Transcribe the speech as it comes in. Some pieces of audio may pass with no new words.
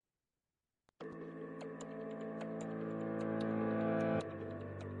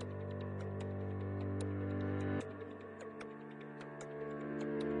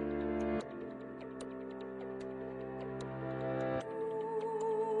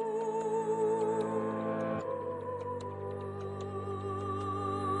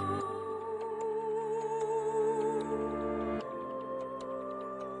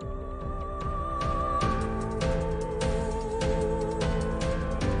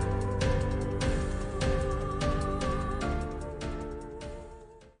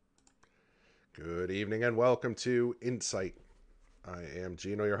Good evening and welcome to Insight. I am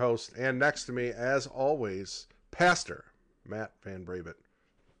Gino, your host, and next to me, as always, Pastor Matt Van Braven.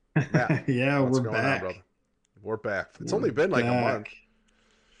 Matt, Yeah, what's we're going on, brother? back. We're back. It's We're only been like a month. back.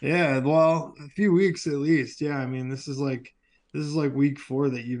 Yeah, well, a few weeks at least. Yeah, I mean, this is like week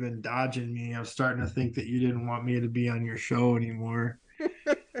 4 that you've been dodging me. I'm starting to think that you didn't want me to be on your show anymore.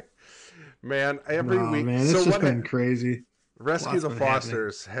 Man, every No, week. man, So it's just what? been crazy. Rescue Lots the been happening.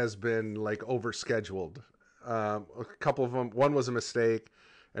 Fosters has been like overscheduled. A couple of them. One was a mistake,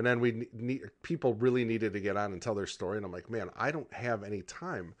 and then people really needed to get on and tell their story. And I'm like, man, I don't have any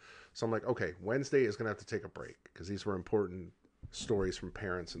time. So I'm like, okay, Wednesday is gonna have to take a break because these were important stories from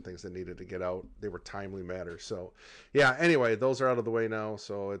parents and things that needed to get out. They were timely matters. So, yeah. Anyway, those are out of the way now.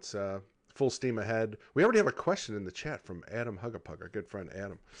 So it's full steam ahead. We already have a question in the chat from Adam Hugapug, our good friend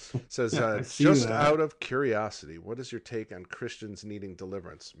Adam. Says, Yeah, I see just that. out of curiosity, what is your take on Christians needing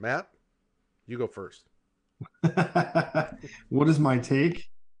deliverance? Matt, you go first. What is my take?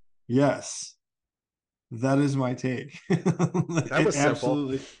 Yes, that is my take. That It was simple.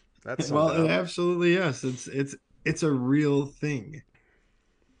 absolutely, That summed well, it it up. absolutely yes. It's a real thing.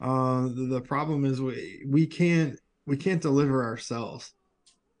 The problem is we can't deliver ourselves,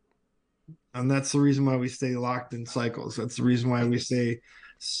 and that's the reason why we stay locked in cycles. That's the reason why we stay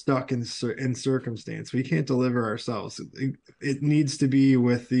stuck in circumstance. We can't deliver ourselves. It needs to be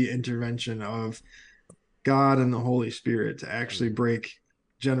with the intervention of God and the Holy Spirit to actually Mm-hmm. break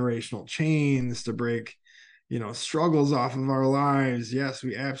generational chains, to break, struggles off of our lives. Yes,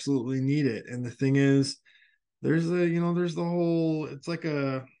 we absolutely need it. And the thing is, there's the whole, it's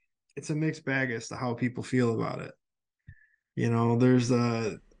a mixed bag as to how people feel about it. There's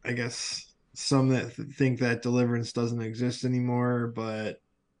I guess some that think that deliverance doesn't exist anymore, but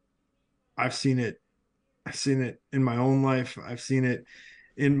I've seen it. I've seen it in my own life. I've seen it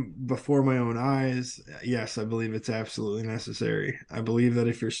in before my own eyes. Yes, I believe it's absolutely necessary. I believe that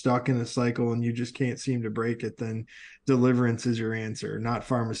if you're stuck in a cycle and you just can't seem to break it, then deliverance is your answer, not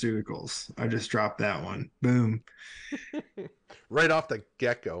pharmaceuticals. I just dropped that one. Boom. Right off the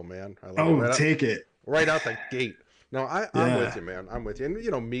get go, man. I like it. Oh, take it. Right out the gate. No, I'm with Yeah. you, man. I'm with you.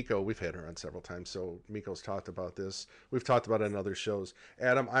 And, Miko, we've had her on several times. So Miko's talked about this. We've talked about it in other shows.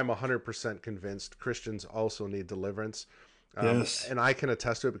 Adam, I'm 100% convinced Christians also need deliverance. Yes. And I can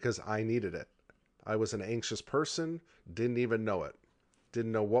attest to it because I needed it. I was an anxious person, didn't even know it.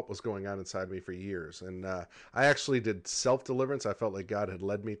 Didn't know what was going on inside me for years. And I actually did self deliverance. I felt like God had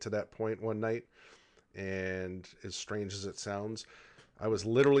led me to that point one night. And as strange as it sounds, I was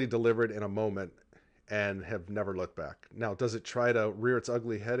literally delivered in a moment and have never looked back. Now, does it try to rear its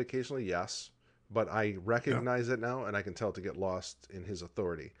ugly head occasionally? Yes. But I Yeah. recognize it now and I can tell it to get lost in his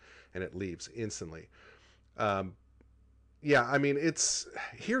authority and it leaves instantly. Um, yeah, I mean,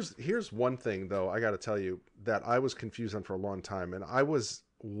 here's one thing though I got to tell you that I was confused on for a long time, and I was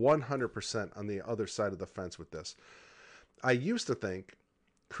 100% on the other side of the fence with this. I used to think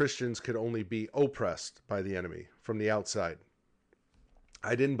Christians could only be oppressed by the enemy from the outside.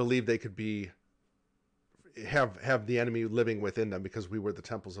 I didn't believe they could be have the enemy living within them because we were the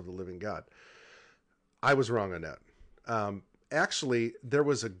temples of the living God. I was wrong on that. Actually, there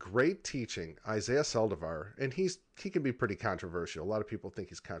was a great teaching, Isaiah Saldivar, and he can be pretty controversial. A lot of people think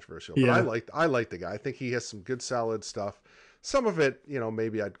he's controversial, but Yeah. I like the guy. I think he has some good, solid stuff. Some of it,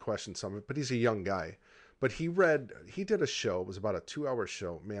 maybe I'd question some of it, but he's a young guy. But he did a show. It was about a 2 hour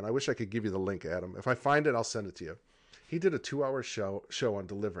show. Man, I wish I could give you the link, Adam. If I find it, I'll send it to you. He did a 2 hour show on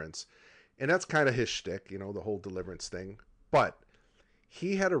deliverance, and that's kind of his shtick, the whole deliverance thing. But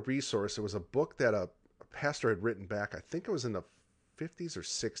he had a resource. It was a book that a pastor had written back. I think it was in the 50s or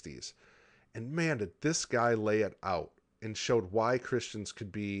 60s. And man, did this guy lay it out and showed why Christians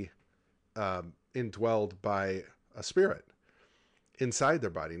could be indwelled by a spirit inside their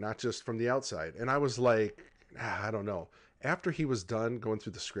body, not just from the outside. And I was like, I don't know. After he was done going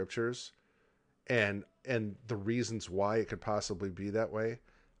through the scriptures and the reasons why it could possibly be that way,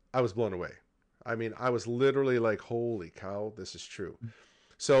 I was blown away. I mean, I was literally like, "Holy cow, this is true."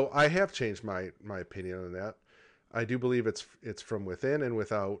 So I have changed my opinion on that. I do believe it's from within and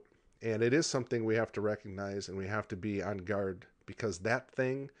without, and it is something we have to recognize and we have to be on guard because that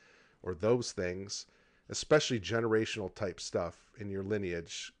thing or those things, especially generational type stuff in your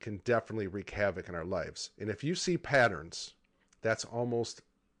lineage, can definitely wreak havoc in our lives. And if you see patterns, that's almost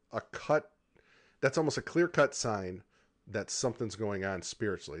a cut. That's almost a clear cut sign that something's going on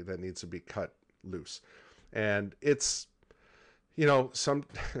spiritually that needs to be cut loose. And it's some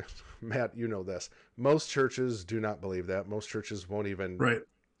Matt, you know this. Most churches do not believe that. Most churches won't even Right.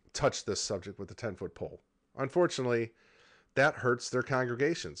 touch this subject with a 10-foot pole. Unfortunately, that hurts their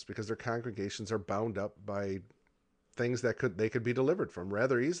congregations because their congregations are bound up by things that they could be delivered from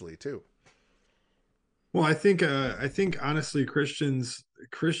rather easily too. Well, I think honestly, Christians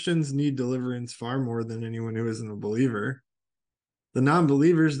need deliverance far more than anyone who isn't a believer. The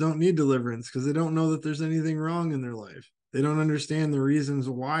non-believers don't need deliverance because they don't know that there's anything wrong in their life. They don't understand the reasons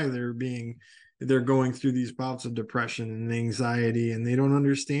why they're going through these bouts of depression and anxiety, and they don't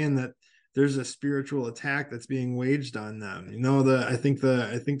understand that there's a spiritual attack that's being waged on them. I think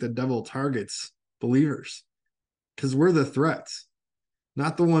the devil targets believers because we're the threats,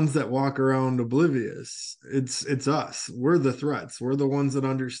 not the ones that walk around oblivious. It's us. We're the threats. We're the ones that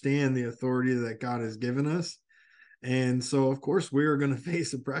understand the authority that God has given us. And so of course we are going to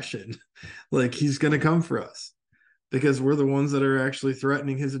face oppression. Like he's going to come for us because we're the ones that are actually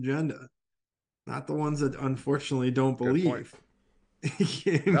threatening his agenda, not the ones that unfortunately don't Good point. believe.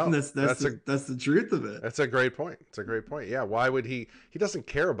 I mean, No, that's the truth of it. that's a great point. It's a great point. Yeah, why would he doesn't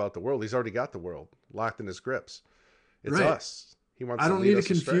care about the world. He's already got the world locked in his grips. It's Right. us. He wants I to don't lead need to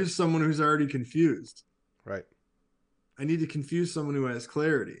us astray. confuse someone who's already confused. Right. I need to confuse someone who has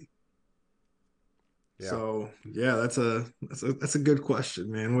clarity. Yeah. So yeah, that's a good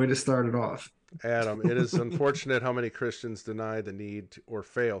question, man. Way to start it off. Adam, it is unfortunate how many Christians deny the need or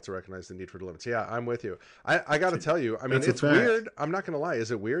fail to recognize the need for deliverance. Yeah, I'm with you. I got to tell you, I mean, That's a it's fact. weird. I'm not going to lie.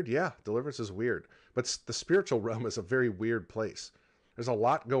 Is it weird? Yeah, deliverance is weird. But the spiritual realm is a very weird place. There's a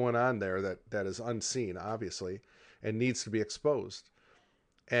lot going on there that is unseen, obviously, and needs to be exposed.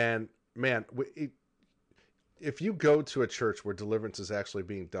 And man, if you go to a church where deliverance is actually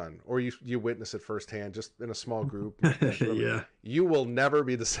being done, or you witness it firsthand, just in a small group, whatever, Yeah. you will never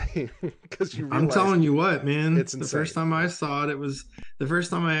be the same because you I'm realize telling you what, man. it's The first insane. time I Yeah. saw it, it was the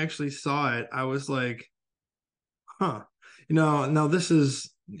first time I actually saw it, I was like, huh. Now this is,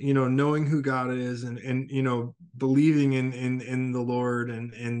 knowing who God is and believing in the Lord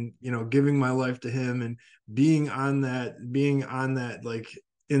and giving my life to him and being on that like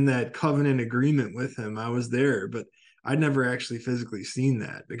in that covenant agreement with him. I was there, but I'd never actually physically seen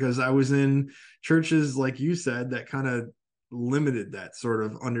that because I was in churches like you said that kind of limited that sort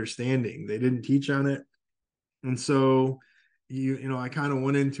of understanding. They didn't teach on it. And so I kind of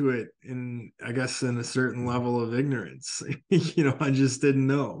went into it in, I guess, in a certain level of ignorance. I just didn't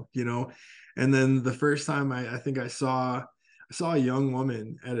know. And then the first time I think I saw a young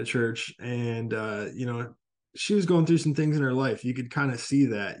woman at a church and she was going through some things in her life. You could kind of see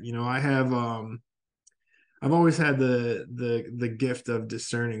that. I've always had the gift of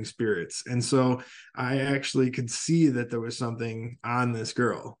discerning spirits, and so I actually could see that there was something on this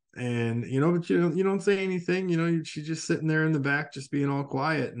girl. And but you don't say anything. She's just sitting there in the back, just being all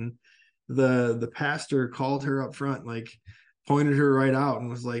quiet. And the pastor called her up front, like pointed her right out, and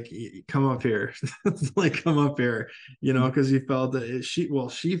was like, "Come up here, like come up here," because he felt that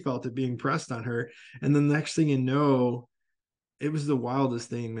she felt it being pressed on her. And the next thing you know, it was the wildest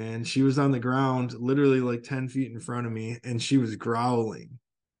thing, man. She was on the ground, literally like 10 feet in front of me, and she was growling.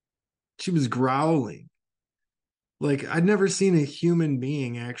 She was growling. Like, I'd never seen a human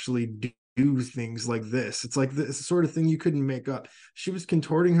being actually do things like this. It's like this sort of thing you couldn't make up. She was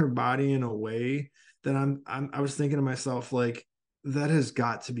contorting her body in a way that I was thinking to myself, like, that has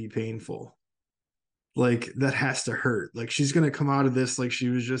got to be painful. Like, that has to hurt. Like, she's going to come out of this like she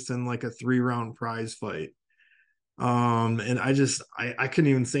was just in like a 3-round prize fight. And I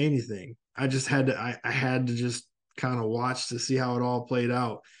couldn't even say anything. I had to just kind of watch to see how it all played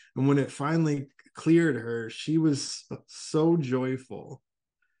out. And when it finally cleared her, she was so joyful.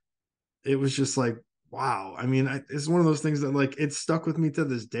 It was just like, wow. I mean, it's one of those things that like it's stuck with me to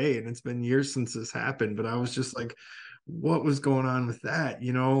this day, and it's been years since this happened. But I was just like, what was going on with that?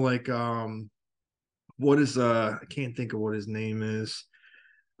 Like what is I can't think of what his name is.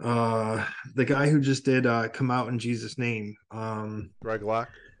 The guy who just did Come Out in Jesus Name. Greg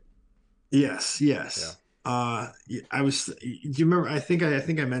Locke. Yes, Yeah. yes. I was, do you remember? I think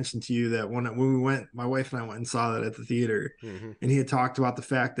I mentioned to you that when we went, my wife and I went and saw that at the theater, Hmm. and he had talked about the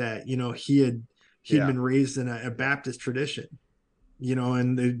fact that he'd Yeah. been raised in a Yep. Baptist tradition,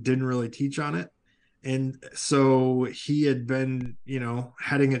 and they didn't really teach on it. And so he had been,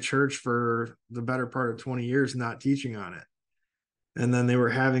 heading a church for the better part of 20 years, not teaching on it. And then they were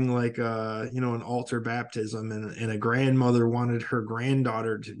having like an altar baptism, and a grandmother wanted her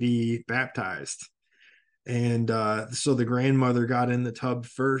granddaughter to be baptized. And so the grandmother got in the tub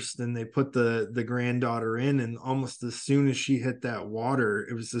first, and they put the granddaughter in, and almost as soon as she hit that water,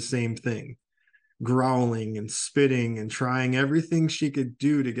 it was the same thing, growling and spitting and trying everything she could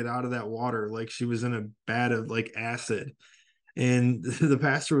do to get out of that water, like she was in a vat of like acid. And the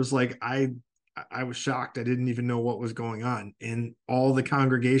pastor was like, I was shocked. I didn't even know what was going on. And all the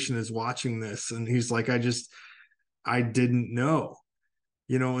congregation is watching this. And he's like, I didn't know,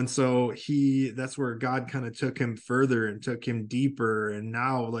 and so that's where God kind of took him further and took him deeper. And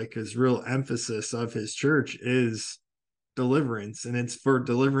now, like, his real emphasis of his church is deliverance, and it's for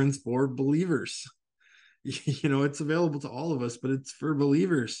deliverance for believers. It's available to all of us, but it's for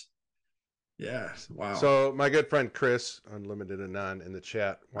believers. Yeah. Wow. So my good friend Chris, Unlimited Anon, in the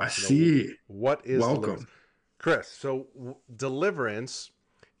chat I wants to know see. what is deliverance. Welcome. Chris, so deliverance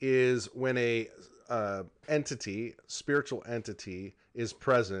is when a entity, spiritual entity, is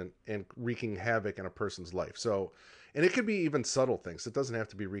present and wreaking havoc in a person's life. So, and it could be even subtle things. It doesn't have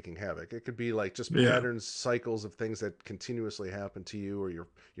to be wreaking havoc. It could be like just Yeah. patterns, cycles of things that continuously happen to you or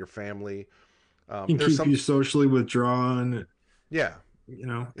your family. Can There's keep some, you socially withdrawn, yeah,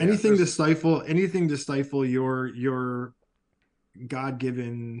 yeah. anything to There's stifle your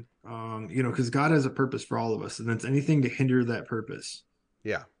God-given, because God has a purpose for all of us, and it's anything to hinder that purpose.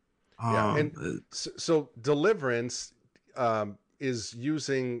 yeah. Yeah, and Um, so deliverance is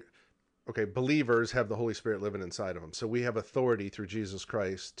using. Okay, believers have the Holy Spirit living inside of them, so we have authority through Jesus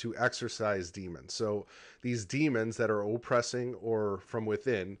Christ to exorcise demons. So these demons that are oppressing or from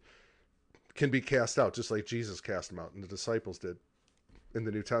within can be cast out, just like Jesus cast them out, and the disciples did in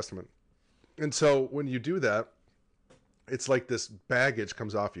the New Testament. And so when you do that, it's like this baggage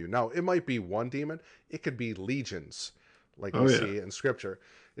comes off you. Now, it might be one demon, it could be legions, like we oh yeah. see in Scripture.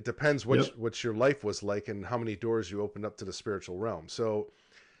 It depends Yep. what your life was like and how many doors you opened up to the spiritual realm. So,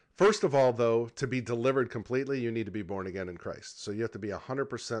 first of all, though, to be delivered completely, you need to be born again in Christ. So you have to be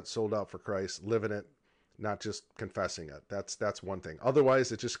 100% sold out for Christ, living it, not just confessing it. That's one thing.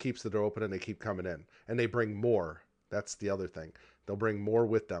 Otherwise, it just keeps the door open and they keep coming in, and they bring more. That's the other thing. They'll bring more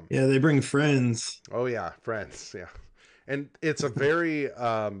with them. Yeah, they bring friends. Oh yeah, friends. Yeah, and it's a very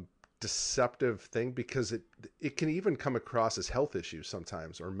deceptive thing because it can even come across as health issues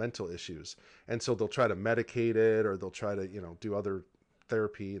sometimes or mental issues, and so they'll try to medicate it or they'll try to do other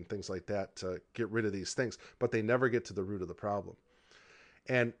therapy and things like that to get rid of these things, but they never get to the root of the problem.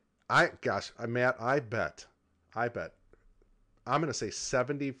 And Matt, I bet I'm going to say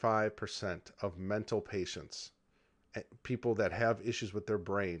 75% of mental patients, people that have issues with their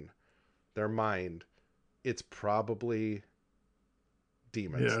brain, their mind, it's probably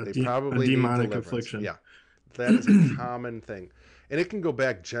demons. Yeah, They a probably need demonic deliverance. affliction. Yeah. That is a common thing. And it can go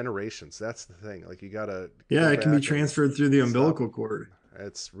back generations. That's the thing. Like you got to Yeah, go it can be back and transferred through the stop. umbilical cord.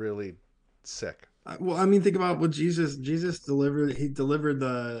 It's really sick. Well, I mean, think about what Jesus delivered. He delivered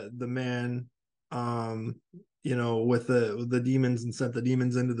the man, um, with the demons, and sent the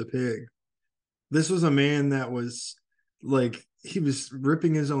demons into the pig. This was a man that was like, he was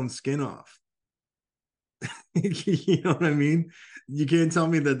ripping his own skin off. You know what I mean? You can't tell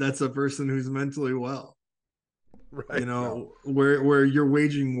me that that's a person who's mentally well. Right. No. Where you're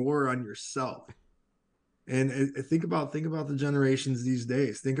waging war on yourself. And think about the generations these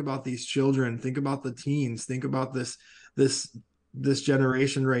days. Think about these children. Think about the teens. Think about this this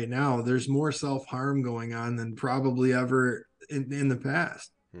generation right now. There's more self harm going on than probably ever in the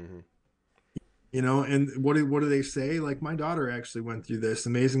past. Mm-hmm. And what do they say? Like, my daughter actually went through this,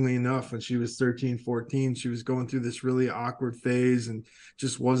 amazingly enough, when she was 13, 14. She was going through this really awkward phase and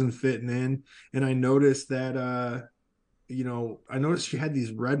just wasn't fitting in. And I noticed that I noticed she had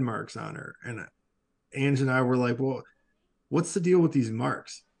these red marks on her. And Ange and I were like, well, what's the deal with these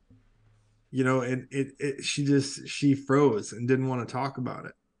marks? And she froze and didn't want to talk about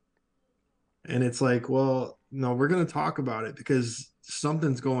it. And it's like, well, no, we're going to talk about it because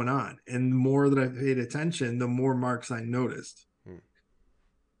something's going on. And the more that I paid attention, the more marks I noticed.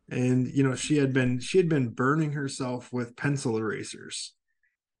 Mm-hmm. And she had been burning herself with pencil erasers.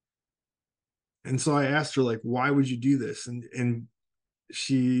 And so I asked her, like, why would you do this? And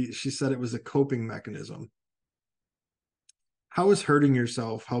she said it was a coping mechanism. How is hurting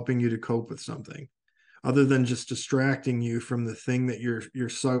yourself helping you to cope with something other than just distracting you from the thing that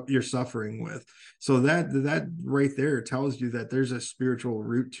you're suffering with? So that right there tells you that there's a spiritual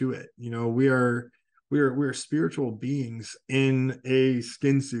root to it. We are spiritual beings in a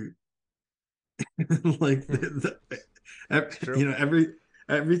skin suit. Like It's true.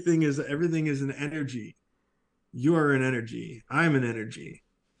 everything is an energy. You are an energy. I'm an energy.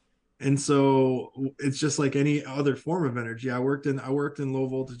 And so it's just like any other form of energy. I worked in low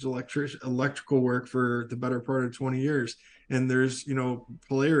voltage electrical work for the better part of 20 years. And there's,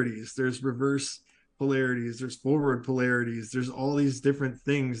 polarities, there's reverse polarities, there's forward polarities, there's all these different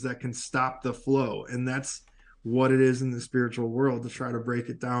things that can stop the flow. And that's what it is in the spiritual world, to try to break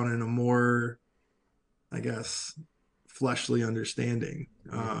it down in a more, I guess, fleshly understanding.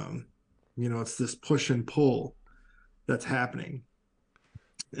 Mm-hmm. It's this push and pull that's happening.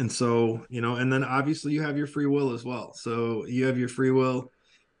 And so, and then obviously you have your free will as well. So you have your free will,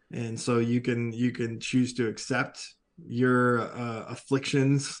 and so you can choose to accept your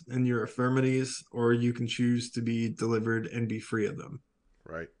afflictions and your infirmities, or you can choose to be delivered and be free of them.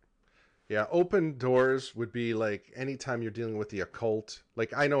 Right. Yeah, open doors would be like anytime you're dealing with the occult.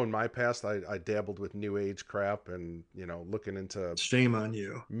 Like I know in my past, I dabbled with new age crap and, looking into Shame on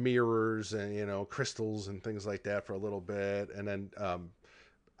you. mirrors and, crystals and things like that for a little bit. And then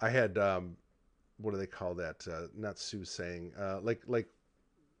I had, what do they call that? Not soothsaying.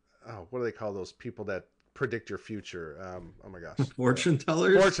 Oh, what do they call those people that predict your future? Oh my gosh. Fortune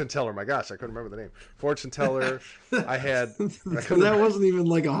tellers. Fortune teller. My gosh, I couldn't remember the name. Fortune teller. I had, I couldn't That wasn't even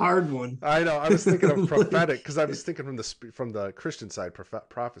like a hard one. I know. I was thinking of Like, prophetic because I was thinking from the Christian side,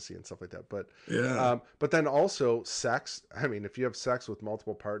 prophecy and stuff like that. But yeah. but then also sex. I mean, if you have sex with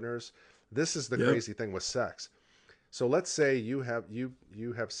multiple partners, this is the Yep. crazy thing with sex. So let's say you have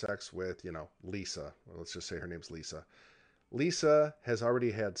sex with Lisa. Well, let's just say her name's Lisa. Lisa has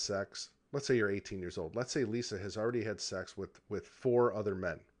already had sex. Let's say you're 18 years old. Let's say Lisa has already had sex with four other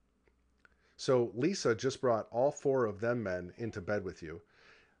men. So Lisa just brought all four of them men into bed with you,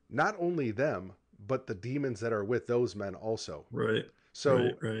 not only them, but the demons that are with those men also. Right. Right. So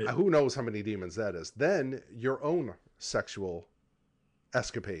Right. who knows how many demons that is? Then your own sexual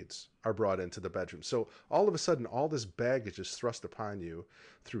escapades are brought into the bedroom. So all of a sudden, all this baggage is thrust upon you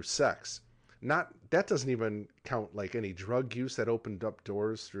through sex. Not that doesn't even count like any drug use that opened up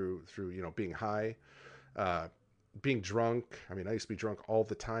doors through being high, uh, being drunk. I mean, I used to be drunk all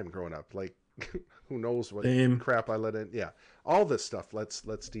the time growing up. Like who knows what Same. crap I let in? Yeah, all this stuff lets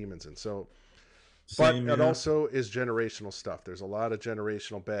demons in. So but Same. it Yeah. also is generational stuff. There's a lot of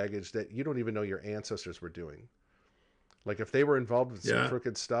generational baggage that you don't even know your ancestors were doing. Like if they were involved with some Yeah.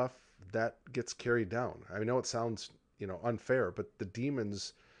 crooked stuff, that gets carried down. I know it sounds, unfair, but the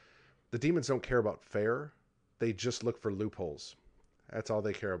demons don't care about fair. They just look for loopholes. That's all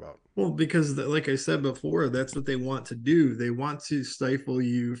they care about. Well, because like I said before, that's what they want to do. They want to stifle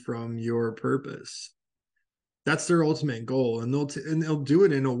you from your purpose. That's their ultimate goal, and they'll do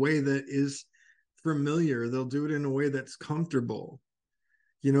it in a way that is familiar. They'll do it in a way that's comfortable.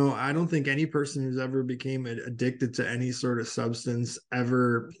 I don't think any person who's ever became addicted to any sort of substance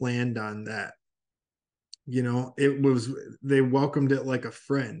ever planned on that. It was, they welcomed it like a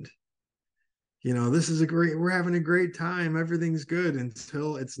friend. This is we're having a great time. Everything's good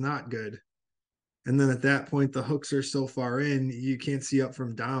until it's not good. And then at that point, the hooks are so far in, you can't see up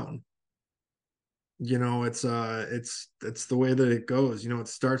from down. It's the way that it goes. It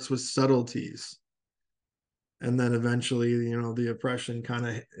starts with subtleties, and then eventually, the oppression kind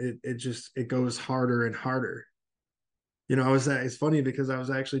of it goes harder and harder. It's funny because I was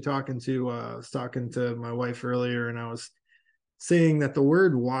actually talking to my wife earlier, and I was saying that the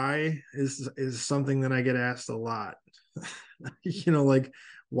word why is something that I get asked a lot. Like,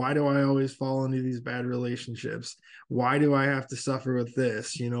 why do I always fall into these bad relationships? Why do I have to suffer with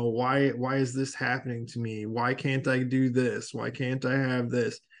this? Why is this happening to me? Why can't I do this? Why can't I have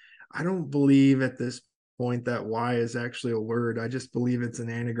this? I don't believe at this point that why is actually a word. I just believe it's an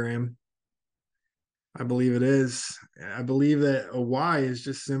anagram. I believe it is. I believe that a why is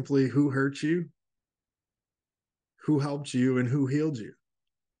just simply who hurt you, who helped you, and who healed you.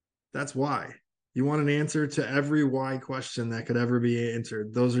 That's why. You want an answer to every why question that could ever be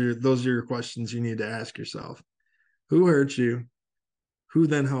answered. Those are your questions you need to ask yourself. Who hurt you? Who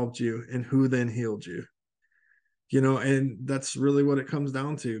then helped you? And who then healed you? And that's really what it comes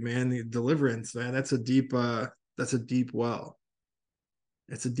down to, man. The deliverance, man, that's a deep well. It's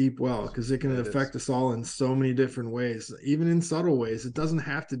a deep It well is. because it can It is. affect us all in so many different ways, even in subtle ways. It doesn't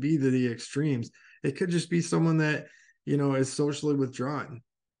have to be to the extremes. It could just be someone that, is socially withdrawn,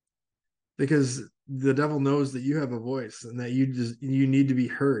 because the devil knows that you have a voice and that you need to be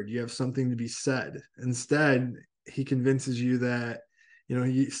heard. You have something to be said. Instead, he convinces you that,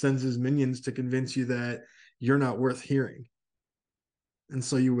 he sends his minions to convince you that you're not worth hearing. And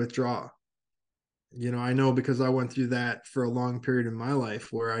so you withdraw. I know because I went through that for a long period in my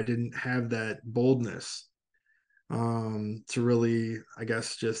life where I didn't have that boldness to really, I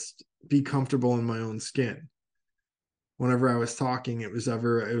guess, just be comfortable in my own skin. Whenever I was talking, it was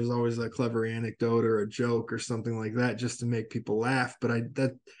always a clever anecdote or a joke or something like that just to make people laugh. But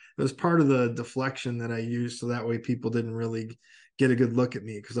that was part of the deflection that I used, so that way people didn't really get a good look at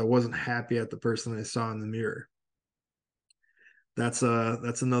me because I wasn't happy at the person I saw in the mirror. That's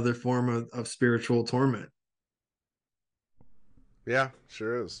another form of spiritual torment. Yeah,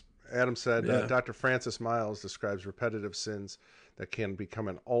 sure is. Adam said Yeah. Dr. Francis Miles describes repetitive sins that can become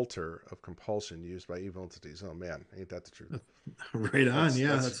an altar of compulsion used by evil entities. Oh man, ain't that the truth? Right on.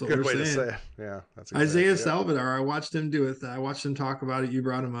 Yeah, That's a that's what good we're way to say saying. it. Yeah, that's Isaiah exactly it. Salvador, I watched him do it. I watched him talk about it. You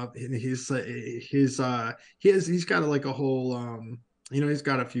brought him up, and he's got like a whole he's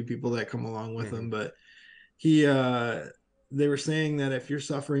got a few people that come along with Mm-hmm. him, but he they were saying that if you're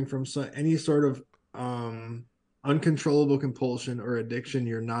suffering from any sort of uncontrollable compulsion or addiction,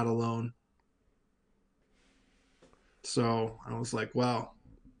 you're not alone. So I was like, wow,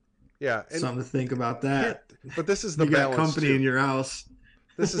 Yeah, and something to think about here, that. but this is the You got balance company in too. your house.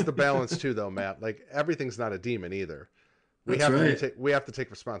 This is the balance too, though, Matt. Like everything's not a demon either. That's right. We have to take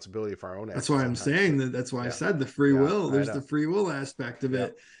responsibility for our own That's actions why I'm sometimes too. saying that. That's why I Yeah, said the free yeah, will. I There's know. the free will aspect of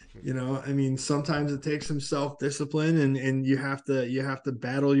Yep. it. I mean, sometimes it takes some self-discipline, and you have to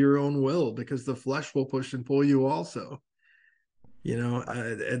battle your own will because the flesh will push and pull you also.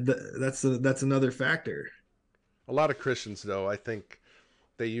 And that's another factor. A lot of Christians, though, I think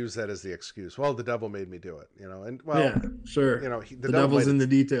they use that as the excuse. Well, the devil made me do it, and well, Yeah, sure. the The devil devil's in the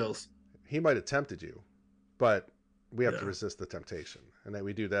details. he might have tempted you, but we have to Yeah, resist the temptation, and that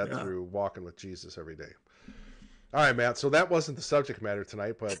we do that yeah. through walking with Jesus every day. All right, Matt. So that wasn't the subject matter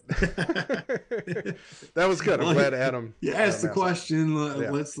tonight, but that was good. I'm Well, glad Adam you asked the asked that. question. Yeah,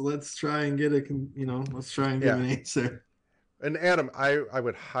 Let's try and let's try and give yeah. an answer. And Adam, I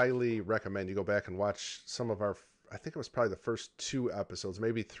would highly recommend you go back and watch some of our. I think it was probably the first 2 episodes,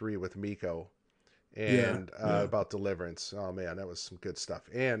 maybe 3 with Miko Yeah, and yeah. about deliverance. Oh man, that was some good stuff.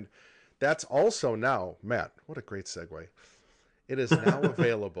 And that's also now, Matt. What a great segue! It is now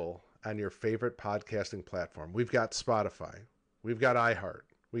available on your favorite podcasting platform. We've got Spotify, we've got iHeart,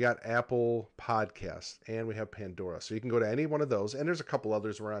 we got Apple Podcasts, and we have Pandora. So you can go to any one of those, and there's a couple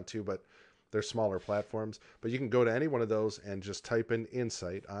others we're on too, but they're smaller platforms. But you can go to any one of those and just type in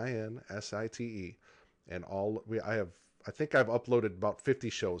Insite, Insite, and I think I've uploaded about 50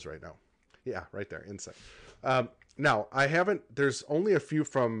 shows right now. Yeah, right there, Insite. Now I haven't. There's only a few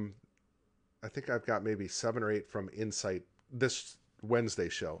from. I think I've got maybe 7 or 8 from Insight this Wednesday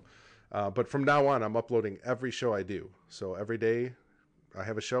show. But from now on, I'm uploading every show I do. So every day I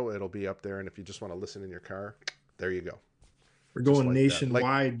have a show, it'll be up there. And if you just want to listen in your car, there you go. We're Just going like that.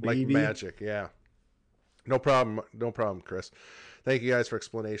 nationwide, Like baby. magic. Yeah. No problem. No problem, Chris. Thank you guys for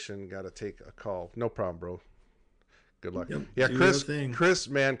explanation. Got to take a call. No problem, bro. Good luck. Yep, Yeah, do your thing.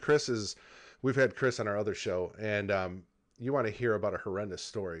 Man, Chris is, we've had Chris on our other show, and you want to hear about a horrendous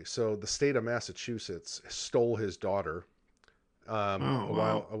story. So the state of Massachusetts stole his daughter Oh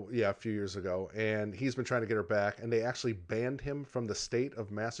wow. a few years ago, and he's been trying to get her back, and they actually banned him from the state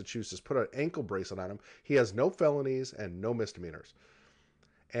of Massachusetts, put an ankle bracelet on him. He has no felonies and no misdemeanors,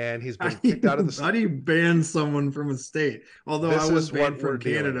 and he's been kicked out of the How do you ban someone from a state? Although I This was is what banned we're from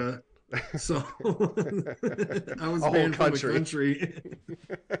dealing Canada, with. so I was A whole banned from the country.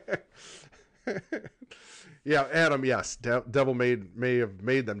 country. Yeah, Adam. Yes, devil may have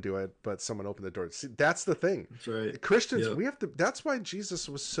made them do it, but someone opened the door. See, that's the thing. That's right. Christians, Yep. we have to. That's why Jesus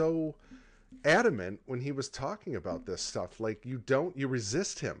was so adamant when he was talking about this stuff. Like you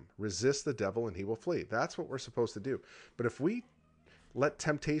resist him, resist the devil, and he will flee. That's what we're supposed to do. But if we let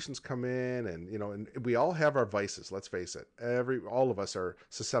temptations come in, and we all have our vices. Let's face it. All of us are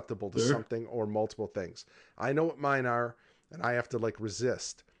susceptible to Sure. something or multiple things. I know what mine are, and I have to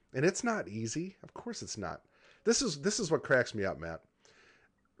resist. And it's not easy. Of course it's not. This is what cracks me up, Matt.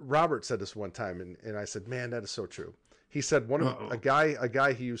 Robert said this one time, and I said, "Man, that is so true." He said Uh-oh. a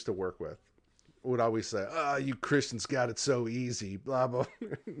guy he used to work with would always say, "Ah, you Christians got it so easy." Blah blah.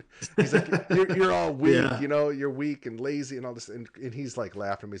 He's like, "You're all weak, Yeah. You're weak and lazy and all this." And he's like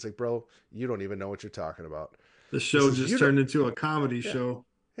laughing at me. He's like, "Bro, you don't even know what you're talking about." The He show says, just "You don't." turned into a comedy Yeah, show.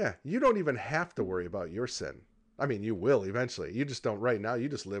 yeah. You don't even have to worry about your sin. I mean, you will eventually. You just don't right now. You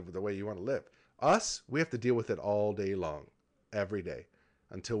just live the way you want to live. Us, we have to deal with it all day long, every day,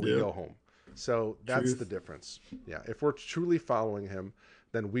 until we Yep. go home. So that's the Truth. difference. Yeah. If we're truly following him,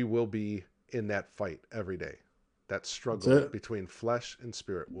 then we will be in that fight every day. That That's struggle it. between flesh and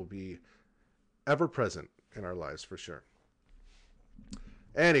spirit will be ever present in our lives for sure.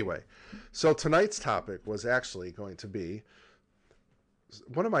 Anyway, so tonight's topic was actually going to be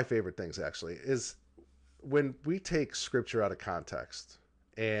one of my favorite things, actually, is when we take scripture out of context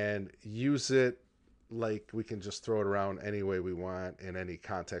and use it like we can just throw it around any way we want in any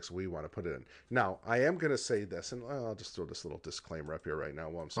context we want to put it in. Now, I am going to say this, and I'll just throw this little disclaimer up here right now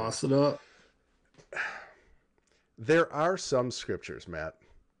while I'm saying Toss it up. there are some scriptures, Matt,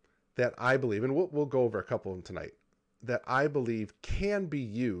 that I believe, and we'll go over a couple of them tonight, that I believe can be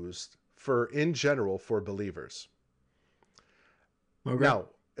used in general for believers. Okay. Now,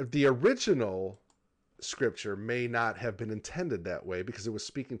 the original scripture may not have been intended that way because it was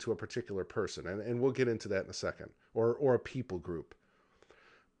speaking to a particular person. And we'll get into that in a second, or a people group.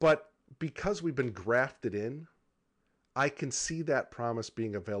 But because we've been grafted in, I can see that promise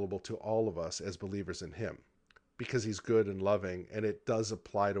being available to all of us as believers in him because he's good and loving, and it does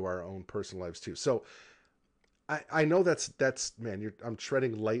apply to our own personal lives too. So I know that's man, I'm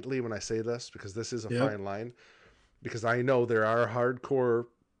treading lightly when I say this because this is a Yep. fine line, because I know there are hardcore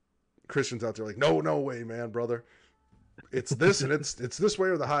Christians out there like, no way, man, brother. It's this and it's this way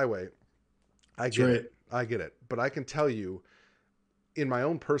or the highway. I That's get right. it. I get it. But I can tell you in my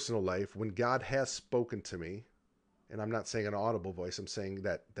own personal life, when God has spoken to me, and I'm not saying an audible voice, I'm saying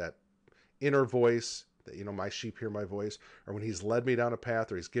that inner voice that, my sheep hear my voice, or when he's led me down a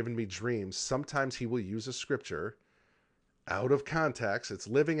path or he's given me dreams, sometimes he will use a scripture out of context. It's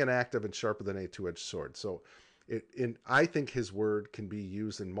living and active and sharper than a two-edged sword. So I think his word can be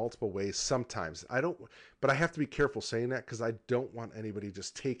used in multiple ways sometimes. But I have to be careful saying that because I don't want anybody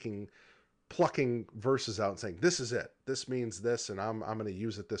just plucking verses out and saying, this is it. This means this, and I'm going to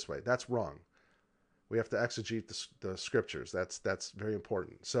use it this way. That's wrong. We have to exegete the scriptures. That's very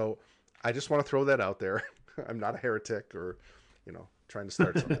important. So I just want to throw that out there. I'm not a heretic or, trying to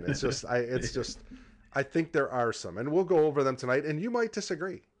start something. I think there are some, and we'll go over them tonight, and you might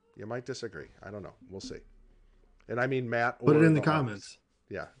disagree. I don't know. We'll see. And I mean, Matt, or Put it in the audience. comments.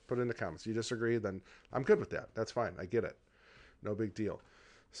 Yeah, put it in the comments. You disagree, then I'm good with that. That's fine. I get it. No big deal.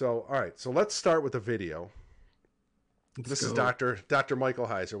 So, all right. So let's start with the video. This is Dr. Michael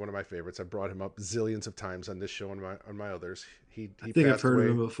Heiser, one of my favorites. I brought him up zillions of times on this show and on my others. I think I've heard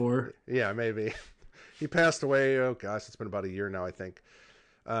of him before. Yeah, maybe. He passed away. Oh gosh, it's been about a year now, I think.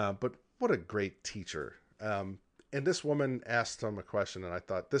 But what a great teacher. And this woman asked him a question, and I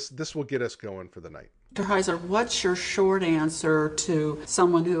thought this will get us going for the night. Dr. Heiser, what's your short answer to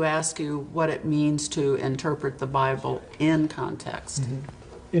someone who asks you what it means to interpret the Bible in context? Mm-hmm.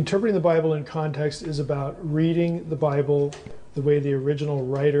 Interpreting the Bible in context is about reading the Bible the way the original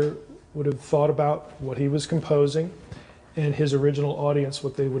writer would have thought about what he was composing, and his original audience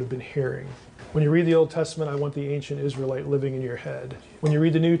what they would have been hearing. When you read the Old Testament, I want the ancient Israelite living in your head. When you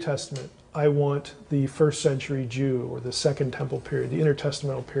read the New Testament, I want the first century Jew or the Second Temple period, the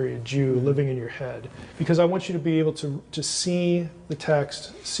intertestamental period Jew living in your head. Because I want you to be able to see the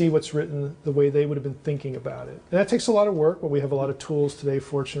text, see what's written the way they would have been thinking about it. And that takes a lot of work, but we have a lot of tools today,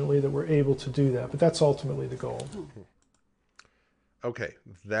 fortunately, that we're able to do that. But that's ultimately the goal. Okay,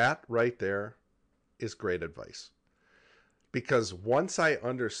 that right there is great advice. Because once I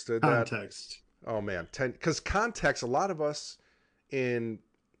understood Context. Oh man, because context, a lot of us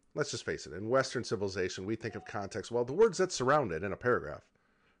let's just face it, in Western civilization, we think of context, well, the words that surround it in a paragraph,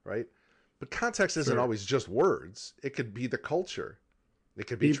 right? But context isn't always just words. It could be the culture. It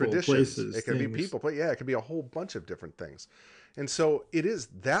could be people, traditions. Places, it could things. be people. Yeah, it could be a whole bunch of different things. And so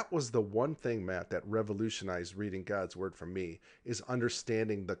that was the one thing, Matt, that revolutionized reading God's word for me, is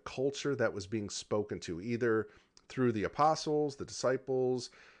understanding the culture that was being spoken to, either through the apostles, the disciples,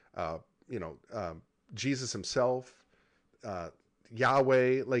 Jesus himself,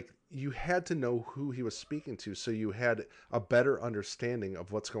 Yahweh. Like, you had to know who he was speaking to, so you had a better understanding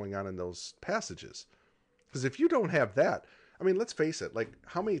of what's going on in those passages. Because if you don't have that, I mean, let's face it, like,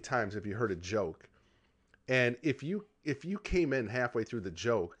 how many times have you heard a joke, and if you came in halfway through the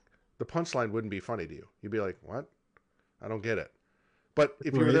joke, the punchline wouldn't be funny to you. You'd be like, what? I don't get it. But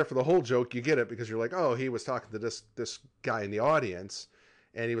if you were there for the whole joke, you get it, because you're like, oh, he was talking to this guy in the audience,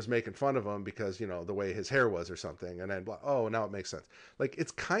 and he was making fun of him because, the way his hair was or something. And then, oh, now it makes sense. Like,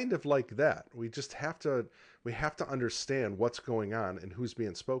 it's kind of like that. We just have to understand what's going on and who's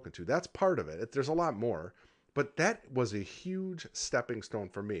being spoken to. That's part of it. There's a lot more, but that was a huge stepping stone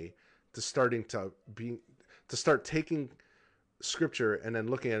for me to start taking scripture and then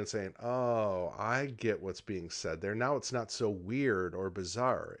looking at it and saying, oh, I get what's being said there. Now it's not so weird or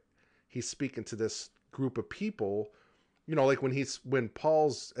bizarre. He's speaking to this group of people. Like when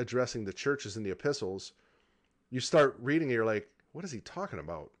Paul's addressing the churches in the epistles, you start reading it, you're like, what is he talking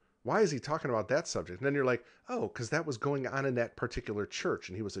about? Why is he talking about that subject? And then you're like, oh, because that was going on in that particular church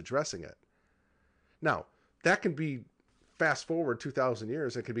and he was addressing it. Now, that can be fast forward 2,000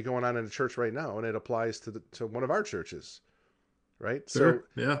 years. It could be going on in a church right now, and it applies to one of our churches, right? Sure.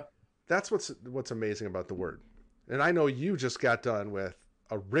 So yeah, that's what's amazing about the word. And I know you just got done with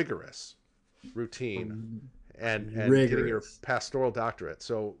a rigorous routine and getting your pastoral doctorate.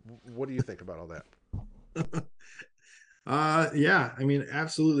 So what do you think about all that? Yeah, I mean,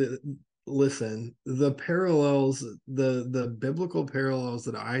 absolutely. Listen, the parallels, the biblical parallels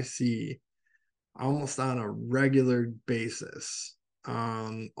that I see almost on a regular basis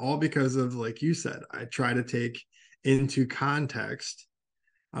all because of, like you said, I try to take into context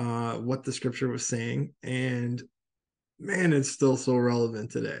what the scripture was saying, and man, it's still so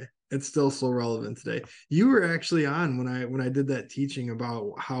relevant today. It's still so relevant today. You were actually on when I did that teaching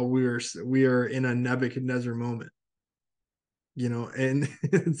about how we are in a Nebuchadnezzar moment, and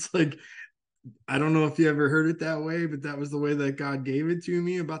it's like, I don't know if you ever heard it that way, but that was the way that God gave it to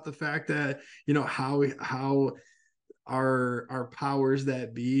me, about the fact that, how our powers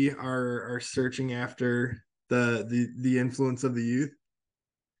that be are searching after the influence of the youth.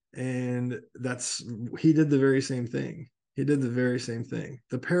 And he did the very same thing. He did the very same thing.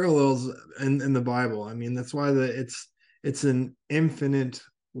 The parallels in the Bible, I mean, that's why it's an infinite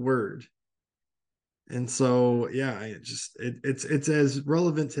word. And so, yeah, it's as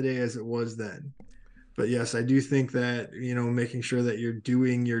relevant today as it was then. But yes, I do think that, making sure that you're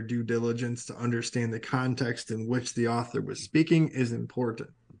doing your due diligence to understand the context in which the author was speaking is important.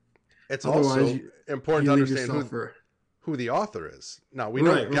 It's Otherwise, also important to you leave understand yourself for who the author is. Now, we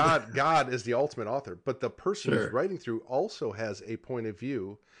know right. God is the ultimate author, but the person who's Sure, writing through also has a point of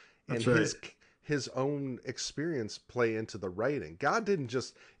view, and that's right. his own experience play into the writing. God didn't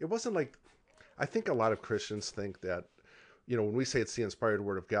just, it wasn't like, I think a lot of Christians think that, when we say it's the inspired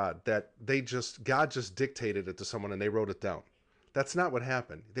word of God, that God just dictated it to someone and they wrote it down. That's not what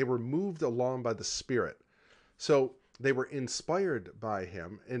happened. They were moved along by the Spirit. So they were inspired by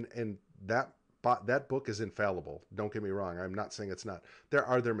him, and that book is infallible. Don't get me wrong. I'm not saying it's not.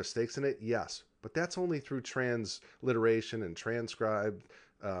 Are there mistakes in it? Yes, but that's only through transliteration and transcribed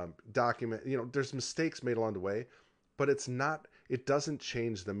document. There's mistakes made along the way, but it's not. It doesn't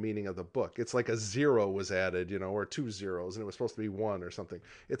change the meaning of the book. It's like a zero was added, or 2 zeros, and it was supposed to be 1 or something.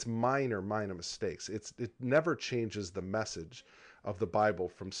 It's minor mistakes. It never changes the message of the Bible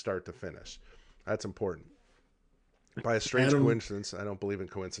from start to finish. That's important. By a strange Adam, coincidence, I don't believe in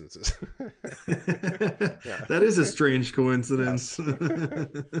coincidences. Yeah. that is a strange coincidence.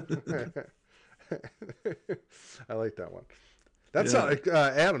 Yes. I like that one. That Yeah, sounds like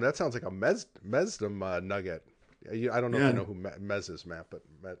Adam. That sounds like a Mesdom nugget. I don't know if you yeah. know who Mez is, Matt, but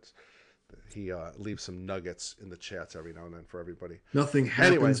he leaves some nuggets in the chats every now and then for everybody. Nothing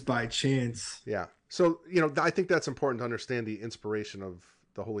Anyway, happens by chance. yeah. So I think that's important to understand the inspiration of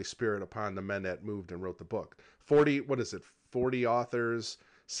the Holy Spirit upon the men that moved and wrote the book. 40, what is it? 40 authors,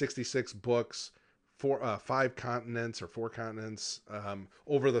 66 books, 5 continents or 4 continents,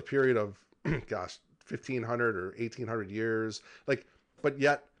 over the period of, gosh, 1500 or 1800 years. But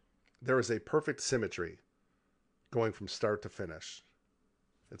yet there is a perfect symmetry going from start to finish.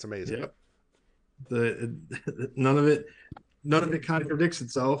 It's amazing. Yep. None of it contradicts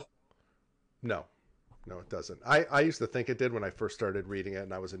itself. No, it doesn't. I used to think it did when I first started reading it,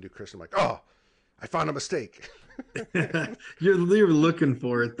 and I was a new Christian. I'm like, oh, I found a mistake. You're looking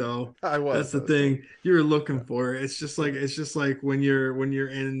for it though. I was. That's the thing. You're looking Yeah. for it. It's just like when you're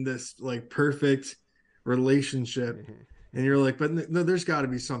in this like perfect relationship, Mm-hmm. and you're like, but no, there's got to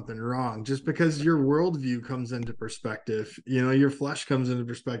be something wrong. Just because your worldview comes into perspective, your flesh comes into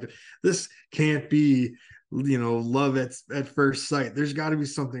perspective. This can't be, love at first sight. There's got to be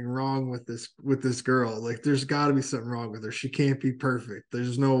something wrong with this girl. Like, there's got to be something wrong with her. She can't be perfect.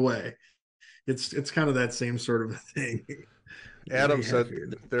 There's no way. It's kind of that same sort of a thing. Adam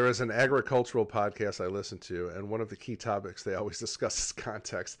said there is an agricultural podcast I listen to, and one of the key topics they always discuss is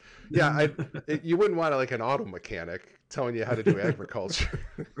context. Yeah, you wouldn't want like an auto mechanic telling you how to do agriculture.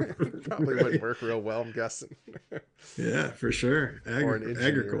 Probably Right. wouldn't work real well, I'm guessing. Yeah, for sure. Or an engineer.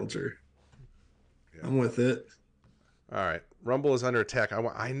 Agriculture. Yeah. I'm with it. All right, Rumble is under attack.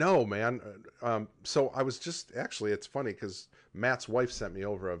 I know, man. So I was just actually, it's funny because Matt's wife sent me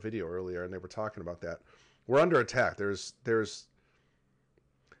over a video earlier, and they were talking about that. We're under attack. There's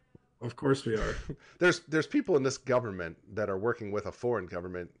Of course we are. there's people in this government that are working with a foreign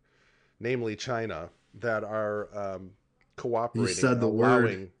government, namely China, that are cooperating. You said and the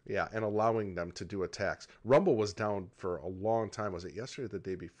word. allowing them to do attacks. Rumble was down for a long time. Was it yesterday or the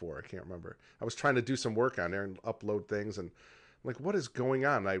day before? I can't remember. I was trying to do some work on there and upload things, and I'm like, what is going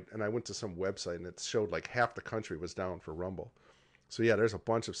on? I went to some website and it showed like half the country was down for Rumble. So yeah, there's a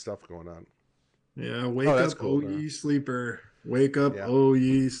bunch of stuff going on. Yeah, wake that's up, cool. oh ye sleeper. Wake up, Yeah. oh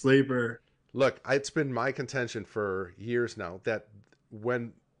ye sleeper. Look, it's been my contention for years now that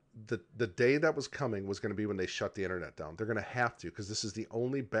when the day that was coming was going to be when they shut the internet down. They're going to have to, because this is the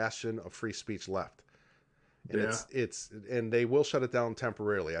only bastion of free speech left. And Yeah. and they will shut it down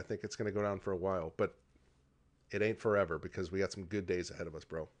temporarily. I think it's going to go down for a while, but it ain't forever, because we got some good days ahead of us,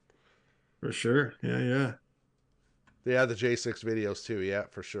 bro. For sure. Yeah. Yeah, the J6 videos too. Yeah,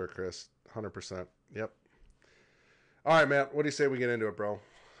 for sure, Chris. 100%. Yep. All right, Matt. What do you say we get into it, bro?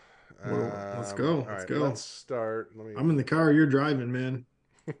 Well, let's go. All Let's right, go. let's start. Let me. I'm in the car. You're driving, man.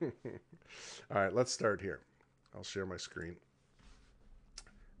 All right, let's start here. I'll share my screen.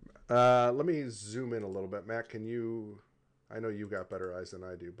 Let me zoom in a little bit. Matt, can you... I know you've got better eyes than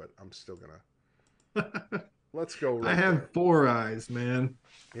I do, but I'm still going to... Let's go right I have there. 4 eyes, man.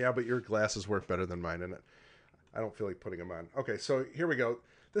 Yeah, but your glasses work better than mine, and I don't feel like putting them on. Okay, so here we go.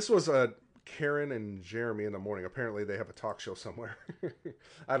 This was Karen and Jeremy in the morning. Apparently they have a talk show somewhere.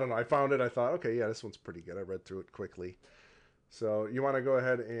 I don't know. I found it. I thought, okay, yeah, this one's pretty good. I read through it quickly. So you want to go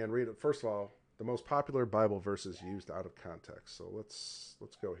ahead and read it. First of all, the most popular Bible verses used out of context. So let's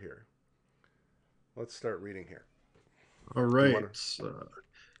go here. Let's start reading here. All right.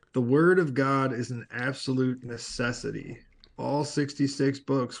 The Word of God is an absolute necessity. All 66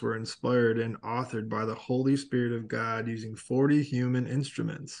 books were inspired and authored by the Holy Spirit of God using 40 human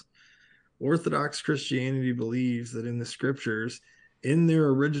instruments. Orthodox Christianity believes that in the scriptures, in their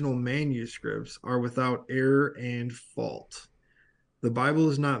original manuscripts, are without error and fault. The Bible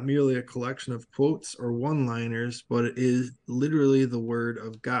is not merely a collection of quotes or one-liners, but it is literally the Word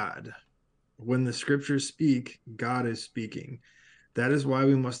of God. When the scriptures speak, God is speaking. That is why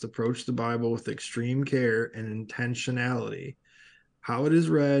we must approach the Bible with extreme care and intentionality. How it is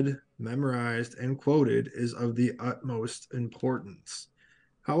read, memorized, and quoted is of the utmost importance.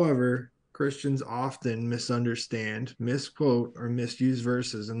 However, Christians often misunderstand, misquote, or misuse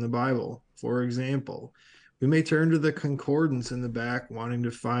verses in the Bible. For example, we may turn to the concordance in the back wanting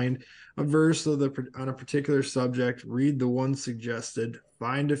to find a verse on a particular subject, read the one suggested,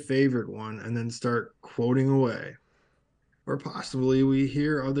 find a favorite one, and then start quoting away. Or possibly we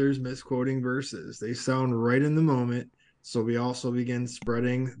hear others misquoting verses. They sound right in the moment, so we also begin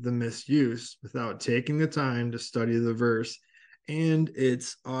spreading the misuse without taking the time to study the verse and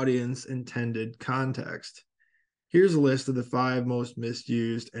its audience intended context. Here's a list of the 5 most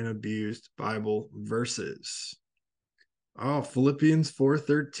misused and abused Bible verses. Oh, Philippians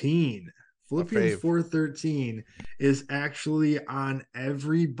 4:13. Philippians 4:13 is actually on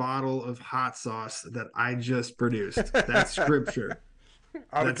every bottle of hot sauce that I just produced. That's scripture.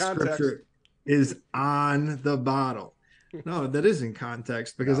 That scripture is on the bottle. No, that is in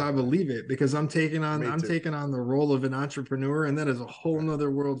context because I believe it, because I'm taking on the role of an entrepreneur, and that is a whole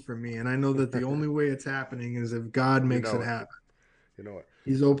nother world for me. And I know that the only way it's happening is if God makes it happen. You know what?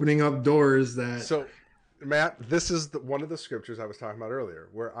 He's opening up doors that. So, Matt, this is one of the scriptures I was talking about earlier,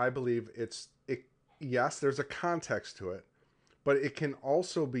 where I believe yes, there's a context to it, but it can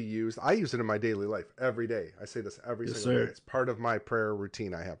also be used. I use it in my daily life every day. I say this every single day. It's part of my prayer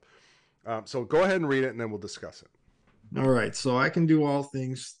routine I have. So go ahead and read it, and then we'll discuss it. All right, so I can do all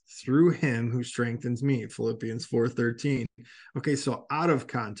things through him who strengthens me, Philippians 4:13. Okay, so out of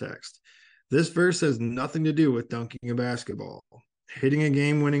context, this verse has nothing to do with dunking a basketball, hitting a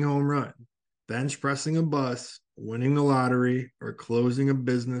game-winning home run, bench pressing a bus, winning the lottery, or closing a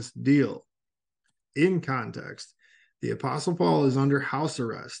business deal. In context, the Apostle Paul is under house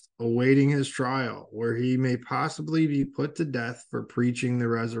arrest, awaiting his trial, where he may possibly be put to death for preaching the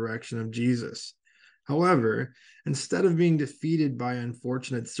resurrection of Jesus. However, instead of being defeated by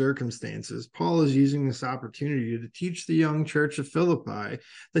unfortunate circumstances, Paul is using this opportunity to teach the young church of Philippi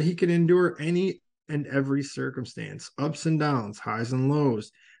that he can endure any and every circumstance, ups and downs, highs and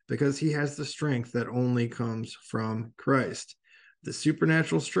lows, because he has the strength that only comes from Christ. The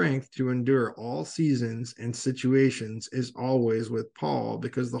supernatural strength to endure all seasons and situations is always with Paul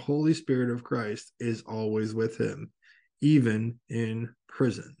because the Holy Spirit of Christ is always with him, even in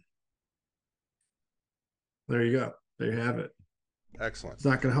prison. There you go. There you have it. Excellent. It's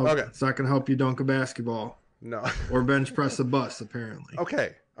not going to help. Okay. It's not going to help you dunk a basketball. No. Or bench press a bus, apparently.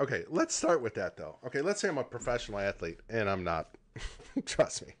 Okay. Let's start with that, though. Okay, let's say I'm a professional athlete, and I'm not.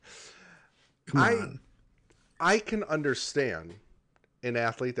 Trust me. Come on. I can understand an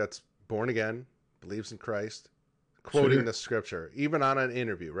athlete that's born again, believes in Christ, quoting the scripture, even on an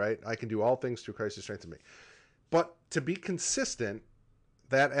interview, right? I can do all things through Christ who strengthens me. But to be consistent,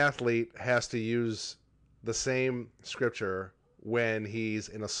 that athlete has to use the same scripture when he's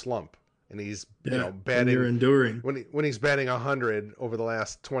in a slump and he's batting, when you're enduring, when he's batting 100 over the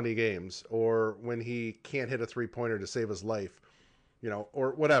last 20 games, or when he can't hit a 3-pointer to save his life,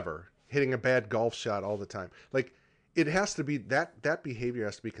 or whatever, hitting a bad golf shot all the time. Like, it has to be that behavior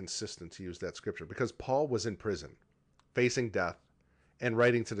has to be consistent to use that scripture, because Paul was in prison facing death and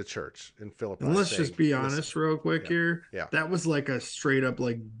writing to the church in Philippi. And let's just be honest real quick here. Yeah. That was like a straight up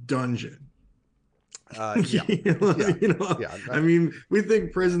dungeon. Yeah. I mean, we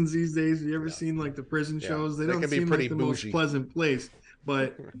think prisons these days. Have you ever seen the prison shows? They don't seem like the most pleasant place.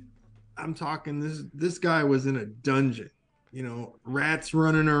 But I'm talking this guy was in a dungeon, rats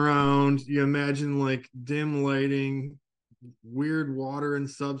running around. You imagine like dim lighting, weird water and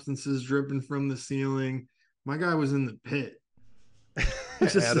substances dripping from the ceiling. My guy was in the pit.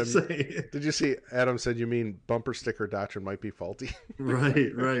 Just to Adam, say. did you see Adam said you mean bumper sticker doctrine might be faulty?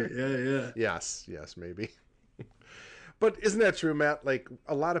 Right, right. Yeah, yeah. Yes, maybe. But isn't that true, Matt? Like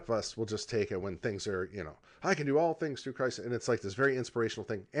a lot of us will just take it when things are, I can do all things through Christ, and it's like this very inspirational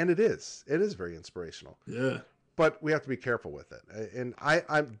thing, and it is. It is very inspirational. Yeah. But we have to be careful with it. And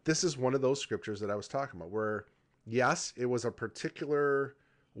this is one of those scriptures that I was talking about, where yes, it was a particular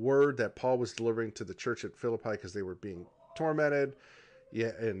word that Paul was delivering to the church at Philippi because they were being tormented.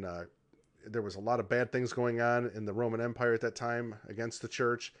 Yeah, and there was a lot of bad things going on in the Roman Empire at that time against the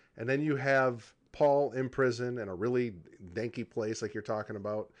church. And then you have Paul in prison in a really danky place, like you're talking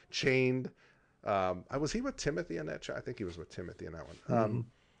about, chained. Was he with Timothy in that? I think he was with Timothy in that one.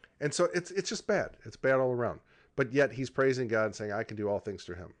 And so it's just bad. It's bad all around. But yet he's praising God and saying, "I can do all things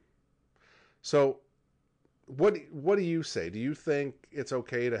through Him." So, what do you say? Do you think it's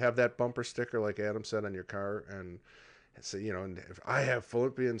okay to have that bumper sticker, like Adam said, on your car, and say, and if I have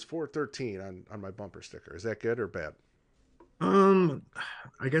Philippians 4:13 on my bumper sticker, is that good or bad? Um,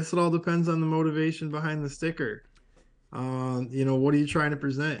 I guess it all depends on the motivation behind the sticker. What are you trying to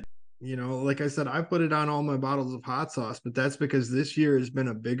present? Like I said, I put it on all my bottles of hot sauce, but that's because this year has been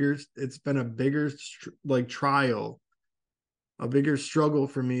it's been a bigger like trial, a bigger struggle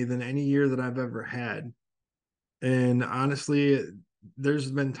for me than any year that I've ever had. And honestly,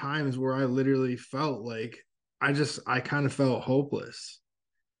 there's been times where I literally felt like I kind of felt hopeless.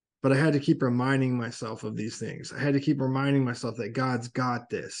 But I had to keep reminding myself of these things. I had to keep reminding myself that God's got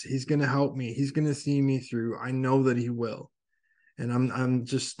this. He's going to help me. He's going to see me through. I know that He will. And I'm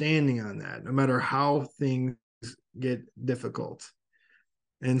just standing on that, no matter how things get difficult.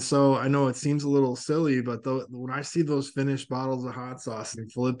 And so I know it seems a little silly, but when I see those finished bottles of hot sauce in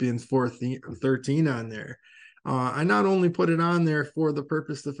Philippians 4:13 on there, I not only put it on there for the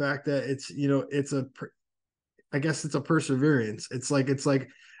purpose, the fact that I guess it's a perseverance. It's like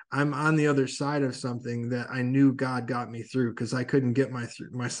I'm on the other side of something that I knew God got me through because I couldn't get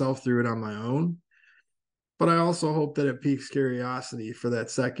myself through it on my own. But I also hope that it piques curiosity for that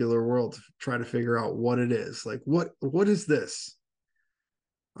secular world to try to figure out what it is. Like, what is this?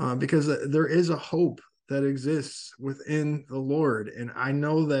 Because there is a hope that exists within the Lord, and I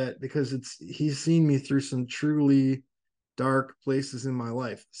know that because He's seen me through some truly dark places in my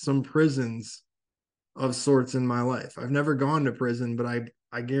life, some prisons of sorts in my life. I've never gone to prison, but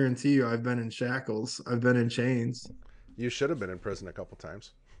I guarantee you I've been in shackles. I've been in chains. You should have been in prison a couple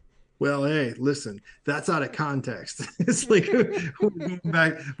times. Well, hey, listen, that's out of context. It's like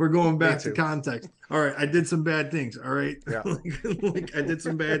we're going back to context. All right, I did some bad things. All right. Yeah. like I did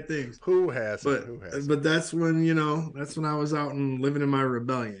some bad things. Who has but Who has but that's when, I was out and living in my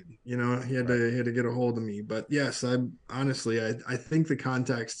rebellion. He had to get a hold of me. But yes, I think the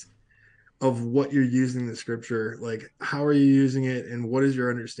context of what you're using the scripture, like how are you using it and what is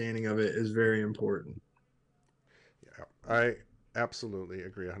your understanding of it, is very important. Yeah, I absolutely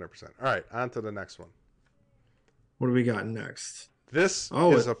agree 100%. All right, on to the next one. What do we got next? This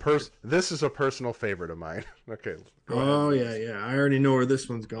is a personal favorite of mine. Okay. Oh yeah. I already know where this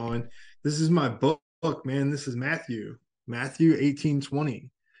one's going. This is my book, man. This is Matthew 18:20.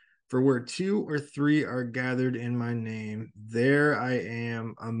 For where 2 or 3 are gathered in my name, there I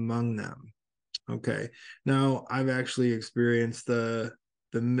am among them. Okay. Now I've actually experienced the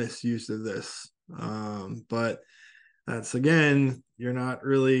misuse of this. But that's, again, you're not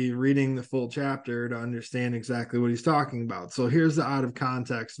really reading the full chapter to understand exactly what he's talking about. So here's the out of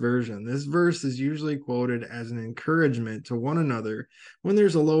context version. This verse is usually quoted as an encouragement to one another when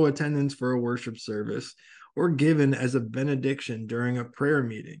there's a low attendance for a worship service, or given as a benediction during a prayer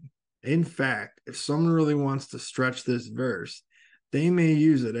meeting. In fact, if someone really wants to stretch this verse, they may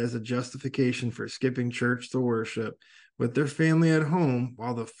use it as a justification for skipping church to worship with their family at home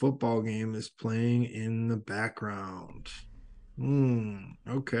while the football game is playing in the background.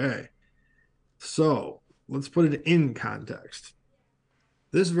 Okay. So let's put it in context.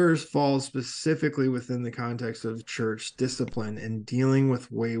 This verse falls specifically within the context of church discipline and dealing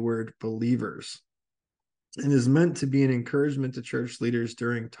with wayward believers, and is meant to be an encouragement to church leaders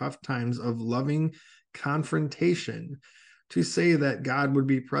during tough times of loving confrontation, to say that God would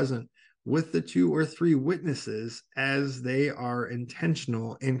be present with the 2 or 3 witnesses as they are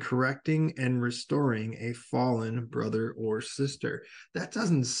intentional in correcting and restoring a fallen brother or sister. That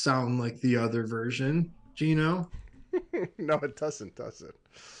doesn't sound like the other version, Gino. No, it doesn't, does it?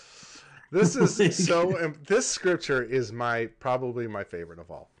 This is this scripture is probably my favorite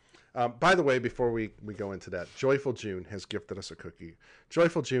of all. By the way, before we go into that, Joyful June has gifted us a cookie.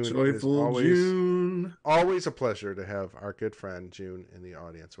 Joyful June is always a pleasure to have our good friend June in the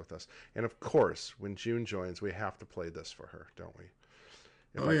audience with us. And of course, when June joins, we have to play this for her, don't we?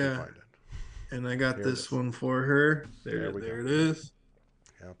 If I can find it. And I got this one for her. There it is.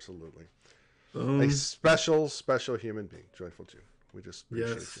 Absolutely. A special human being, Joyful June. We just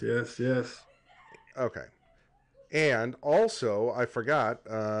appreciate you. Yes. Okay. And also, I forgot.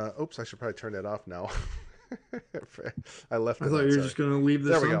 Oops, I should probably turn that off now. I left. I thought you were just going to leave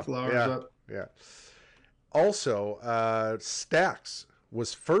the sunflowers up. Yeah. Also, Stax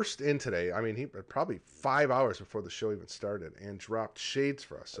was first in today. I mean, he probably 5 hours before the show even started, and dropped shades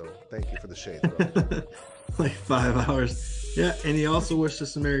for us. So thank you for the shades, bro. Like 5 hours. Yeah, and he also wished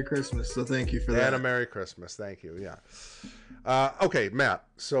us a Merry Christmas. So thank you for that. And a Merry Christmas. Thank you. Yeah. Okay, Matt.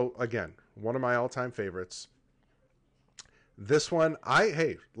 So again, one of my all-time favorites. This one,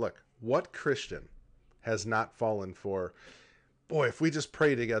 hey, look, what Christian has not fallen for, boy, if we just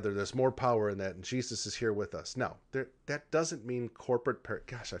pray together, there's more power in that, and Jesus is here with us. No, that doesn't mean corporate prayer.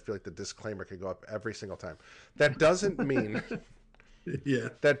 Gosh, I feel like the disclaimer could go up every single time. That doesn't mean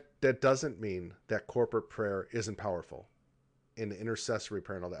that doesn't mean that corporate prayer isn't powerful in intercessory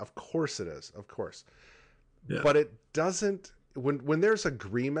prayer and all that. Of course it is, of course. Yeah. But it doesn't, when there's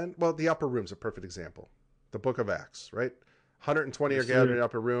agreement, well, the upper room's a perfect example. The book of Acts, right? 120 are gathered in the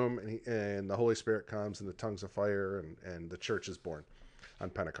upper room, and the Holy Spirit comes, and the tongues of fire, and the church is born on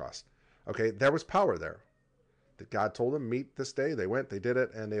Pentecost. Okay, there was power there. That God told them, meet this day. They went, they did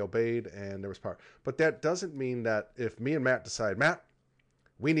it, and they obeyed, and there was power. But that doesn't mean that if me and Matt decide, Matt,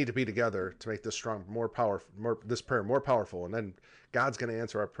 we need to be together to make this strong, more powerful, this prayer more powerful, and then God's going to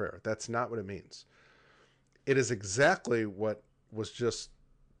answer our prayer. That's not what it means. It is exactly what was just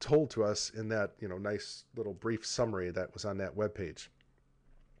told to us in that, nice little brief summary that was on that webpage.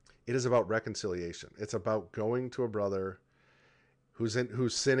 It is about reconciliation. It's about going to a brother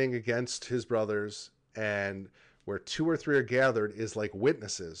who's sinning against his brothers, and where 2 or 3 are gathered is like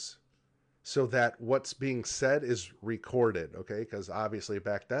witnesses, so that what's being said is recorded. Okay, because obviously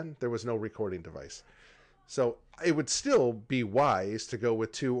back then there was no recording device, so it would still be wise to go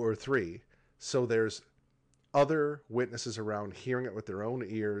with 2 or 3, so there's other witnesses around hearing it with their own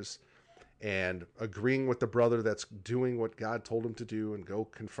ears and agreeing with the brother that's doing what God told him to do, and go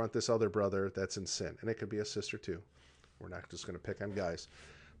confront this other brother that's in sin. And it could be a sister too. We're not just going to pick on guys,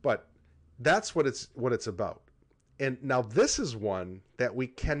 but that's what it's about. And now this is one that we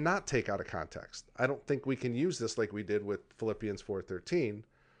cannot take out of context. I don't think we can use this like we did with Philippians 4:13,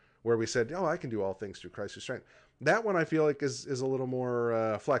 where we said, I can do all things through Christ who strengthens. That one I feel like is a little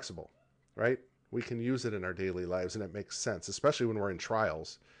more flexible, right? We can use it in our daily lives, and it makes sense, especially when we're in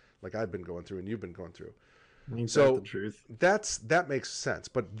trials, like I've been going through and you've been going through. So the truth. That makes sense.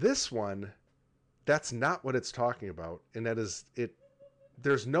 But this one, that's not what it's talking about, and that is it.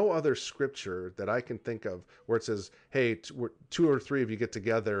 There's no other scripture that I can think of where it says, "Hey, 2 or 3 of you get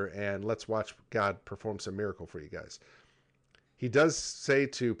together and let's watch God perform some miracle for you guys." He does say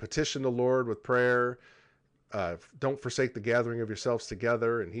to petition the Lord with prayer. Don't forsake the gathering of yourselves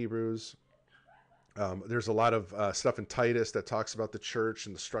together in Hebrews. There's a lot of stuff in Titus that talks about the church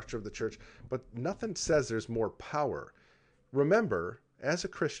and the structure of the church, but nothing says there's more power. Remember, as a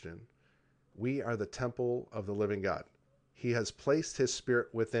Christian, we are the temple of the living God. He has placed his Spirit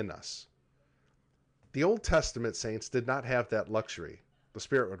within us. The Old Testament saints did not have that luxury. The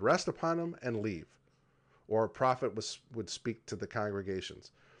Spirit would rest upon them and leave, or a prophet would speak to the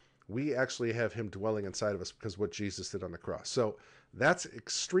congregations. We actually have him dwelling inside of us because of what Jesus did on the cross. So that's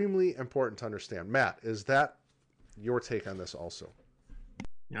extremely important to understand. Matt, is that your take on this also?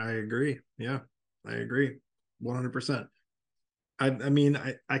 I agree. Yeah, I agree. 100%. I mean,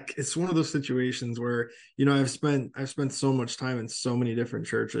 it's one of those situations where, I've spent so much time in so many different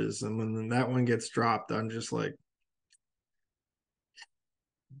churches, and when that one gets dropped, I'm just like,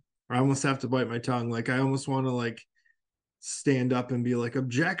 I almost have to bite my tongue. Like, I almost want to stand up and be like,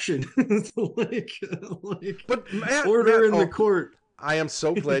 objection. But Matt, order in the court. I am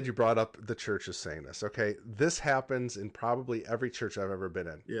so glad you brought up the churches saying this. Okay, this happens in probably every church I've ever been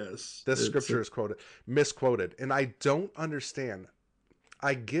in. Yes, this scripture is misquoted, and I don't understand.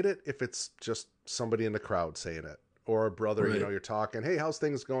 I get it if it's just somebody in the crowd saying it, or a brother. Right. You're talking, hey, how's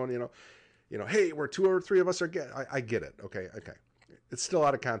things going? Hey, we're 2 or 3 of us are getting. I get it. Okay, it's still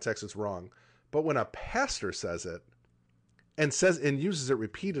out of context. It's wrong. But when a pastor says it and uses it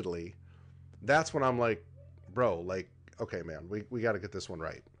repeatedly, that's when I'm like, bro, okay, man, we got to get this one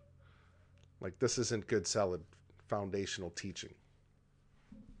right. This isn't good, solid, foundational teaching.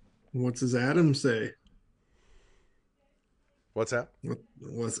 What does Adam say? What's that?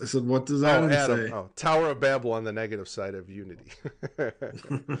 I said, what does Oh, Adam Adam. say? Oh, Tower of Babel on the negative side of unity.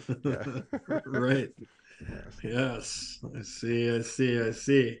 Yeah. Right. Yes. I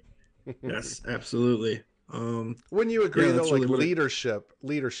see. Yes, absolutely. Wouldn't you Yeah, agree though? that's really Like what it.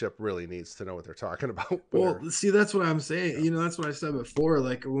 leadership really needs to know what they're talking about. When Well, they're, see, that's what I'm saying. yeah. That's what I said before.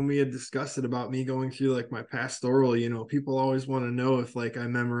 Like when we had discussed it about me going through like my pastoral, people always want to know if like I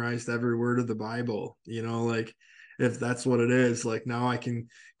memorized every word of the Bible, like if that's what it is. Like now I can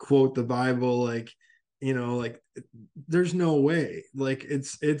quote the Bible, like there's no way. Like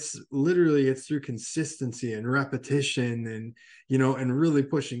it's literally it's through consistency and repetition and really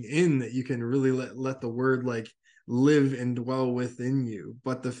pushing in that you can really let the word like live and dwell within you.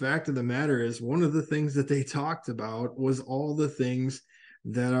 But the fact of the matter is, one of the things that they talked about was all the things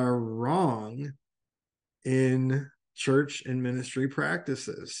that are wrong in church and ministry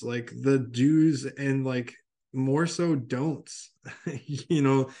practices, like the do's and like more so don'ts.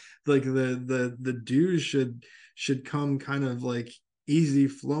 Like the do's should come kind of like easy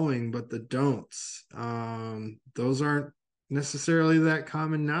flowing, but the don'ts, those aren't necessarily that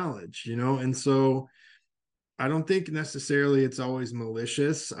common knowledge, and so I don't think necessarily it's always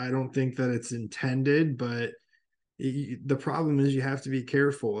malicious. I don't think that it's intended, but the problem is you have to be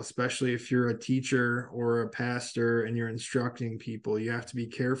careful, especially if you're a teacher or a pastor and you're instructing people. You have to be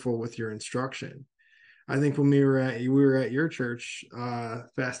careful with your instruction. I think when we were at your church,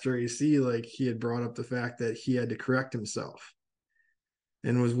 Pastor AC, like he had brought up the fact that he had to correct himself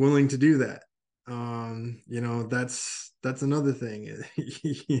and was willing to do that. That's another thing.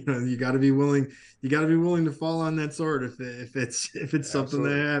 You got to be willing. You got to be willing to fall on that sword if it's something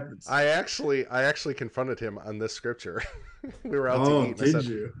that Absolutely. happens. I actually confronted him on this scripture. We were out to Oh, eat, and I did said,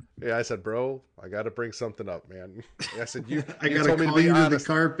 you? "Yeah," I said, "Bro, I got to bring something up, man." I said, "You I you gotta told me to call be you to the honest.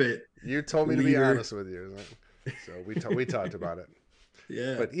 carpet, You told me to be leader. honest with you." So we talked about it.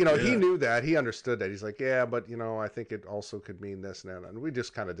 Yeah, But he yeah. knew that. He understood that. He's like, "Yeah, but I think it also could mean this and that." And we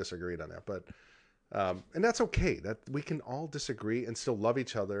just kind of disagreed on that. But and that's okay. That we can all disagree and still love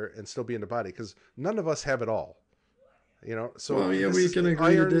each other and still be in the body, because none of us have it all. So Well, yeah, this we is can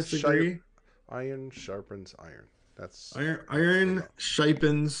agree to disagree. iron sharpens iron. That's you Iron know.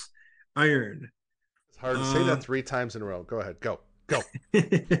 sharpens iron. It's hard to say that Uh, 3 times in a row. Go ahead. Go.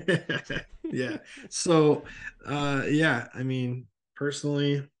 yeah. So, yeah. I mean,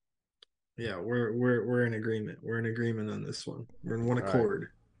 personally, yeah, we're in agreement. We're in agreement on this one. We're in one All right. accord.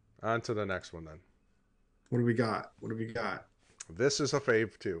 On to the next one then. What do we got? What do we got? This is a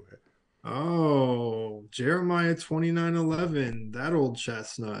fave too. Oh, Jeremiah 29:11, that old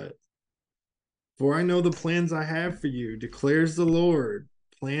chestnut. For I know the plans I have for you, declares the Lord,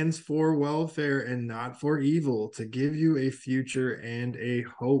 plans for welfare and not for evil, to give you a future and a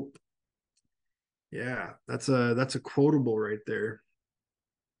hope. Yeah, that's a quotable right there.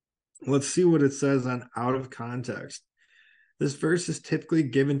 Let's see what it says on out of context. This verse is typically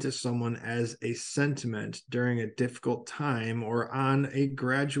given to someone as a sentiment during a difficult time or on a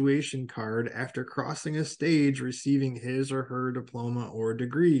graduation card after crossing a stage receiving his or her diploma or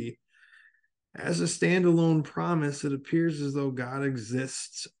degree. As a standalone promise, it appears as though God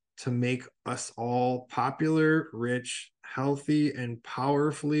exists to make us all popular, rich, healthy, and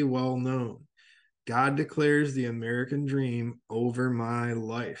powerfully well known. God declares the American dream over my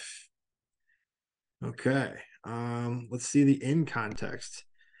life. Okay. Let's see the in context.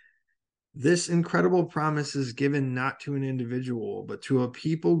 This incredible promise is given not to an individual, but to a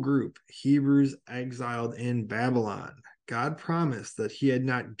people group, Hebrews exiled in Babylon. God promised that he had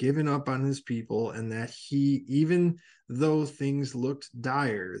not given up on his people and that he, even though things looked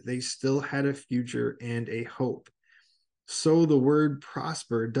dire, they still had a future and a hope. So the word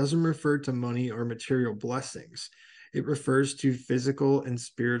prosper doesn't refer to money or material blessings. It refers to physical and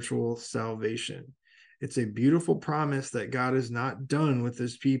spiritual salvation. It's a beautiful promise that God is not done with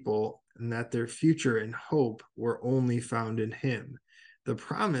his people and that their future and hope were only found in him. The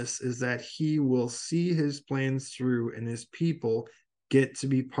promise is that he will see his plans through and his people get to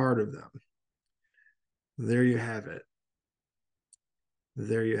be part of them. There you have it.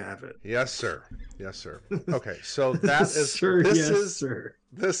 There you have it. Yes, sir. Yes, sir. Okay, so that is Sir, this yes, is sir.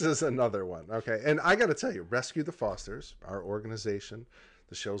 this is another one. Okay, and I got to tell you, Rescue the Fosters, our organization,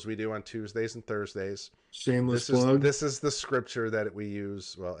 the shows we do on Tuesdays and Thursdays. Shameless This is plug. this is the scripture that we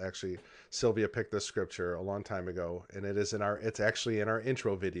use. Well, actually, Sylvia picked this scripture a long time ago, and it's actually in our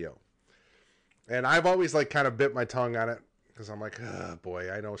intro video. And I've always like kind of bit my tongue on it because I'm like, oh,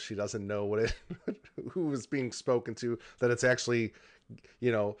 boy, I know she doesn't know what it who is being spoken to. That it's actually,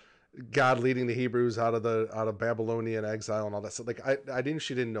 you know, God leading the Hebrews out of Babylonian exile and all that stuff. Like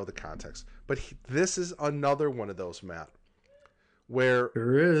she didn't know the context. But this is another one of those, Matt. where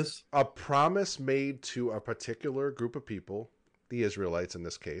There is. a promise made to a particular group of people, the Israelites in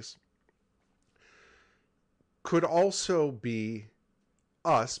this case, could also be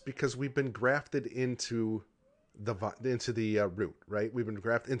us because we've been grafted into the root, right? We've been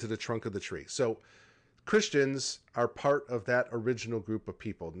grafted into the trunk of the tree. So Christians are part of that original group of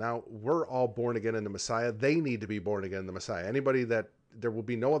people. Now we're all born again in the Messiah. They need to be born again in the Messiah. Anybody that there will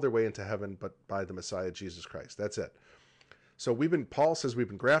be no other way into heaven but by the Messiah, Jesus Christ. That's it. So Paul says we've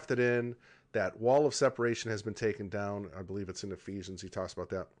been grafted in. That wall of separation has been taken down. I believe it's in Ephesians. He talks about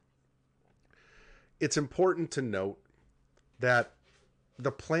that. It's important to note that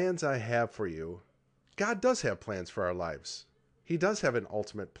the plans I have for you, God does have plans for our lives. He does have an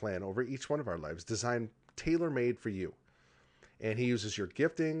ultimate plan over each one of our lives, designed tailor-made for you. And he uses your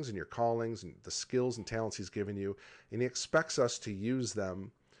giftings and your callings and the skills and talents he's given you, and he expects us to use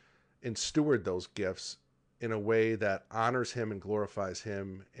them and steward those gifts in a way that honors him and glorifies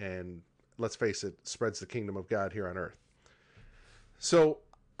him and, let's face it, spreads the kingdom of God here on earth. So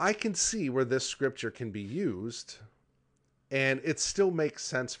I can see where this scripture can be used, and it still makes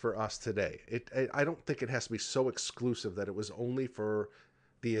sense for us today. I don't think it has to be so exclusive that it was only for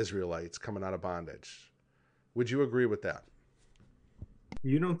the Israelites coming out of bondage. Would you agree with that?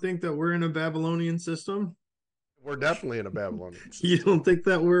 You don't think that we're in a Babylonian system? We're definitely in a Babylonian system. You don't think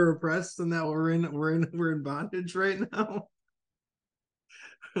that we're oppressed and that we're in bondage right now?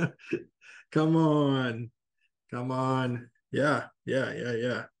 Come on. Yeah.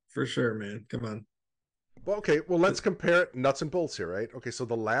 For sure, man. Come on. Well, okay. Well, let's compare it nuts and bolts here, right? Okay, so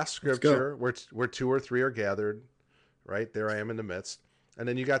the last scripture where 2 or 3 are gathered, right? There I am in the midst. And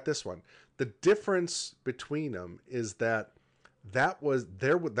then you got this one. The difference between them is that was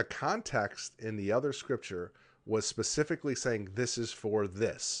there. The context in the other scripture was specifically saying this is for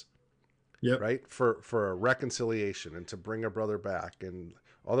this, right? For a reconciliation and to bring a brother back, and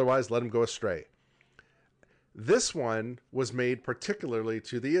otherwise let him go astray. This one was made particularly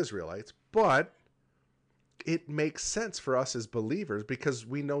to the Israelites, but it makes sense for us as believers because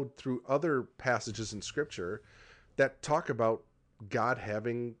we know through other passages in scripture that talk about God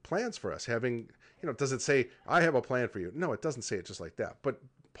having plans for us, does it say, I have a plan for you? No, it doesn't say it just like that. But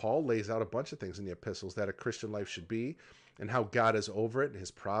Paul lays out a bunch of things in the epistles that a Christian life should be and how God is over it and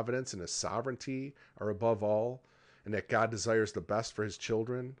his providence and his sovereignty are above all, and that God desires the best for his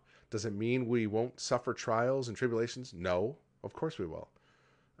children. Does it mean we won't suffer trials and tribulations? No, of course we will.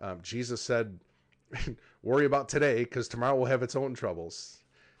 Jesus said, worry about today because tomorrow will have its own troubles.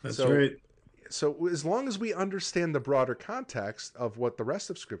 That's right. So as long as we understand the broader context of what the rest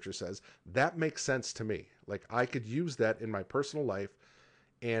of scripture says, that makes sense to me. Like I could use that in my personal life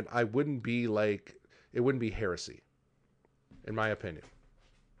and it wouldn't be heresy, in my opinion.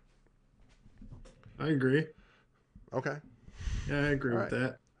 I agree. Okay. Yeah, I agree with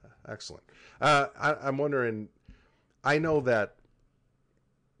that. Excellent. I'm wondering, I know that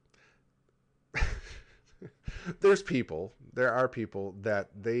there are people that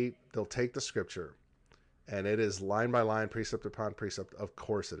they'll take the scripture and it is line by line, precept upon precept. Of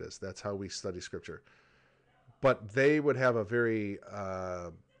course it is. That's how we study scripture. But they would have a very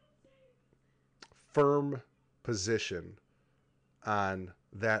firm position on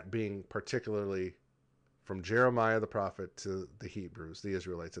that being particularly from Jeremiah the prophet to the Hebrews, the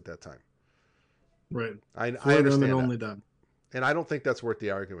Israelites at that time. Right. I For understand them and that. only them. And I don't think that's worth the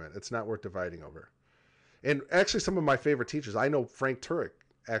argument. It's not worth dividing over. And actually, some of my favorite teachers, I know Frank Turek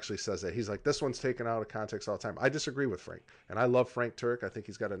actually says that. He's like, this one's taken out of context all the time. I disagree with Frank. And I love Frank Turek. I think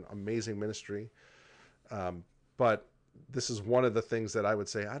he's got an amazing ministry. But this is one of the things that I would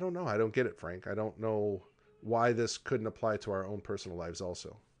say, I don't know. I don't get it, Frank. I don't know why this couldn't apply to our own personal lives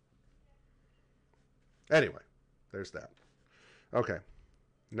also. Anyway, there's that. Okay.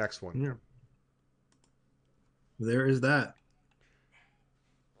 Next one. Yeah. There is that.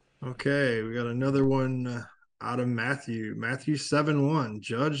 Okay, we got another one out of Matthew 7:1.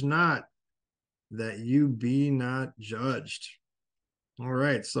 Judge not that you be not judged. All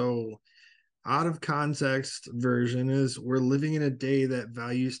right, so out of context version is we're living in a day that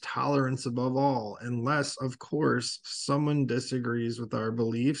values tolerance above all, unless, of course, someone disagrees with our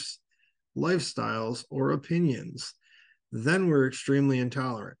beliefs, lifestyles, or opinions. Then we're extremely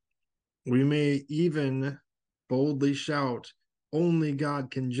intolerant. We may even boldly shout, only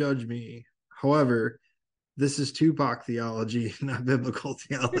God can judge me. However, this is Tupac theology, not biblical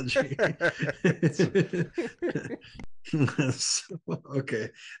theology. Okay,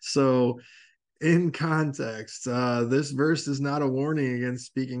 so in context, this verse is not a warning against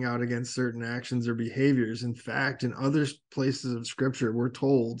speaking out against certain actions or behaviors. In fact, in other places of scripture, we're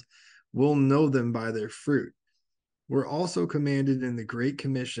told we'll know them by their fruit. We're also commanded in the Great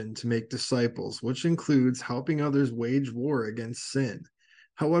Commission to make disciples, which includes helping others wage war against sin.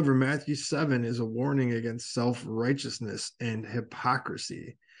 However, Matthew 7 is a warning against self-righteousness and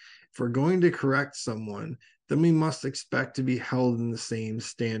hypocrisy. If we're going to correct someone, then we must expect to be held in the same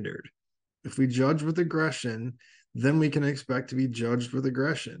standard. If we judge with aggression, then we can expect to be judged with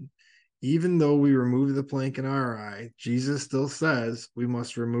aggression. Even though we remove the plank in our eye, Jesus still says we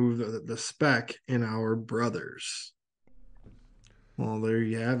must remove the speck in our brothers. Well, there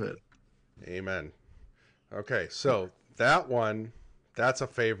you have it. Amen. Okay, so that's a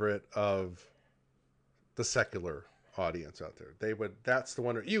favorite of the secular audience out there. That's the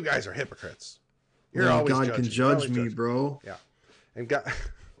one you guys are hypocrites. You're always God judging. can judge me, bro. Yeah. And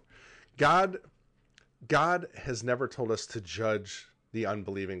God has never told us to judge the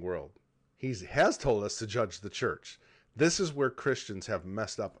unbelieving world. He has told us to judge the church. This is where Christians have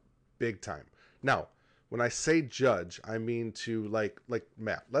messed up big time. Now, when I say judge, I mean to like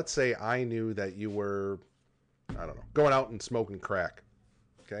Matt, let's say I knew that you were, I don't know, going out and smoking crack.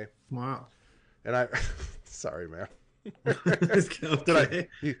 Okay? Wow. And I sorry, man. Okay.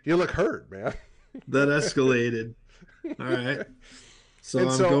 You look hurt, man. That escalated. All right. So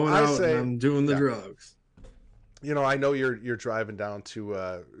I'm going out and I'm doing the drugs. You know, I know you're driving down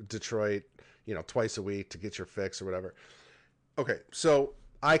to Detroit, you know, twice a week to get your fix or whatever. Okay, so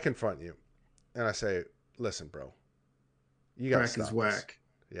I confront you and I say, listen, bro, you gotta stop this. Whack.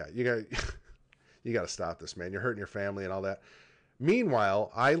 Yeah, you gotta stop this, man. You're hurting your family and all that.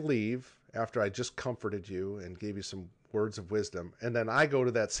 Meanwhile, I leave after I just comforted you and gave you some words of wisdom, and then I go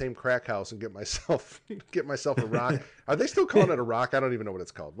to that same crack house and get myself a rock. Are they still calling it a rock? I don't even know what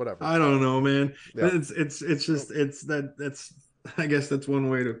it's called. Whatever. I don't know, man. Yeah. That's I guess that's one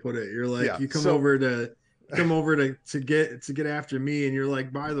way to put it. You're like, yeah. You come over to get after me, and you're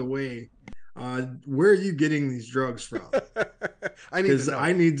like, by the way, where are you getting these drugs from? I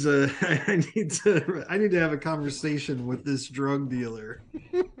need to have a conversation with this drug dealer.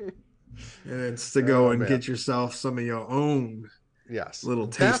 And it's to go and get yourself some of your own little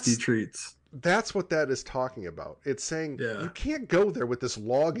tasty treats. That's what that is talking about. It's saying you can't go there with this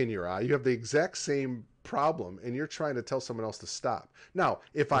log in your eye. You have the exact same problem, and you're trying to tell someone else to stop. Now,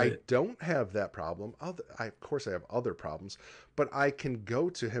 if I don't have that problem, of course I have other problems, but I can go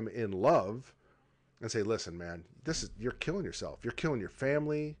to him in love and say, listen, man, you're killing yourself. You're killing your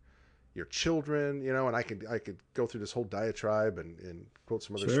family, your children, you know, and I could go through this whole diatribe and quote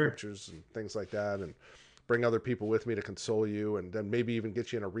some other scriptures and things like that, and bring other people with me to console you, and then maybe even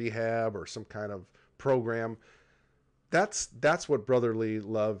get you in a rehab or some kind of program. That's what brotherly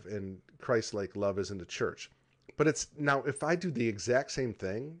love and Christ-like love is in the church. But it's now, if I do the exact same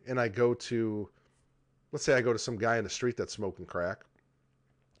thing and I go to, let's say I go to some guy in the street that's smoking crack.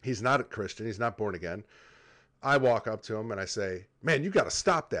 He's not a Christian. He's not born again. I walk up to him and I say, man, you got to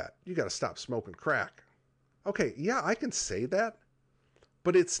stop that. You got to stop smoking crack. Okay, yeah, I can say that,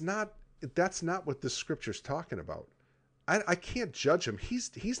 but that's not what the scripture's talking about. I can't judge him.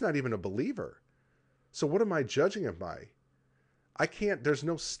 He's not even a believer. So what am I judging him by? I can't,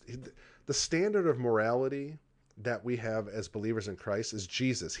 the standard of morality that we have as believers in Christ is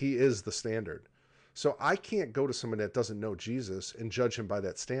Jesus. He is the standard. So I can't go to someone that doesn't know Jesus and judge him by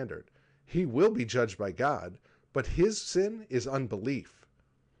that standard. He will be judged by God, but his sin is unbelief.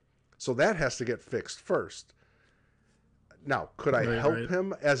 So that has to get fixed first. Now, could I help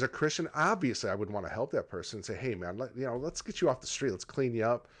him as a Christian? Obviously, I would want to help that person and say, hey, man, let's get you off the street. Let's clean you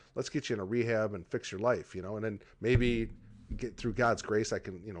up. Let's get you in a rehab and fix your life, you know, and then maybe get through God's grace, I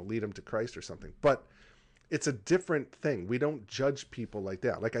can, lead him to Christ or something. But it's a different thing. We don't judge people like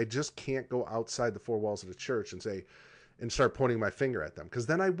that. Like, I just can't go outside the four walls of the church and start pointing my finger at them, because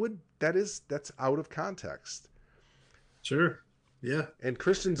then that's out of context. Sure. Yeah. And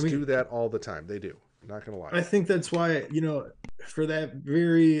Christians do that all the time. They do. I'm not going to lie. I think that's why, for that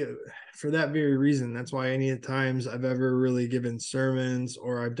very reason, that's why any times I've ever really given sermons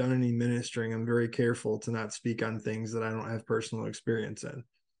or I've done any ministering, I'm very careful to not speak on things that I don't have personal experience in.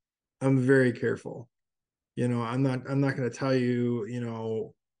 I'm very careful. I'm not going to tell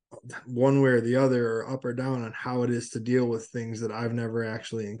you, one way or the other or up or down on how it is to deal with things that I've never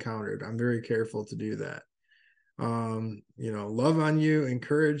actually encountered. I'm very careful to do that. Love on you,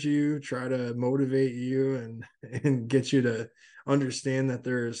 encourage you, try to motivate you and get you to understand that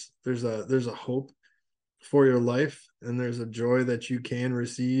there's a hope for your life, and there's a joy that you can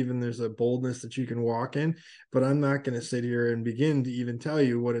receive, and there's a boldness that you can walk in. But I'm not going to sit here and begin to even tell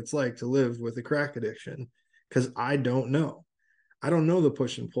you what it's like to live with a crack addiction, because I don't know. I don't know the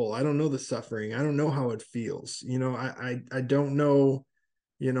push and pull. I don't know the suffering. I don't know how it feels. I don't know,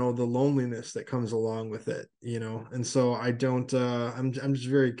 the loneliness that comes along with it, and so I don't, I'm just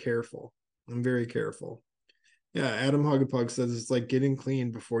very careful. I'm very careful. Yeah, Adam Hugapug says it's like getting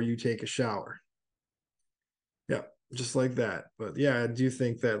clean before you take a shower. Yeah, just like that. But yeah, I do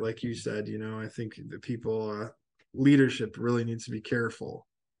think that, like you said, I think the people, leadership really needs to be careful.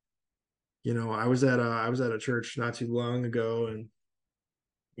 I was at a church not too long ago, and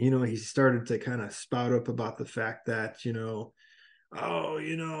he started to kind of spout up about the fact that,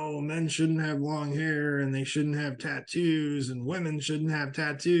 oh, men shouldn't have long hair and they shouldn't have tattoos and women shouldn't have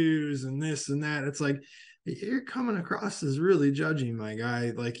tattoos and this and that. It's like, you're coming across as really judgy, my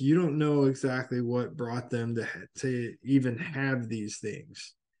guy. Like, you don't know exactly what brought them to even have these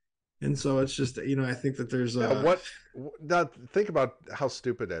things. And so it's just, I think that there's Yeah, a, now think about how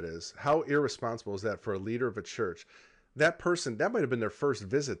stupid that is. How irresponsible is that for a leader of a church? That person, that might have been their first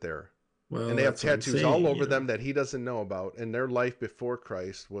visit there. well, And they have that's what I'm tattoos all saying, over them that he doesn't know about. And their life before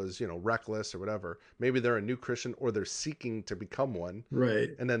Christ was, reckless or whatever. Maybe they're a new Christian or they're seeking to become one. right.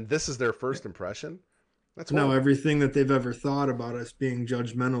 And then this is their first impression. That's Now horrible. everything that they've ever thought about us being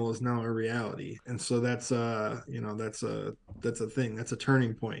judgmental is now a reality. And so that's that's a thing. That's a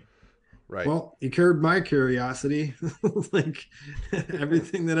turning point. Right. Well, you curbed my curiosity. Like,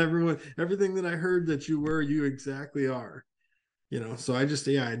 everything that I heard that you were, you exactly are. So I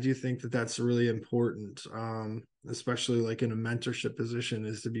do think that that's really important, especially like in a mentorship position,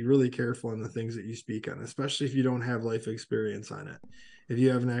 is to be really careful in the things that you speak on, especially if you don't have life experience on it, if you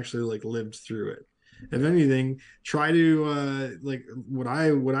haven't actually like lived through it. If anything, try to, like, what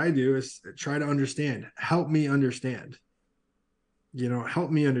I do is try to understand. Help me understand. Help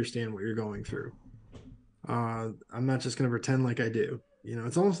me understand what you're going through. I'm not just going to pretend like I do.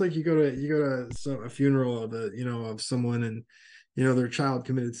 It's almost like you go to a funeral of someone, and their child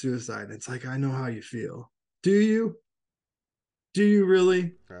committed suicide. It's like, I know how you feel. Do you? Do you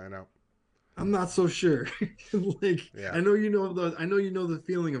really? I know. I'm not so sure. Like, Yeah. I know the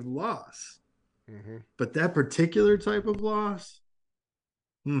feeling of loss, Mm-hmm. but that particular type of loss,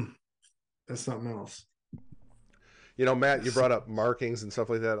 that's something else. Matt, you brought up markings and stuff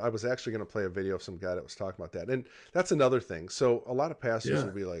like that. I was actually going to play a video of some guy that was talking about that. And that's another thing. So a lot of pastors Yeah.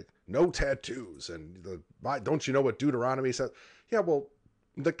 will be like, no tattoos. And don't you know what Deuteronomy says? Yeah, well,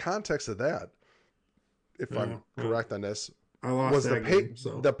 the context of that, if I'm correct on this, I lost was that game.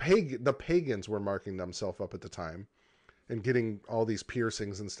 So the pagans were marking themselves up at the time and getting all these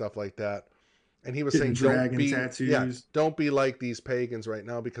piercings and stuff like that. And he was getting saying, dragon tattoos. don't be like these pagans right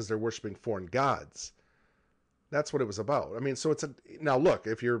now because they're worshiping foreign gods. That's what it was about. I mean, so now look,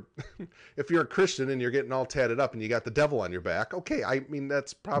 if you're if you're a Christian and you're getting all tatted up and you got the devil on your back, okay, I mean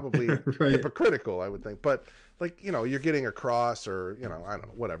that's probably Right. hypocritical, I would think. But like, you're getting a cross or, I don't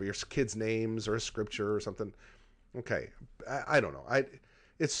know, whatever, your kids' names or a scripture or something. Okay. I don't know.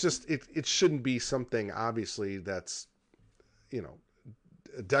 It's just it shouldn't be something obviously that's,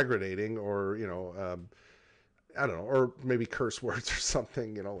 degrading or, I don't know, or maybe curse words or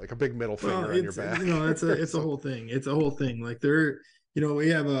something, like a big middle finger on your back. It's a whole thing. It's a whole thing. Like, we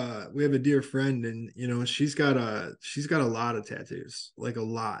have a dear friend, and she's got a lot of tattoos, like a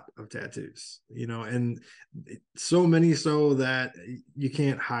lot of tattoos, and so many so that you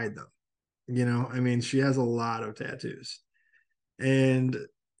can't hide them. I mean, she has a lot of tattoos, and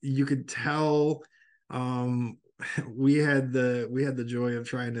you could tell. We had the joy of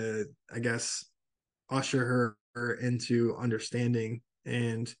trying to, I guess, usher her into understanding.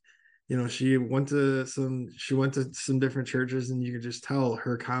 And she went to some different churches, and you could just tell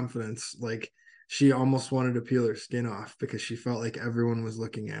her confidence. Like, she almost wanted to peel her skin off because she felt like everyone was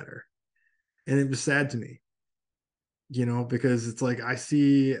looking at her. And it was sad to me, because it's like, I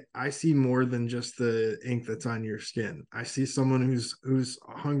see more than just the ink that's on your skin. I see someone who's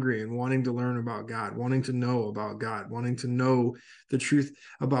hungry and wanting to learn about God, wanting to know about God, wanting to know the truth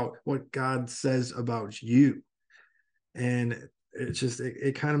about what God says about you. And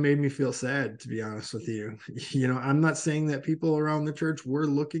it kind of made me feel sad, to be honest with you. I'm not saying that people around the church were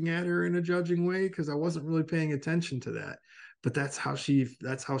looking at her in a judging way, because I wasn't really paying attention to that. But that's how she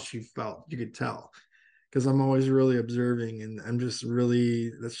felt. You could tell, because I'm always really observing, and that's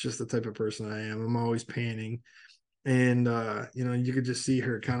just the type of person I am. I'm always panning. And you could just see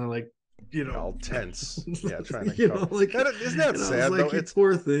her kind of like, all tense. Yeah, trying to like, isn't that sad like, though? you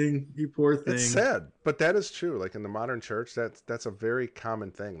poor thing. You poor thing. It's sad, but that is true. Like in the modern church, that's a very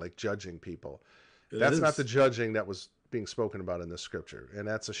common thing, like judging people. That's not the judging that was being spoken about in the scripture. And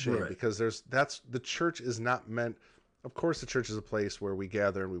that's a shame, Right. because the church is not meant. Of course, the church is a place where we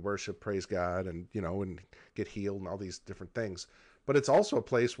gather and we worship, praise God, and and get healed and all these different things. But it's also a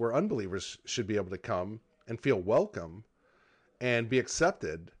place where unbelievers should be able to come and feel welcome and be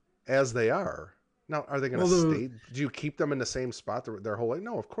accepted as they are. Now, are they going to stay? Do you keep them in the same spot their whole life?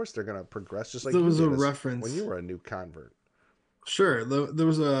 No, of course they're going to progress, just like there you was did a reference when you were a new convert. Sure, there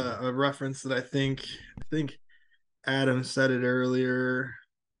was a reference that I think Adam said it earlier.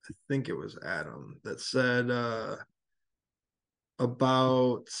 I think it was Adam that said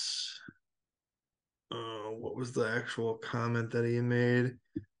about what was the actual comment that he made?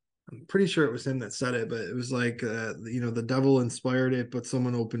 I'm pretty sure it was him that said it, but it was like the devil inspired it, but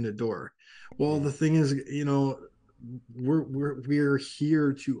someone opened the door. Well, the thing is, we're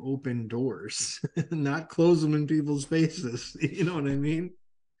here to open doors, not close them in people's faces. You know what I mean?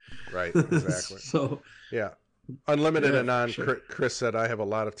 Right, exactly. So yeah. Unlimited and on. Sure. Chris said, I have a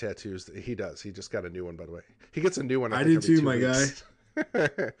lot of tattoos. He does. He just got a new one, by the way. He gets a new one. I do too, my guy.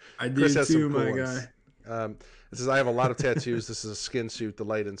 I Chris do has too, some cool my ones. guy. It says, I have a lot of tattoos. This is a skin suit. The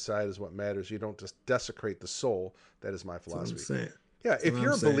light inside is what matters. You don't just desecrate the soul. That is my philosophy. Yeah, if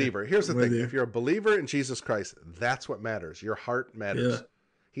you're a believer, here's the thing. If you're a believer in Jesus Christ, that's what matters. Your heart matters. Yeah.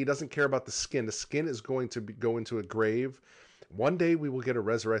 He doesn't care about the skin. The skin is going to go into a grave. One day we will get a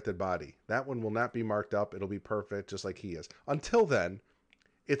resurrected body. That one will not be marked up. It'll be perfect, just like he is. Until then,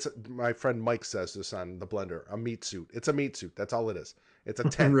 it's my friend Mike says this on the Blender, a meat suit. It's a meat suit. That's all it is. It's a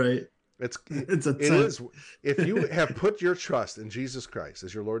tent. Right. It's a tent. It is. If you have put your trust in Jesus Christ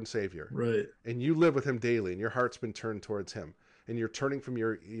as your Lord and Savior, right, and you live with him daily, and your heart's been turned towards him, and you're turning from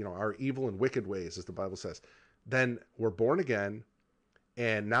our evil and wicked ways, as the Bible says, then we're born again,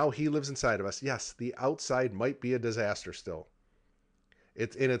 and now he lives inside of us. Yes, the outside might be a disaster still.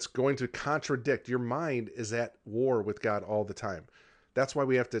 It's going to contradict. Your mind is at war with God all the time. That's why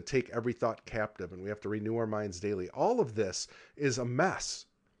we have to take every thought captive, and we have to renew our minds daily. All of this is a mess.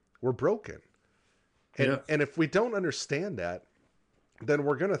 We're broken. And if we don't understand that, then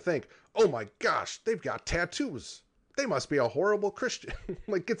we're going to think, oh my gosh, they've got tattoos. They must be a horrible Christian.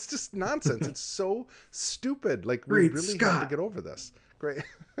 Like, it's just nonsense. It's so stupid. Like, we really have to get over this. Great.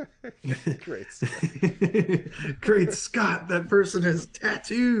 Great Scott. Great Scott, that person has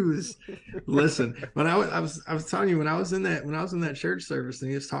tattoos. Listen, when I was telling you, when I was in that church service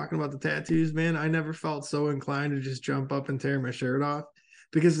and he was talking about the tattoos, man, I never felt so inclined to just jump up and tear my shirt off,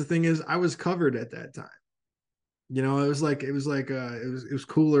 because the thing is, I was covered at that time. It was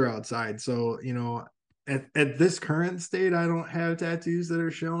cooler outside. So, at this current state, I don't have tattoos that are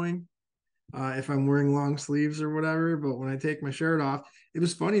showing. If I'm wearing long sleeves or whatever, but when I take my shirt off, it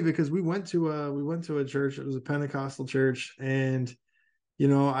was funny because we went to a church. It was a Pentecostal church, and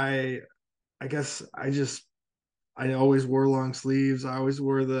I guess I always wore long sleeves. I always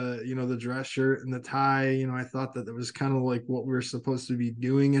wore the dress shirt and the tie. I thought that was kind of like what we were supposed to be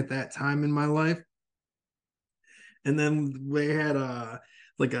doing at that time in my life. And then we had a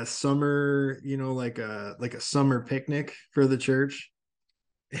summer, like a summer picnic for the church.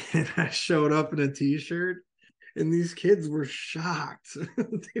 And I showed up in a t-shirt, and these kids were shocked.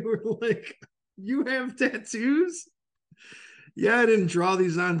 They were like, "You have tattoos?" Yeah, I didn't draw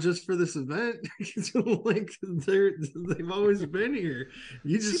these on just for this event. Like, they've always been here.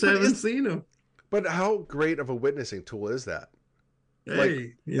 You just haven't seen them. But how great of a witnessing tool is that?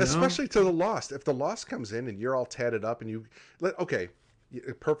 Hey, especially to the lost. If the lost comes in and you're all tatted up, and okay,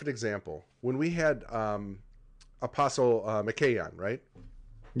 a perfect example. When we had Apostle McKay on, right?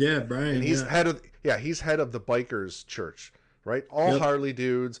 Yeah, Brian. And he's head of the bikers church, right? All Harley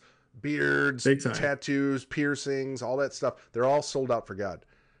dudes, beards, tattoos, piercings, all that stuff. They're all sold out for God.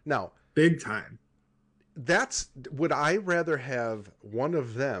 Now, big time. Would I rather have one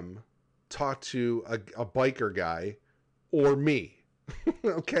of them talk to a biker guy or me?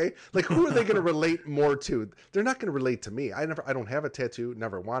 Okay, like, who are they going to relate more to? They're not going to relate to me. I don't have a tattoo.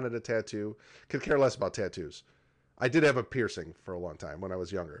 Never wanted a tattoo. Could care less about tattoos. I did have a piercing for a long time when I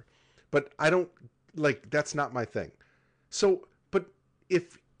was younger, but I don't that's not my thing. So, but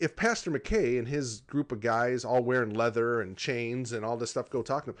if Pastor McKay and his group of guys all wearing leather and chains and all this stuff go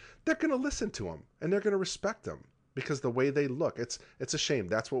talk to him, they're going to listen to him and they're going to respect him because the way they look, it's a shame.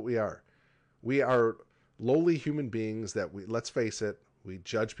 That's what we are. We are lowly human beings that let's face it, we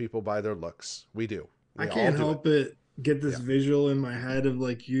judge people by their looks. We do. I can't help it. Get this visual in my head of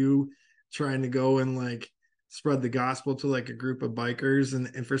you trying to go and spread the gospel to a group of bikers,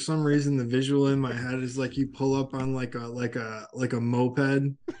 and for some reason the visual in my head is you pull up on a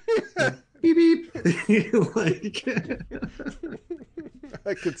moped, beep beep.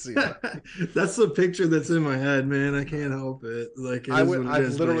 I could see that. That's the picture that's in my head, man. I can't help it.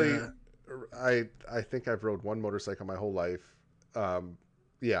 I think I've rode one motorcycle my whole life.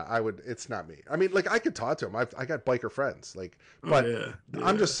 yeah, I would. It's not me. I mean, like I could talk to them. I got biker friends. Like, Oh, but yeah.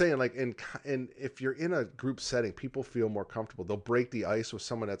 I'm just saying, like, in if you're in a group setting, people feel more comfortable. They'll break the ice with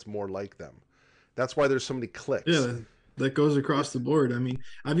someone that's more like them. That's why there's so many cliques. Yeah, that goes across the board. I mean,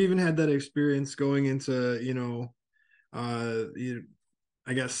 I've even had that experience going into,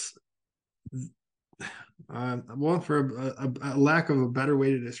 I guess, well, for a lack of a better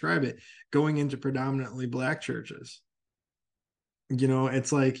way to describe it, going into predominantly black churches.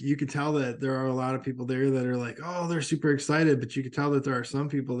 It's like you could tell that there are a lot of people there that are like, oh, they're super excited, but you could tell that there are some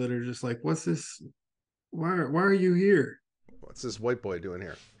people that are just like, what's this? Why are you here? What's this white boy doing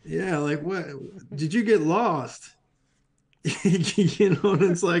here? Yeah, like what? Did you get lost? And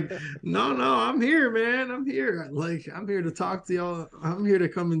it's like, no, I'm here, man. I'm here. Like, I'm here to talk to y'all. I'm here to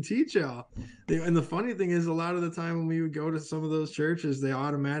come and teach y'all. And the funny thing is, a lot of the time when we would go to some of those churches, they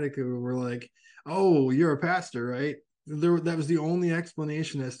automatically were like, oh, you're a pastor, right? That was the only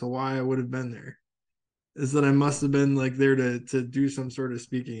explanation as to why I would have been there, is that I must have been like there to do some sort of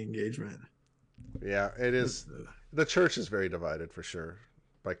speaking engagement. Yeah, it is. The church is very divided for sure,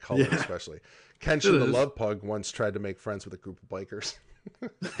 by color Yeah. especially. Kenshin the Love Pug once tried to make friends with a group of bikers.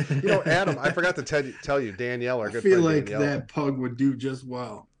 Adam, I forgot to tell you, Danielle, our good friend I feel like Danielle. that pug would do just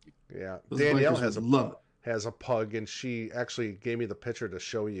well. Yeah, Those Danielle bikers would love it. has a pug, and she actually gave me the picture to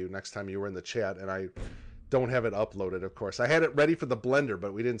show you next time you were in the chat, and I don't have it uploaded, of course. I had it ready for the Blender,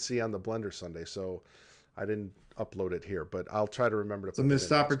 but we didn't see on the Blender Sunday, so I didn't upload it here, but I'll try to remember to It's a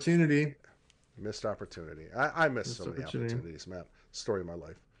missed opportunity. Missed opportunity. I missed so many opportunities, Matt. Story of my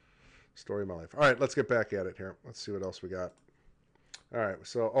life. Story of my life. All right, let's get back at it here. Let's see what else we got. All right,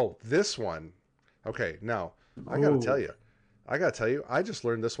 so, this one. Okay, now, I got to tell you, I just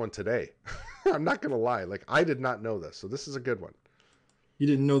learned this one today. I'm not going to lie. Like, I did not know this, so this is a good one. You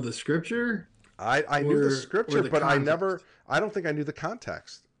didn't know the scripture? I knew the scripture, but context? I don't think I knew the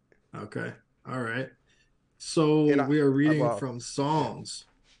context. Okay. All right. So we are reading from Psalms.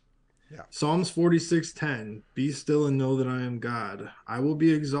 Yeah. Psalms 46:10. Be still and know that I am God. I will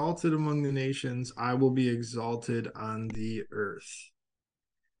be exalted among the nations. I will be exalted on the earth.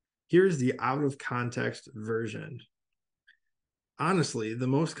 Here's the out of context version. Honestly, the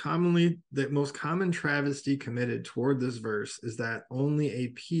most common travesty committed toward this verse is that only a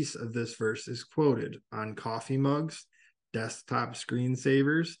piece of this verse is quoted on coffee mugs, desktop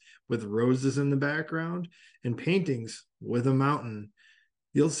screensavers with roses in the background, and paintings with a mountain.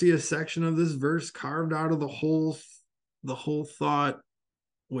 You'll see a section of this verse carved out of the whole thought.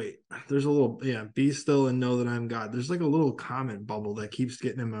 Wait, there's a little, be still and know that I'm God. There's like a little comment bubble that keeps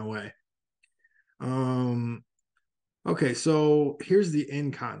getting in my way. Okay, so here's the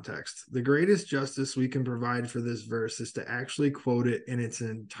in context. The greatest justice we can provide for this verse is to actually quote it in its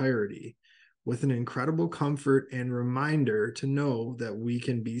entirety, with an incredible comfort and reminder to know that we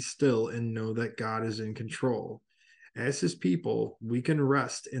can be still and know that God is in control. As his people, we can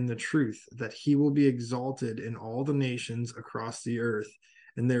rest in the truth that he will be exalted in all the nations across the earth,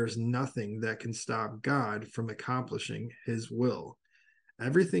 and there is nothing that can stop God from accomplishing his will.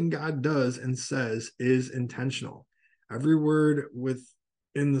 Everything God does and says is intentional. Every word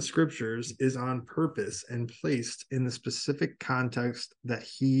within the scriptures is on purpose and placed in the specific context that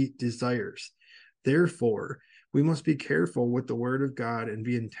he desires. Therefore, we must be careful with the word of God and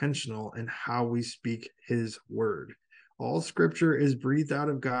be intentional in how we speak his word. All scripture is breathed out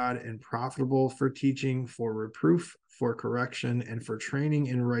of God and profitable for teaching, for reproof, for correction, and for training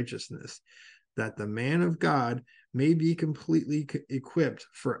in righteousness, that the man of God may be completely equipped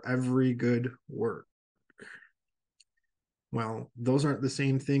for every good work. Well, those aren't the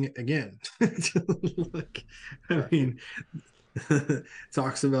same thing again. I mean,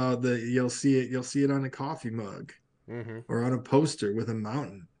 talks about you'll see it on a coffee mug or on a poster with a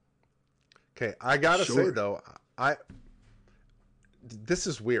mountain. Okay, I gotta say though, this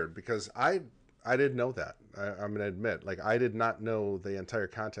is weird because I didn't know that. I'm gonna admit, like I did not know the entire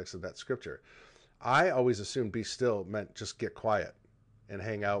context of that scripture. I always assumed be still meant just get quiet and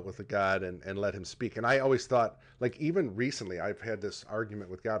hang out with the God and let him speak. And I always thought, like even recently, I've had this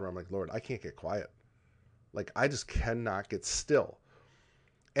argument with God where I'm like, Lord, I can't get quiet. Like I just cannot get still.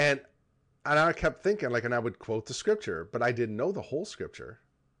 And I kept thinking, like, and I would quote the scripture, but I didn't know the whole scripture.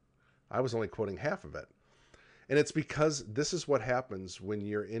 I was only quoting half of it. And it's because this is what happens when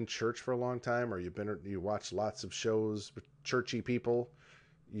you're in church for a long time, or you watch lots of shows with churchy people.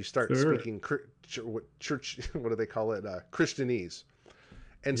 You start speaking church. What do they call it? Christianese.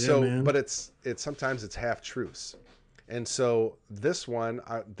 And but it's sometimes it's half truths. And so this one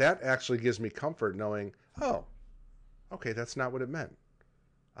that actually gives me comfort knowing, oh, okay, that's not what it meant.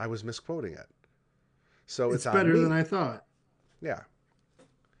 I was misquoting it. So it's better than I thought. Yeah.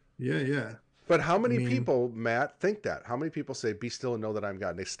 Yeah. But how I many mean, people, Matt, think that? How many people say, "Be still and know that I'm God"?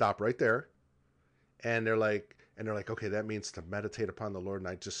 And they stop right there, and they're like, okay, that means to meditate upon the Lord, and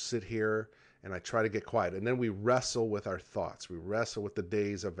I just sit here and I try to get quiet, and then we wrestle with our thoughts. We wrestle with the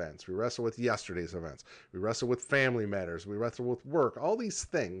day's events. We wrestle with yesterday's events. We wrestle with family matters. We wrestle with work. All these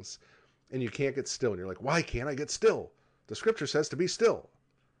things, and you can't get still. And you're like, why can't I get still? The Scripture says to be still.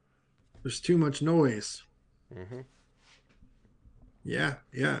 there's too much noise. Mm-hmm. Yeah.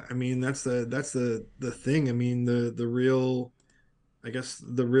 I mean, that's the thing. I mean, the real, I guess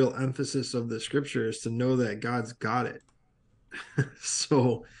the real emphasis of the scripture is to know that God's got it.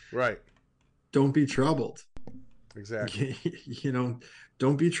 So Right. don't be troubled. Exactly. You know,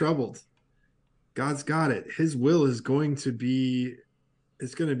 don't be troubled. God's got it. His will is going to be,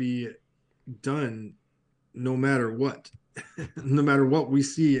 it's going to be done no matter what, no matter what we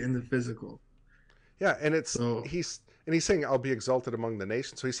see in the physical. Yeah, and So he's saying, "I'll be exalted among the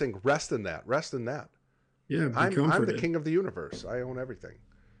nations." So he's saying, rest in that. Rest in that. yeah, be I'm the comforted. king of the universe. I own everything.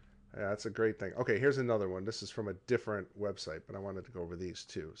 Yeah, that's a great thing. Okay, here's another one. This is from a different website, but I wanted to go over these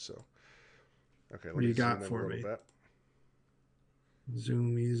too. So, okay, let What do me you zoom got in a for little me? bit.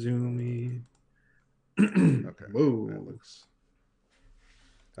 Zoomy. Okay, that Whoa. looks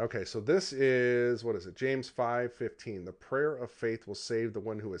okay. So this is what is it? James 5:15. The prayer of faith will save the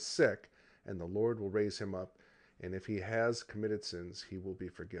one who is sick, and the Lord will raise him up. And if he has committed sins, he will be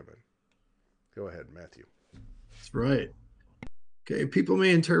forgiven. Go ahead, Matthew. That's right. Okay, people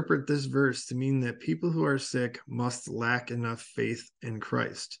may interpret this verse to mean that people who are sick must lack enough faith in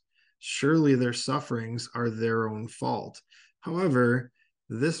Christ. Surely their sufferings are their own fault. However,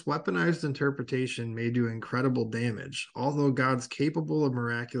 this weaponized interpretation may do incredible damage. Although God's capable of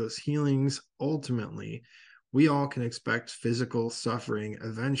miraculous healings, ultimately, we all can expect physical suffering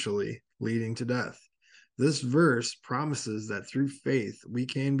eventually, leading to death. This verse promises that through faith we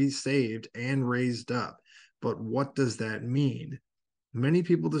can be saved and raised up. But what does that mean? Many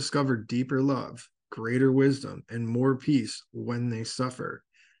people discover deeper love, greater wisdom, and more peace when they suffer.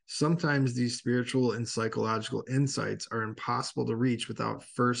 Sometimes these spiritual and psychological insights are impossible to reach without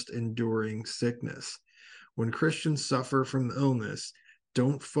first enduring sickness. When Christians suffer from illness,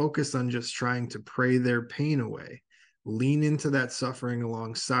 don't focus on just trying to pray their pain away. Lean into that suffering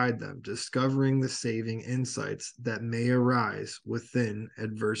alongside them, discovering the saving insights that may arise within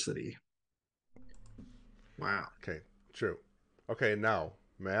adversity. Wow. Okay, true. Okay, now,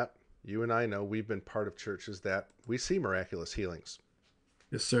 Matt, you and I know we've been part of churches that we see miraculous healings.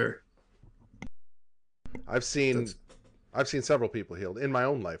 Yes, sir. I've seen That's I've seen several people healed in my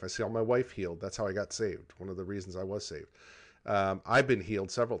own life. I saw my wife healed. That's how I got saved. One of the reasons I was saved. I've been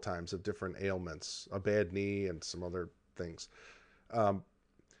healed several times of different ailments, a bad knee, and some other things. Um,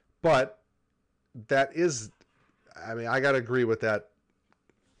 but that is, I mean, I got to agree with that,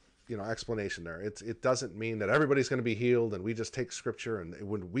 explanation there. It doesn't mean that everybody's going to be healed, and we just take scripture and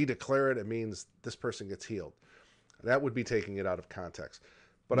when we declare it, it means this person gets healed. That would be taking it out of context.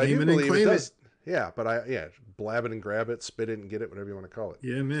 But I name do it and believe it claim it. does. Yeah, but blab it and grab it, spit it and get it, whatever you want to call it.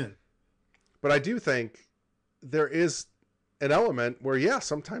 Yeah, man. But I do think there is an element where,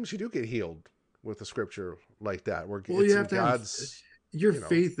 sometimes you do get healed with a scripture like that, where Well, it's you in have to have God's, your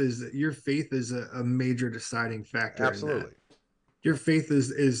faith is a major deciding factor in that. absolutely. Your faith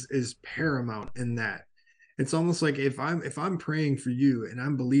is paramount in that. It's almost like if I'm praying for you and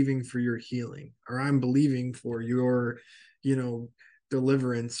I'm believing for your healing, or I'm believing for your, you know,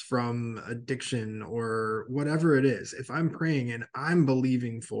 deliverance from addiction or whatever it is. If I'm praying and I'm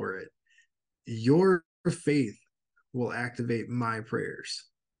believing for it, your faith will activate my prayers.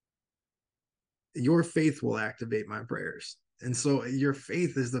 Your faith will activate my prayers. And so your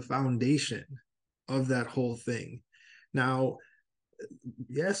faith is the foundation of that whole thing. Now,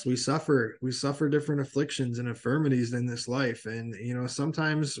 yes, we suffer different afflictions and infirmities in this life. And,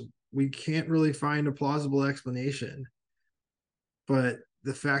 sometimes we can't really find a plausible explanation. But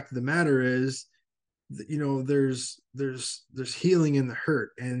the fact of the matter is, there's healing in the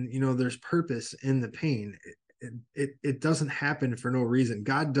hurt, and there's purpose in the pain. It doesn't happen for no reason.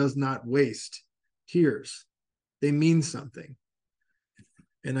 God does not waste tears. They mean something.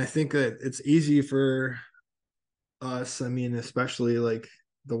 And I think that it's easy for us, I mean, especially like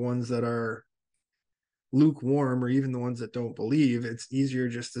the ones that are lukewarm, or even the ones that don't believe, it's easier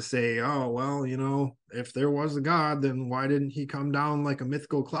just to say, oh, well, if there was a God, then why didn't he come down like a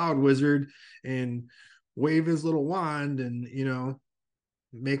mythical cloud wizard and wave his little wand and,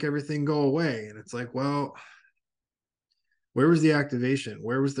 make everything go away? And it's like, well, where was the activation?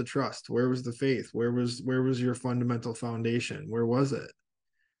 Where was the trust? Where was the faith? Where was your fundamental foundation? Where was it?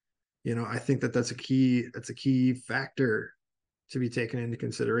 I think that's a key factor to be taken into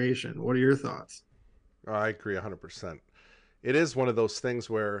consideration. What are your thoughts? I agree 100%. It is one of those things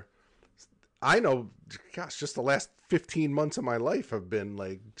where I know, gosh, just the last 15 months of my life have been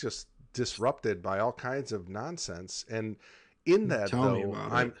like just disrupted by all kinds of nonsense. And in that, Tell me though,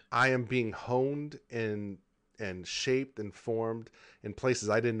 about it. I am being honed and shaped and formed in places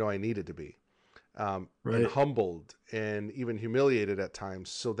I didn't know I needed to be, and Right. humbled and even humiliated at times,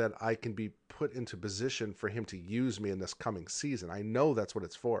 so that I can be put into position for him to use me in this coming season. I know that's what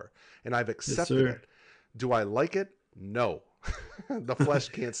it's for, and I've accepted sir. it. Do I like it? No. The flesh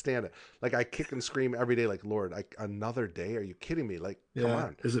can't stand it. Like, I kick and scream every day, like, Lord, another day? Are you kidding me? Like, come Yeah.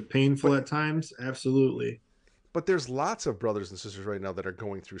 on. Is it painful But at times? Absolutely. but there's lots of brothers and sisters right now that are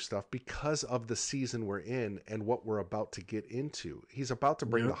going through stuff because of the season we're in and what we're about to get into. He's about to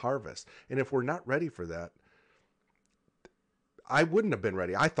bring the Yep. harvest. And if we're not ready for that, I wouldn't have been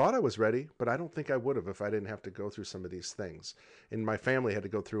ready. I thought I was ready, but I don't think I would have if I didn't have to go through some of these things. And my family had to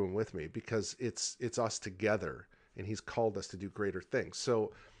go through them with me, because it's us together, and he's called us to do greater things.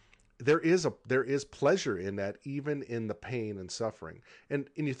 So there is pleasure in that, even in the pain and suffering. And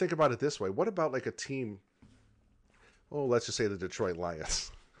you think about it this way: what about like a team? Oh, let's just say the Detroit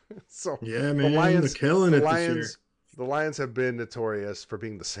Lions. So Yeah, the man. They're killing it this year. The Lions have been notorious for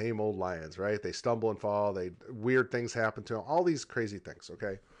being the same old Lions, right? They stumble and fall. Weird things happen to them. All these crazy things.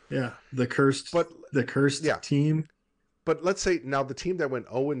 Okay, Yeah. The cursed but yeah, team. but let's say now the team that went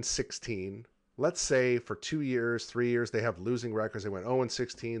 0-16. Let's say for 2 years, 3 years, they have losing records. They went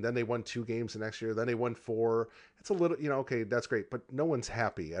 0-16. Then they won 2 games the next year. Then they won 4. It's a little, okay, that's great. But no one's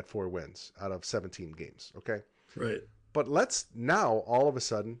happy at 4 wins out of 17 games. Okay. Right. But let's now all of a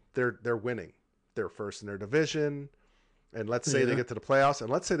sudden they're winning. They're first in their division. And let's say they get to the playoffs, and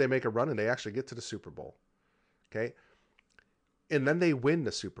let's say they make a run and they actually get to the Super Bowl. Okay. And then they win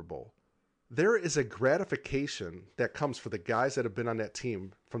the Super Bowl. There is a gratification that comes for the guys that have been on that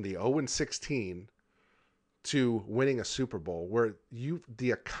team from the 0-16 to winning a Super Bowl, where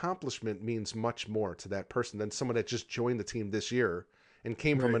the accomplishment means much more to that person than someone that just joined the team this year and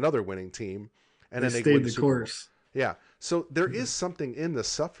came from Right. another winning team, and then they stayed win the Super Bowl. course. Yeah. So there is something in the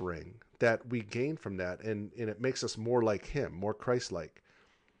suffering that we gain from that, and it makes us more like him, more Christ-like,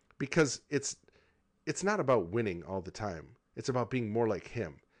 because it's not about winning all the time. It's about being more like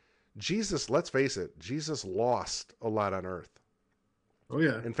him. Jesus, let's face it, Jesus lost a lot on earth. Oh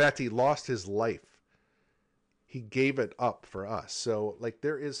yeah. In fact, he lost his life. He gave it up for us. So, like,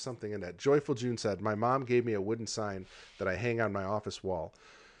 there is something in that. Joyful June said, my mom gave me a wooden sign that I hang on my office wall.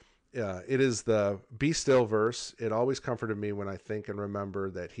 It is the Be Still verse. It always comforted me when I think and remember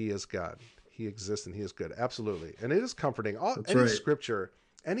that he is God. He exists and he is good. Absolutely. And it is comforting. Any right. scripture,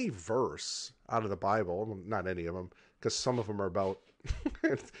 any verse out of the Bible, well, not any of them, because some of them are about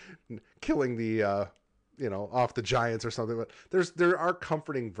killing the, off the giants or something. But there are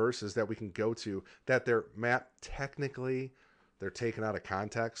comforting verses that we can go to that technically they're taken out of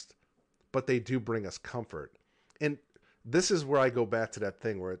context, but they do bring us comfort. And this is where I go back to that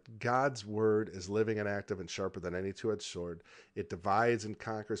thing where God's word is living and active and sharper than any two-edged sword. It divides and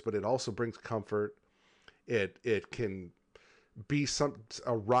conquers, but it also brings comfort. It can be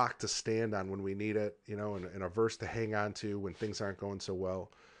a rock to stand on when we need it, and a verse to hang on to when things aren't going so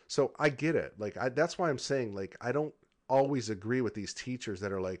well. So I get it. Like, that's why I'm saying, like, I don't always agree with these teachers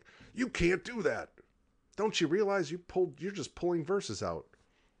that are like, you can't do that. Don't you realize you're just pulling verses out?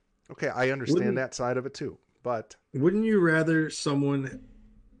 Okay, I understand that side of it too. But wouldn't you rather someone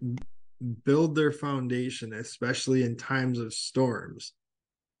build their foundation, especially in times of storms,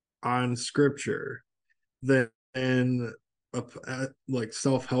 on scripture than like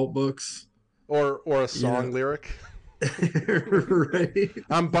self-help books or a song lyric? Right.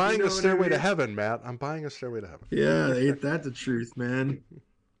 I'm buying a Stairway to Heaven, Matt. I'm buying a Stairway to Heaven. Yeah, ain't that the truth, man?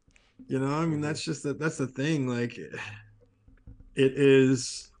 I mean, that's the thing. Like, it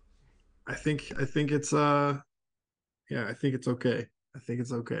is. I think it's yeah, I think it's okay. I think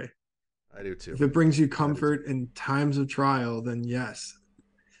it's okay. I do too. If it brings you comfort in times of trial, then yes.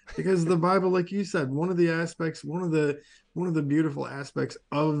 Because the Bible, like you said, one of the beautiful aspects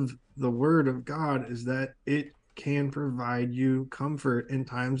of the word of God is that it can provide you comfort in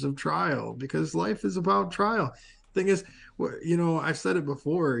times of trial, because life is about trial. Thing is, I've said it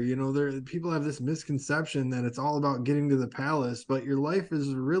before, people have this misconception that it's all about getting to the palace, but your life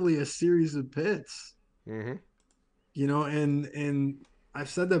is really a series of pits. Mm-hmm. And I've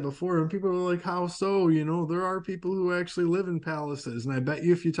said that before, and people are like, how so? There are people who actually live in palaces, and I bet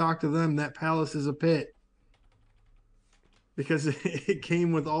you if you talk to them, that palace is a pit, because it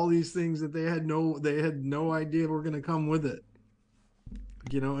came with all these things that they had no idea were going to come with it.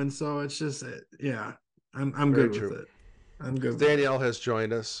 And so it's just, yeah, I'm good with it. I'm good. Danielle has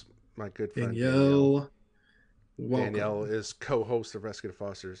joined us. My good friend Danielle. Welcome. Danielle is co-host of Rescue to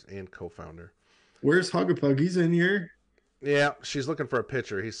Fosters and co-founder. Where's Hugapug? He's in here. Yeah, she's looking for a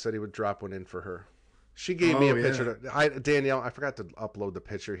picture. He said he would drop one in for her. She gave me a picture. Danielle, I forgot to upload the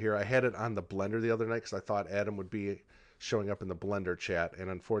picture here. I had it on the Blender the other night because I thought Adam would be showing up in the Blender chat, and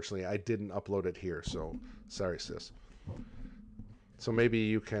unfortunately, I didn't upload it here. So sorry, sis. So maybe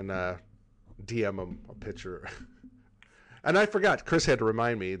you can DM him a picture. And I forgot. Chris had to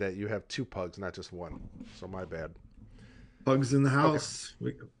remind me that you have 2 pugs, not just one. So my bad. Pugs in the house.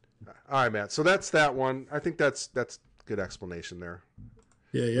 Okay. All right, Matt. So that's that one. I think that's good explanation there.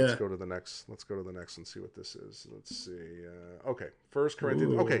 Yeah. Let's go to the next and see what this is. Let's see. Okay, 1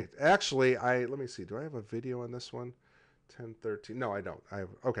 Corinthians. Ooh. Okay, actually, let me see. Do I have a video on this one? 10:13. No, I don't. I have.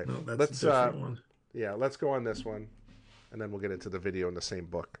 Okay, no, that's let's a different one. Yeah, let's go on this one, and then we'll get into the video in the same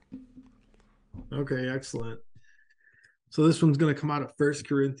book. Okay, excellent. So this one's going to come out of 1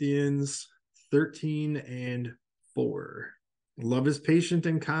 Corinthians 13:4. Love is patient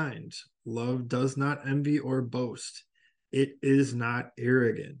and kind. Love does not envy or boast. It is not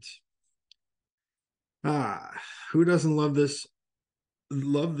arrogant. Who doesn't love this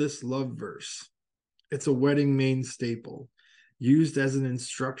love verse? It's a wedding main staple, used as an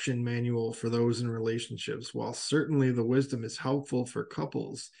instruction manual for those in relationships. While certainly the wisdom is helpful for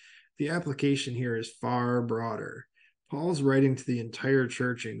couples, the application here is far broader. Paul's writing to the entire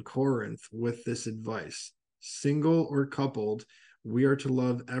church in Corinth with this advice. Single or coupled, we are to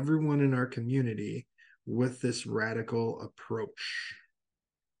love everyone in our community with this radical approach.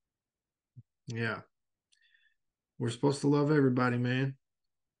 Yeah. We're supposed to love everybody, man.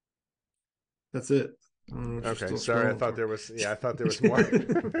 That's it. Okay, sorry. I thought there was more.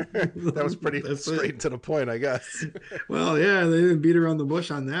 That was pretty straight to the point, I guess. Well, yeah, they didn't beat around the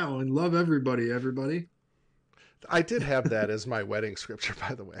bush on that one. Love everybody. I did have that as my wedding scripture,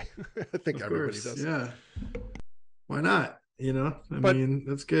 by the way. I think everybody does. Yeah. Why not? I mean,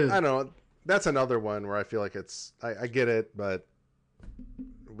 that's good. I don't know. That's another one where I feel like I get it, but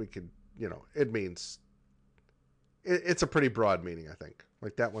we could, it means, it's a pretty broad meaning, I think.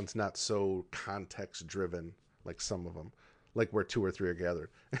 Like that one's not so context driven like some of them, like where 2 or 3 are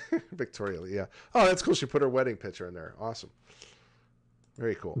gathered. Victoria, yeah. Oh, that's cool. She put her wedding picture in there. Awesome.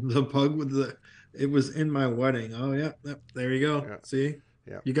 Very cool. The pug with it was in my wedding. Oh, yeah. There you go. Yeah. See?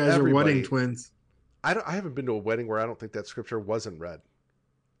 Yeah. You guys are wedding twins. I haven't been to a wedding where I don't think that scripture wasn't read.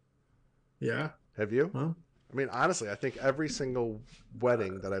 Yeah. Have you? Huh? I mean, honestly, I think every single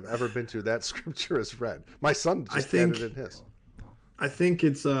wedding that I've ever been to, that scripture is read. My son just added it in his. I think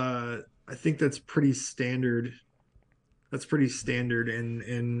it's I think that's pretty standard. That's pretty standard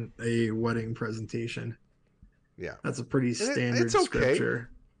in a wedding presentation. Yeah. That's a pretty standard it's okay. Scripture.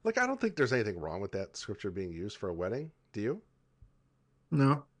 Like, I don't think there's anything wrong with that scripture being used for a wedding. Do you?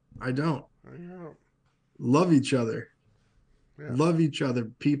 No, I don't. I don't. Love each other. Yeah. Love each other,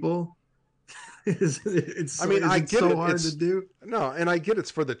 people. I mean, I get so hard to do. No, and I get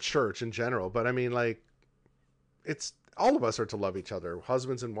it's for the church in general, but I mean, like, it's all of us are to love each other,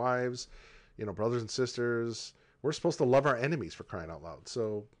 husbands and wives, brothers and sisters. We're supposed to love our enemies, for crying out loud.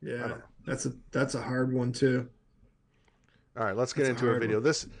 So yeah, I don't know. That's a hard one too. All right, let's get into a video.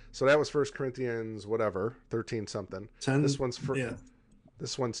 One. So that was 1 Corinthians, whatever, 13 something. 10. This one's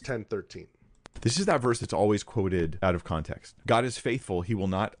 10:13. This is that verse that's always quoted out of context. God is faithful. He will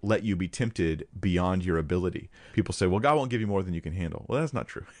not let you be tempted beyond your ability. People say, well, God won't give you more than you can handle. Well, that's not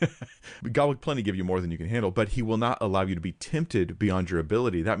true. God will plenty give you more than you can handle, but he will not allow you to be tempted beyond your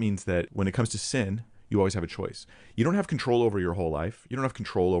ability. That means that when it comes to sin, you always have a choice. You don't have control over your whole life. You don't have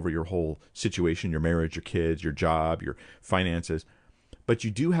control over your whole situation, your marriage, your kids, your job, your finances. But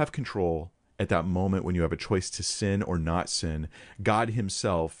you do have control at that moment when you have a choice to sin or not sin. God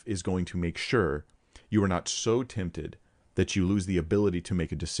himself is going to make sure you are not so tempted that you lose the ability to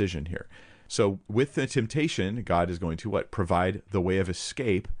make a decision here. So with the temptation, God is going to what? Provide the way of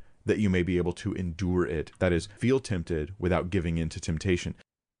escape that you may be able to endure it. That is, feel tempted without giving in to temptation.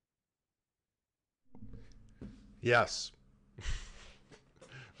 Yes.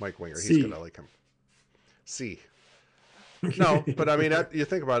 Mike Winger, he's going to like him. See. No, but I mean, you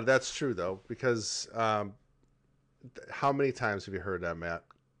think about it, that's true, though, because how many times have you heard that, Matt?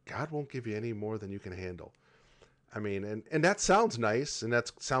 God won't give you any more than you can handle. I mean, and that sounds nice, and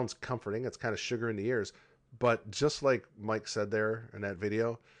that sounds comforting. It's kind of sugar in the ears. But just like Mike said there in that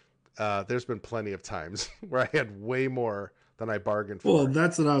video, there's been plenty of times where I had way more than I bargained for. Well,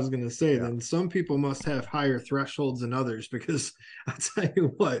 that's what I was going to say. Yeah. Then some people must have higher thresholds than others, because I'll tell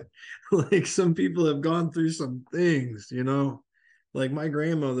you what, like some people have gone through some things, like my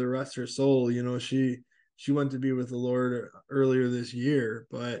grandmother, rest her soul, she She went to be with the Lord earlier this year,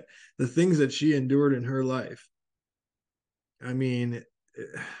 but the things that she endured in her life, I mean,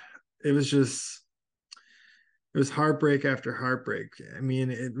 it was just, it was heartbreak after heartbreak. I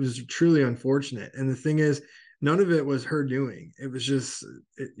mean, it was truly unfortunate. And the thing is, none of it was her doing. It was just,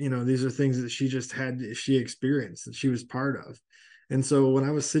 these are things that she just had, she experienced, that she was part of. And so when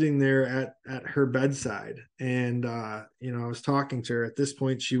I was sitting there at her bedside and, I was talking to her, at this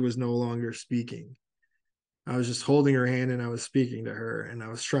point, she was no longer speaking. I was just holding her hand and I was speaking to her, and I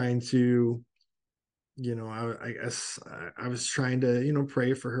was trying to, I guess I was trying to,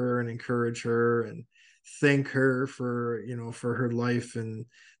 pray for her and encourage her and thank her for, for her life and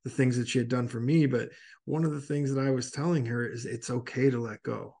the things that she had done for me. But one of the things that I was telling her is it's okay to let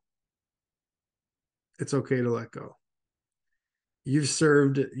go. It's okay to let go. You've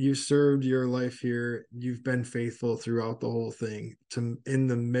served your life here. You've been faithful throughout the whole thing. To in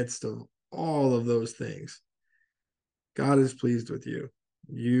the midst of all of those things, God is pleased with you.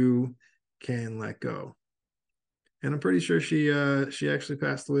 You can let go. And I'm pretty sure she actually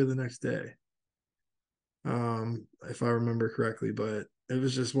passed away the next day, if I remember correctly. But it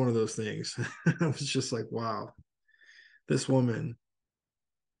was just one of those things. I was just like, wow, this woman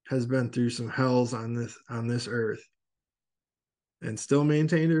has been through some hells on this earth and still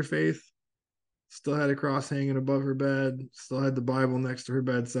maintained her faith. Still had a cross hanging above her bed. Still had the Bible next to her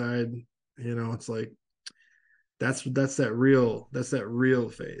bedside. It's like that's that real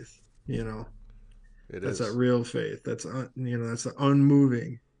faith. It That's that is. real faith. That's that's the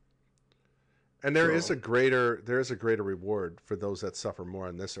unmoving. And there is So a greater reward for those that suffer more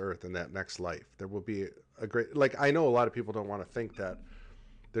on this earth and that next life. There will be a great, like, I know a lot of people don't want to think that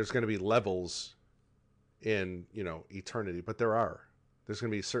there's going to be levels in, eternity, but there's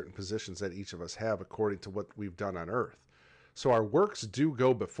going to be certain positions that each of us have according to what we've done on earth. So our works do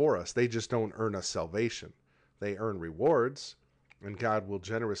go before us. They just don't earn us salvation. They earn rewards, and God will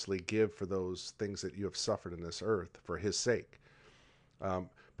generously give for those things that you have suffered in this earth for his sake.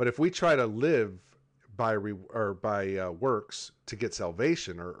 But if we try to live by works to get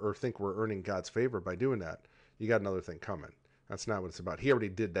salvation, or think we're earning God's favor by doing that, you got another thing coming. That's not what it's about. He already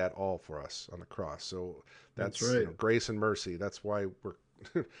did that all for us on the cross. So that's right. grace and mercy. That's why we're.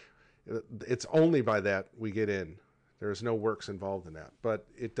 It's only by that we get in. There's no works involved in that, but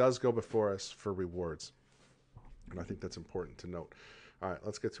it does go before us for rewards, and I think that's important to note. All right,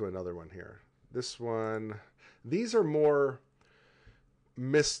 let's get to another one here. This one, these are more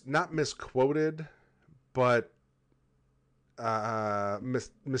not misquoted, but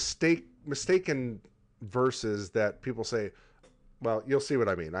mistaken verses that people say. Well, you'll see what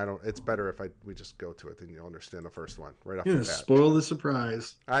I mean. It's better if we just go to it, then you'll understand the first one right off the bat. Spoil the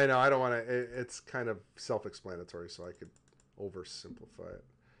surprise. I know. I don't want to. It's kind of self-explanatory, so I could oversimplify it.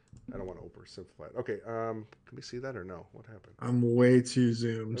 I don't want to oversimplify it. Okay. Can we see that or no? What happened? I'm way too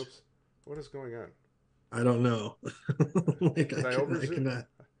zoomed. Oops. What is going on? I don't know. Did I overzoom?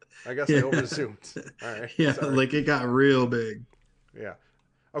 I guess yeah. I overzoomed. All right. Yeah, sorry. like it got real big. Yeah.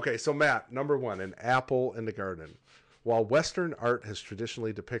 Okay. So Matt, number one, an apple in the garden. While Western art has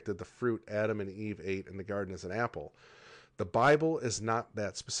traditionally depicted the fruit Adam and Eve ate in the garden as an apple, the Bible is not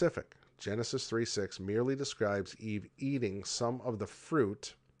that specific. Genesis 3:6 merely describes Eve eating some of the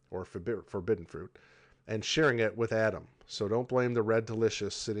fruit, or forbidden fruit, and sharing it with Adam. So don't blame the red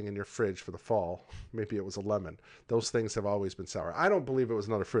delicious sitting in your fridge for the fall. Maybe it was a lemon. Those things have always been sour. I don't believe it was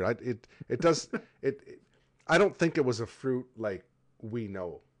another fruit. I don't think it was a fruit like we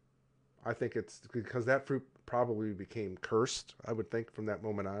know. I think it's because that fruit probably became cursed, I would think, from that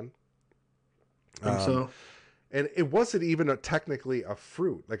moment on. I think so. And it wasn't even technically a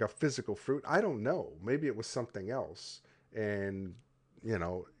fruit, like a physical fruit. I don't know. Maybe it was something else. And,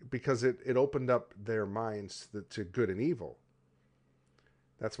 because it opened up their minds to good and evil.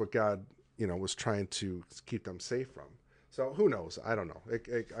 That's what God, was trying to keep them safe from. So who knows? I don't know.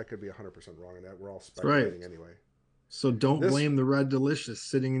 I could be 100% wrong in that. We're all speculating anyway. So don't blame the red delicious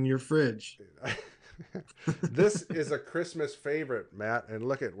sitting in your fridge. This is a Christmas favorite, Matt. And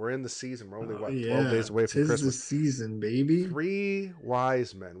look we're in the season. We're only 12 days away from 'Tis Christmas. the season, baby. 3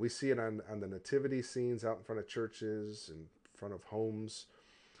 wise men. We see it on the nativity scenes out in front of churches and in front of homes.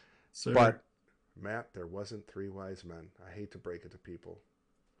 Sir. But Matt, there wasn't 3 wise men. I hate to break it to people.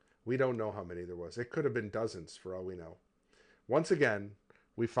 We don't know how many there was. It could have been dozens for all we know. Once again,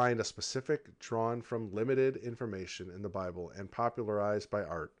 we find a specific drawn from limited information in the Bible and popularized by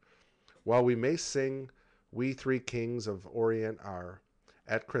art. While we may sing "We Three Kings of Orient Are"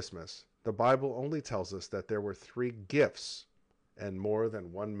 at Christmas, the Bible only tells us that there were 3 gifts and more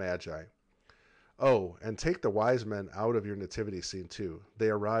than 1 magi. Oh, and take the wise men out of your nativity scene too. They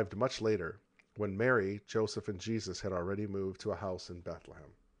arrived much later. when Mary, Joseph, and Jesus had already moved to a house in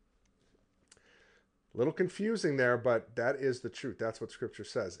Bethlehem. A little confusing there, but that is the truth. That's what Scripture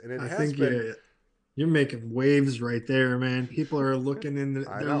says. And it I has think been... you're making waves right there, man. People are looking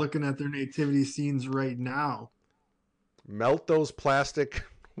I they're know. looking at their nativity scenes right now. Melt those plastic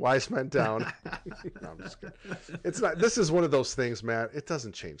wise men down. No, I'm just kidding. It's not. This is one of those things, Matt. It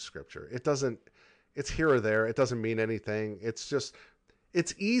doesn't change Scripture. It doesn't. It's here or there. It doesn't mean anything. It's just...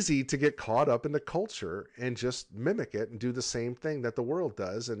 It's easy to get caught up in the culture and just mimic it and do the same thing that the world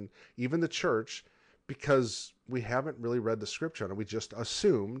does, and even the church, because we haven't really read the Scripture and we just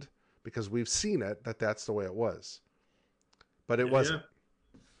assumed, because we've seen it, that that's the way it was. But it wasn't.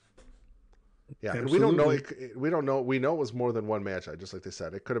 Yeah, and we don't know. We don't know. We know it was more than one magi, just like they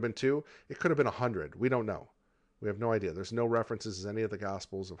said. It could have been 2. It could have been 100. We don't know. We have no idea. There's no references in any of the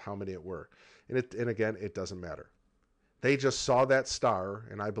Gospels of how many it were. And again, it doesn't matter. They just saw that star,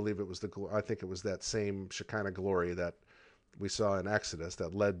 and I believe it was I think it was that same Shekinah glory that we saw in Exodus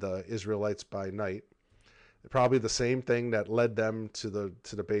that led the Israelites by night. Probably the same thing that led them to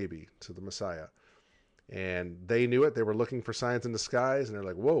the baby, to the Messiah. And they knew it. They were looking for signs in the skies, and they're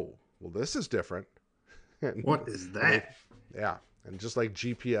like, "Whoa, well, this is different." And, what is that? yeah, and just like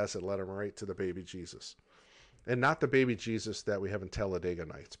GPS, it led them right to the baby Jesus, and not the baby Jesus that we have in Talladega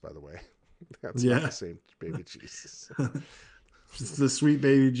Nights, by the way. That's not the same baby Jesus. It's the sweet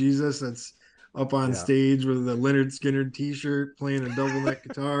baby Jesus that's up on stage with a Leonard Skinner t-shirt playing a double neck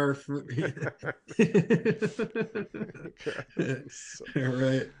guitar.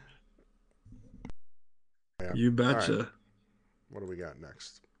 Right. Yeah. You betcha. Right. What do we got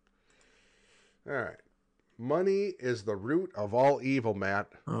next? All right. Money is the root of all evil,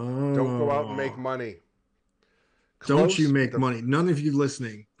 Matt. Oh. Don't go out and make money. Don't you make money. None of you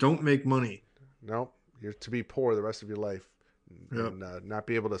listening. Don't make money. No. You're to be poor the rest of your life and not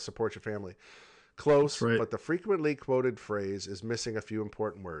be able to support your family. Close, right. But the frequently quoted phrase is missing a few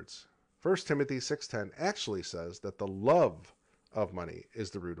important words. 1 Timothy 6:10 actually says that the love of money is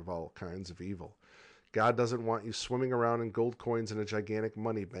the root of all kinds of evil. God doesn't want you swimming around in gold coins in a gigantic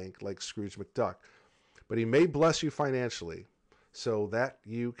money bank like Scrooge McDuck, but he may bless you financially so that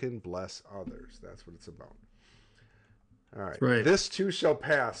you can bless others. That's what it's about. All right. Right. This too shall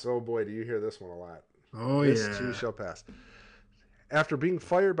pass. Oh boy, do you hear this one a lot. Oh, This too shall pass. After being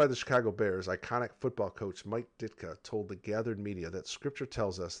fired by the Chicago Bears, iconic football coach Mike Ditka told the gathered media that Scripture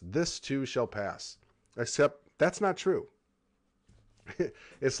tells us this too shall pass. Except that's not true.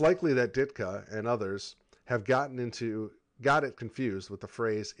 It's likely that Ditka and others have got it confused with the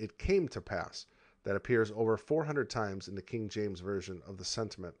phrase "it came to pass" that appears over 400 times in the King James Version of the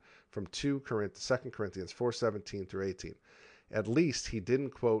sentiment from 2 Corinthians 4:17 through 18. At least he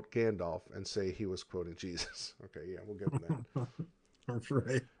didn't quote Gandalf and say he was quoting Jesus. Okay, yeah, we'll give him that.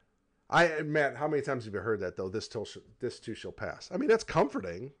 Right. Matt, how many times have you heard that, though? This too shall pass. I mean, that's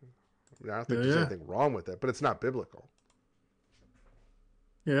comforting. I don't think there's anything wrong with it, but it's not biblical.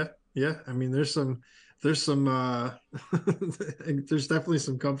 Yeah. I mean, there's there's definitely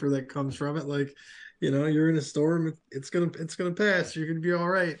some comfort that comes from it. Like, you're in a storm, it's gonna pass. You're gonna be all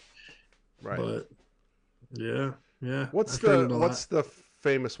right. Right. But yeah. What's the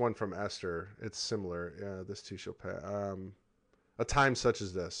famous one from Esther? It's similar. Yeah, this too shall pass. A time such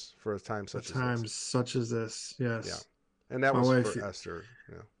as this, for a time such as this. A time such as this. Yes. Yeah. And that was for Esther.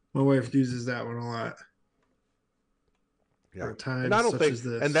 Yeah. My wife uses that one a lot. Yeah. And I don't think, as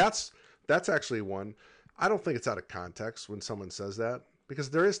this. And that's actually one. I don't think it's out of context when someone says that, because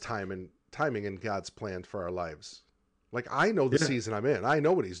there is timing in God's plan for our lives. Like, I know the season I'm in. I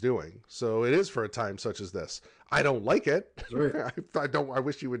know what he's doing. So it is for a time such as this. I don't like it. Right. I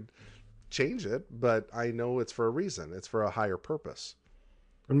wish you would change it, but I know it's for a reason. It's for a higher purpose.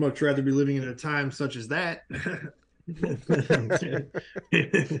 I'd much rather be living in a time such as that than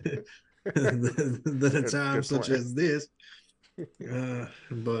a time such as this.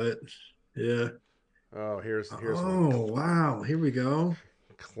 But yeah. Oh, here's one. Wow. Here we go.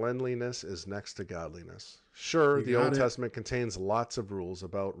 Cleanliness is next to godliness. Sure, the Old Testament contains lots of rules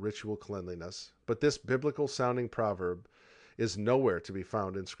about ritual cleanliness, but this biblical sounding proverb is nowhere to be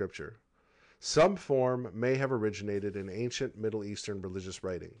found in Scripture. Some form may have originated in ancient Middle Eastern religious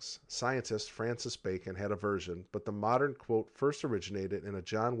writings. Scientist Francis Bacon had a version, but the modern quote first originated in a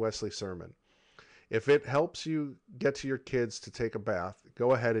John Wesley sermon. If it helps you get to your kids to take a bath,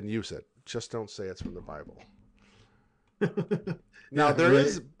 go ahead and use it. Just don't say it's from the Bible. Now there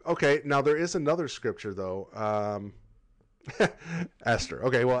is another scripture though. Esther.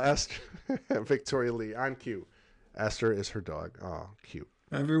 Okay, well, Esther, Victoria Lee on cue. Esther is her dog. Oh, cute.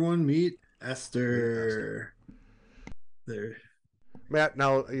 Everyone meet Esther. There. Matt,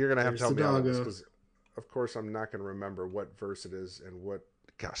 now you're going to have to There's help the me out with this doggo. because, of course, I'm not going to remember what verse it is and what.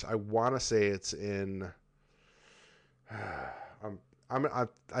 Gosh, I want to say it's in.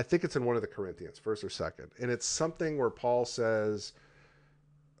 I think it's in one of the Corinthians, first or second, and it's something where Paul says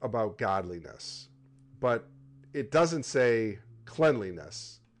about godliness, but it doesn't say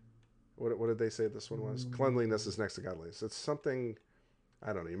cleanliness. What did they say this one was? Cleanliness is next to godliness. It's something.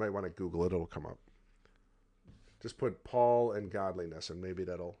 I don't know. You might want to Google it. It'll come up. Just put Paul and godliness, and maybe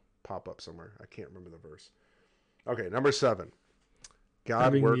that'll pop up somewhere. I can't remember the verse. Okay, number 7. God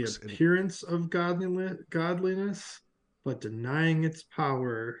Having works the appearance of godliness, but denying its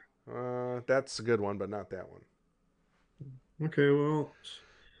power. That's a good one, but not that one. Okay, well,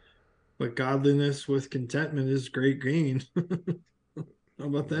 but godliness with contentment is great gain. How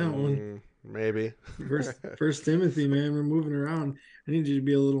about that one? Maybe. First Timothy, man, we're moving around. I need you to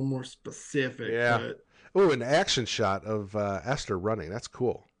be a little more specific. Yeah. But... Oh, an action shot of Esther running. That's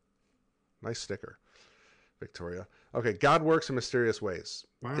cool. Nice sticker, Victoria. Okay, God works in mysterious ways.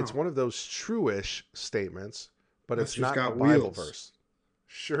 Wow. It's one of those true-ish statements, but it's Ester's not a got Bible wheels. verse.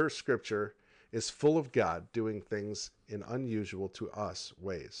 Sure, Scripture is full of God doing things in unusual to us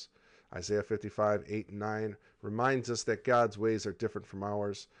ways. Isaiah 55, 8 and 9 reminds us that God's ways are different from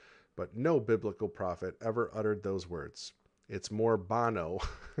ours, but no biblical prophet ever uttered those words. It's more Bono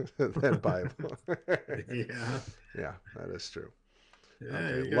than Bible. Yeah. Yeah, that is true. Yeah,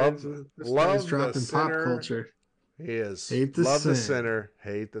 Okay, you love guys, this guy's the dropping pop sinner. culture. He is. Hate the Love the sin. sinner,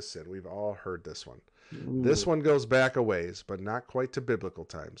 hate the sin. We've all heard this one. Ooh. This one goes back a ways, but not quite to biblical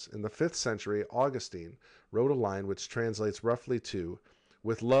times. In the 5th century, Augustine wrote a line which translates roughly to,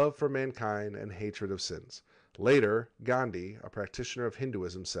 with love for mankind and hatred of sins. Later, Gandhi, a practitioner of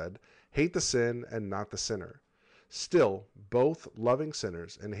Hinduism, said, hate the sin and not the sinner. Still, both loving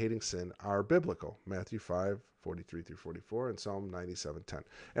sinners and hating sin are biblical. Matthew 5, 43 through 44, and Psalm 97, 10.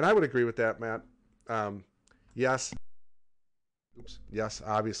 And I would agree with that, Matt. Yes,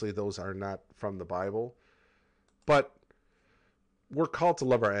 obviously those are not from the Bible, but we're called to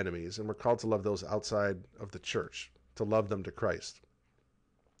love our enemies, and we're called to love those outside of the church, to love them to Christ.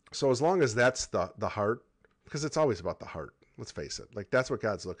 So as long as that's the heart, because it's always about the heart, let's face it, like that's what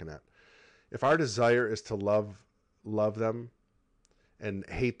God's looking at. If our desire is to love them and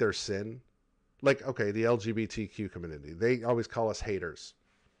hate their sin, like, okay, the LGBTQ community, they always call us haters.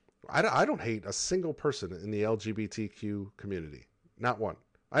 I don't hate a single person in the LGBTQ community. Not one.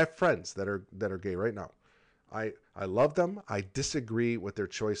 I have friends that are gay right now. I love them. I disagree with their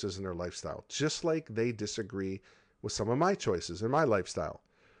choices and their lifestyle, just like they disagree with some of my choices and my lifestyle.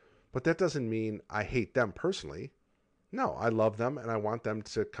 But that doesn't mean I hate them personally. No, I love them and I want them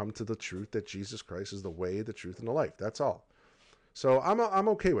to come to the truth that Jesus Christ is the way, the truth, and the life. That's all. So I'm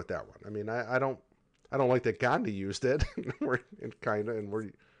okay with that one. I mean, I don't like that Gandhi used it. we're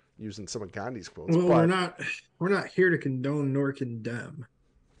using some of Gandhi's quotes. Well, but we're not here to condone nor condemn.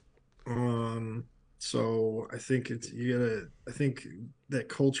 So I think I think that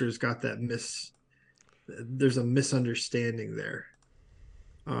culture's got that there's a misunderstanding there.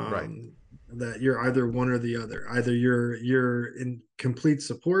 Right. That you're either one or the other. Either you're in complete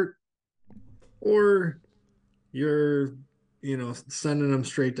support, or you're sending them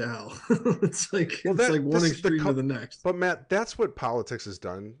straight to hell. It's like one extreme to the next. But Matt, that's what politics has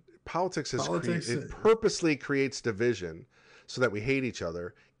done. Politics it purposely creates division so that we hate each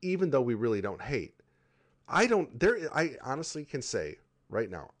other, even though we really don't hate. I honestly can say right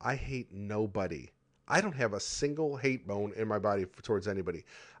now, I hate nobody. I don't have a single hate bone in my body towards anybody.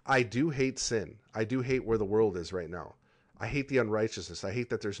 I do hate sin. I do hate where the world is right now. I hate the unrighteousness. I hate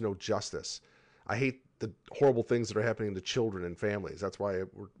that there's no justice. I hate the horrible things that are happening to children and families. That's why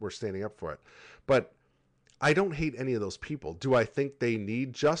we're standing up for it. But I don't hate any of those people. Do I think they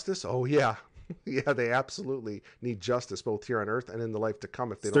need justice? Oh, yeah. Yeah, they absolutely need justice, both here on earth and in the life to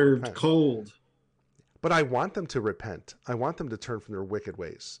come if they don't repent. Served cold. But I want them to repent. I want them to turn from their wicked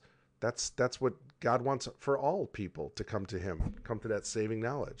ways. That's what God wants for all people, to come to him, come to that saving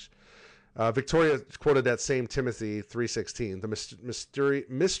knowledge. Victoria quoted that same Timothy 3:16. The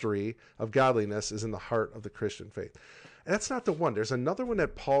mystery of godliness is in the heart of the Christian faith. And that's not the one. There's another one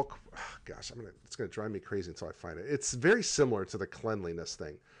that Paul, it's going to drive me crazy until I find it. It's very similar to the cleanliness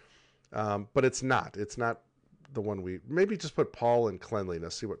thing. But it's not. It's not the one maybe just put Paul and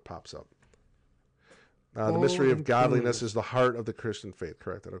cleanliness, see what pops up. The mystery of godliness is the heart of the Christian faith.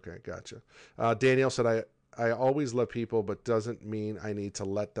 Corrected. Okay, gotcha. Danielle said, I always love people, but doesn't mean I need to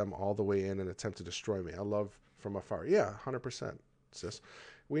let them all the way in and attempt to destroy me. I love from afar. Yeah, 100%, sis.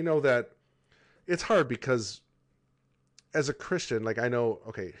 We know that it's hard because as a Christian, like I know,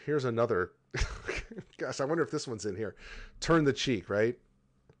 okay, here's another Gosh, I wonder if this one's in here. Turn the cheek, right?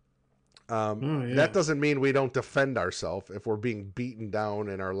 Oh, yeah. That doesn't mean we don't defend ourselves if we're being beaten down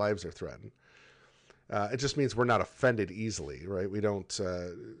and our lives are threatened. It just means we're not offended easily, right? We don't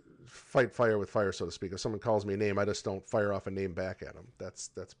fight fire with fire, so to speak. If someone calls me a name, I just don't fire off a name back at them. That's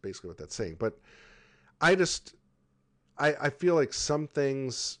basically what that's saying. But I feel like some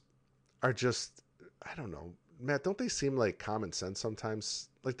things are just, I don't know, Matt, don't they seem like common sense sometimes?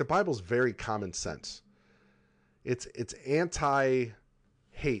 Like the Bible's very common sense. It's anti-hate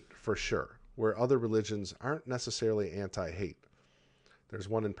for sure, where other religions aren't necessarily anti-hate. There's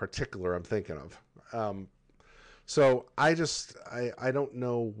one in particular I'm thinking of. So I don't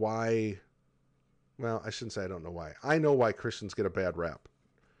know why. Well, I shouldn't say I don't know why. I know why Christians get a bad rap.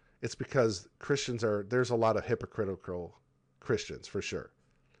 It's because there's a lot of hypocritical Christians for sure.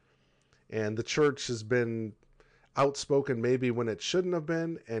 And the church has been outspoken maybe when it shouldn't have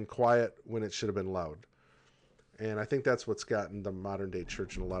been, and quiet when it should have been loud. And I think that's what's gotten the modern day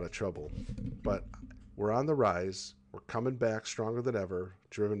church in a lot of trouble. But we're on the rise. We're coming back stronger than ever,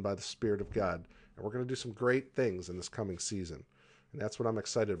 driven by the Spirit of God. And we're going to do some great things in this coming season. And that's what I'm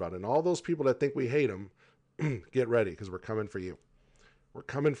excited about. And all those people that think we hate them, get ready, because we're coming for you. We're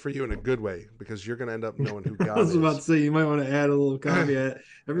coming for you in a good way, because you're going to end up knowing who God is. I was about to say, you might want to add a little caveat.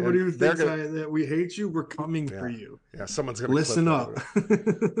 Everybody who thinks that we hate you, we're coming for you. Yeah, someone's going to listen up.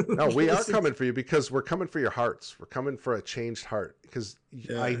 No, we are coming for you, because we're coming for your hearts. We're coming for a changed heart, because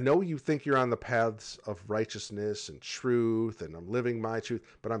I know you think you're on the paths of righteousness and truth, and I'm living my truth,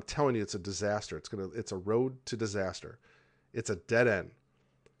 but I'm telling you, it's a disaster. It's a road to disaster. It's a dead end,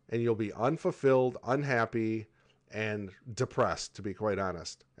 and you'll be unfulfilled, unhappy, and depressed, to be quite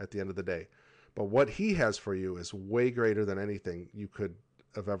honest, at the end of the day. But what he has for you is way greater than anything you could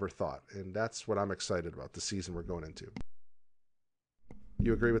have ever thought. And that's what I'm excited about, the season we're going into.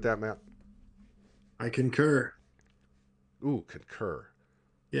 You agree with that, Matt? I concur. Ooh, concur.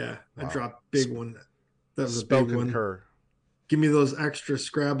 Yeah, Wow. I dropped big one. That was Spell a big concur. one. Give me those extra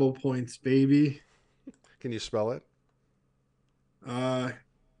Scrabble points, baby. Can you spell it?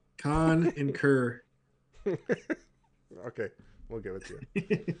 Con and cur. Okay, we'll give it to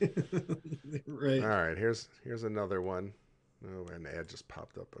you. Right. All right, here's another one. Oh, an ad just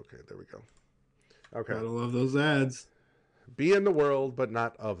popped up. Okay, there we go. Okay. Gotta love those ads. Be in the world, but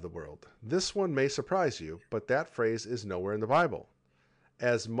not of the world. This one may surprise you, but that phrase is nowhere in the Bible.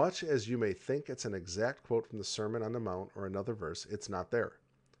 As much as you may think it's an exact quote from the Sermon on the Mount or another verse, it's not there.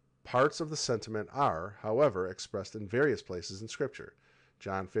 Parts of the sentiment are, however, expressed in various places in Scripture.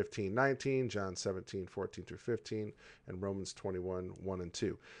 John 15:19, John 17:14 through 15, and Romans 21:1 and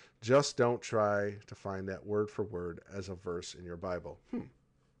 2. Just don't try to find that word for word as a verse in your Bible.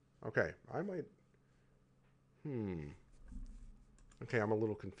 Okay, I might... Okay, I'm a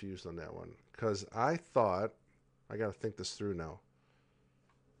little confused on that one, because I thought... I got to think this through now.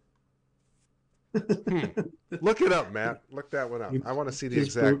 Look it up, Matt. Look that one up. I want to see the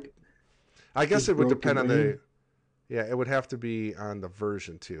exact... I guess it would depend on the... Yeah, it would have to be on the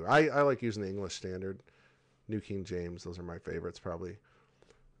version, too. I like using the English Standard. New King James. Those are my favorites, probably.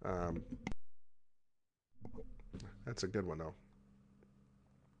 That's a good one, though.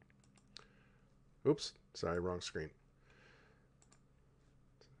 Oops. Sorry, wrong screen.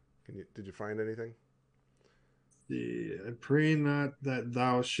 Did you find anything? I pray not that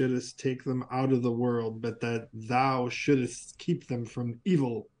thou shouldest take them out of the world, but that thou shouldest keep them from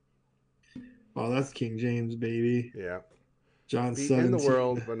evil. Oh, that's King James, baby. Yeah. John Be 17. in the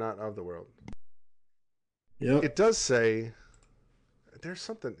world, but not of the world. Yep. It does say there's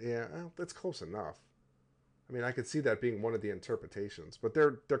something. Yeah, well, that's close enough. I mean, I could see that being one of the interpretations, but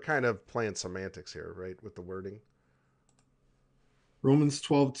they're kind of playing semantics here, right, with the wording. Romans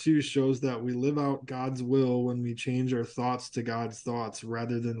 12:2 shows that we live out God's will when we change our thoughts to God's thoughts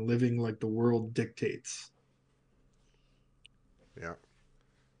rather than living like the world dictates. Yeah.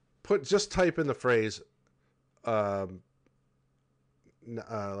 Just type in the phrase, let's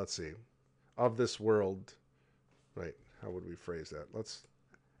see, of this world. Right. How would we phrase that? Let's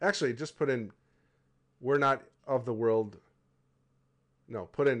actually just put in, we're not of the world. No,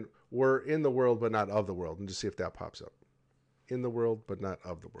 put in, we're in the world, but not of the world, and just see if that pops up. In the world, but not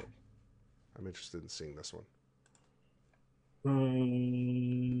of the world. I'm interested in seeing this one.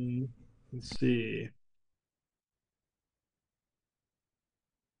 Let's see.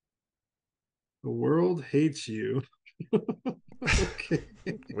 The world hates you. Okay.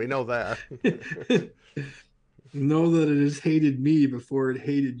 We know that. Know that it has hated me before it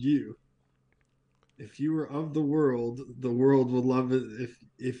hated you. if you were of the world would love it.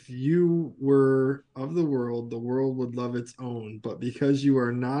 If you were of the world would love its own. But because you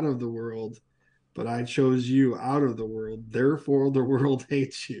are not of the world, but I chose you out of the world, therefore the world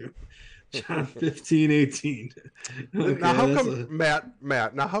hates you. John 15:18. Okay, now, how that's come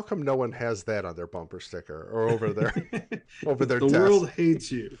Matt? Now, how come no one has that on their bumper sticker or over their over their the desk? world hates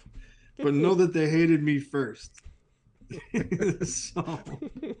you, but know that they hated me first. So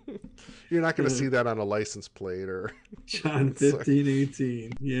You're not going to see that on a license plate or John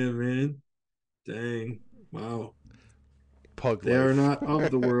 15:18. Yeah, man. Dang. Wow. Pug They life. are not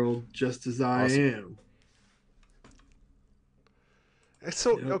of the world, just as I Awesome. am.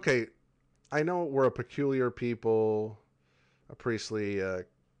 So Yep. okay, I know we're a peculiar people, a priestly.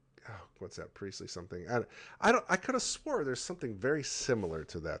 What's that? Priestly something. I don't. I could have swore there's something very similar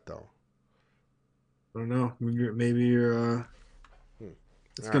to that though. I don't know. Maybe you're.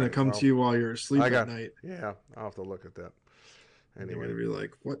 It's All gonna right, come well, to you while you're asleep at night. Yeah, I'll have to look at that. And Anyway, you're gonna be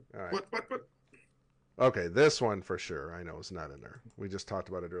like, what? All right. What? Okay, this one for sure. I know it's not in there. We just talked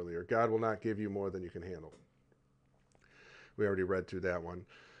about it earlier. God will not give you more than you can handle. We already read through that one.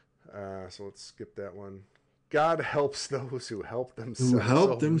 So let's skip that one. God helps those who help themselves. Who help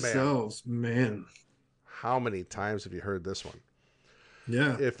Oh, themselves, man. How many times have you heard this one?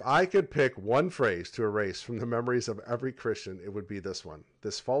 Yeah. If I could pick one phrase to erase from the memories of every Christian, it would be this one.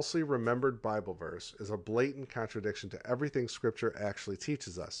 This falsely remembered Bible verse is a blatant contradiction to everything Scripture actually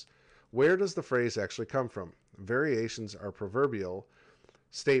teaches us. Where does the phrase actually come from? Variations are proverbial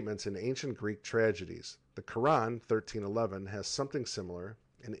statements in ancient Greek tragedies. The Quran, 13:11, has something similar.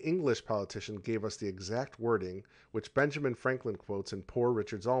 An English politician gave us the exact wording, which Benjamin Franklin quotes in Poor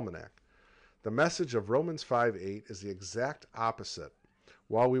Richard's Almanac. The message of Romans 5:8 is the exact opposite.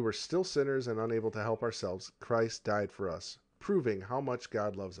 While we were still sinners and unable to help ourselves, Christ died for us, proving how much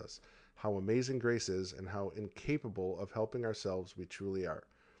God loves us, how amazing grace is, and how incapable of helping ourselves we truly are.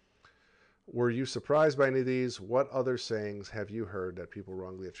 Were you surprised by any of these? What other sayings have you heard that people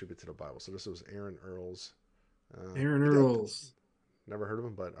wrongly attribute to the Bible? So this was Aaron Earls. Aaron Earls. Never heard of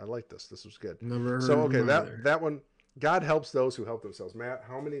him, but I like this. This was good. Never heard So of okay, him either. that one. God helps those who help themselves. Matt,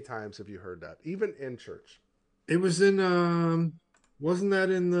 how many times have you heard that? Even in church? It was in wasn't that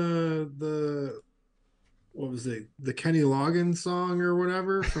in the what was it? The Kenny Loggins song or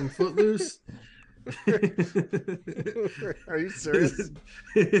whatever from Footloose? Are you serious?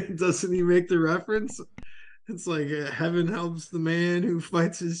 Doesn't he make the reference? It's like heaven helps the man who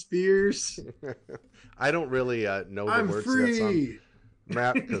fights his fears. I don't really know the I'm words to that song, free.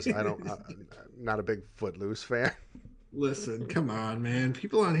 Matt, because I'm not a big Footloose fan. Listen, come on, man.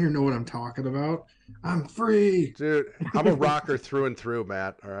 People on here know what I'm talking about. I'm free. Dude, I'm a rocker through and through,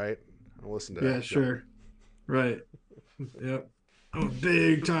 Matt. All right? I'll listen to that. Yeah, sure. Right. Yep. I'm a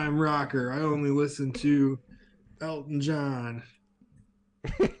big time rocker. I only listen to Elton John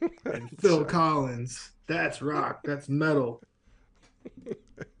and Phil Collins. That's rock. That's metal.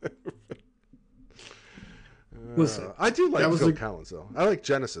 Listen, I do like that was Phil like- Collins, though. I like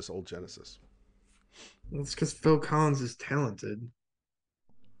Genesis, old Genesis. it's because Phil Collins is talented.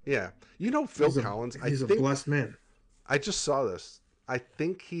 Yeah. You know Phil He's a- Collins, He's a blessed man. I just saw this. I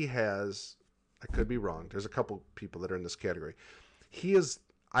think he has, I could be wrong. There's a couple people that are in this category.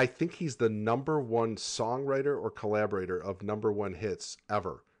 I think he's the #1 songwriter or collaborator of #1 hits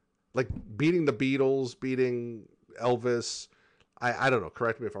ever. Like beating the Beatles, beating Elvis. I don't know.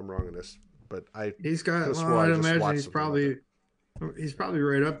 Correct me if I'm wrong on this, but He's got. could've Well, swore I I'd just imagine watched he's something about probably. He's probably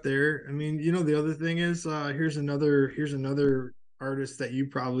right up there. I mean, the other thing is, here's another artist that you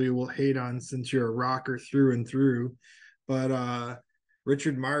probably will hate on since you're a rocker through and through, but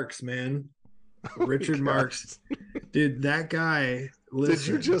Richard Marx, man, Richard Marx, dude, that guy. Listen, Did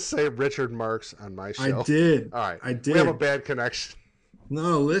you just say Richard Marx on my show? I did. All right. I did. We have a bad connection.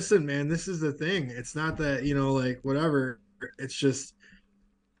 No, listen, man, this is the thing. It's not that, like whatever. It's just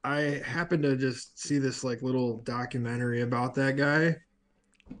I happened to just see this like little documentary about that guy.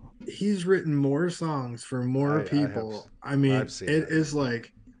 He's written more songs for more people. I mean, I've it seen that. is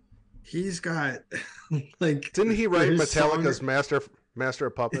like he's got like Didn't he write his Metallica's song- Master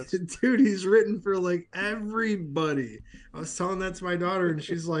of Puppets? Dude, he's written for like everybody. I was telling that to my daughter, and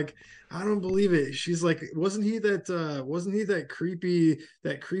she's like, I don't believe it. She's like, wasn't he that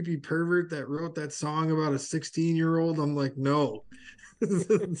creepy pervert that wrote that song about a 16-year-old? I'm like, no.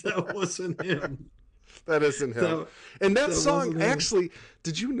 That wasn't him. That isn't him. And that wasn't song, him. actually,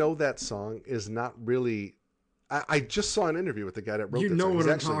 did you know that song is not really... I just saw an interview with the guy that wrote You that know song. what He's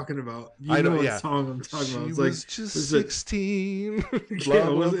I'm actually- talking about. I know, what yeah. song I'm talking She about. It's was like just was it- 16. yeah, blah,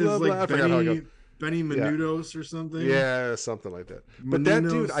 blah, it's blah, like blah. I forgot how it goes. Benny Menudos or something. Yeah, something like that. But that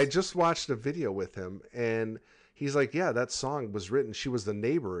dude, I just watched a video with him, and he's like, yeah, that song was written. She was the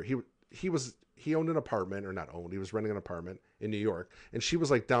neighbor. He owned an apartment, or not owned. He was renting an apartment in New York, and she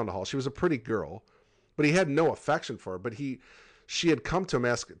was like down the hall. She was a pretty girl, but he had no affection for her. But she had come to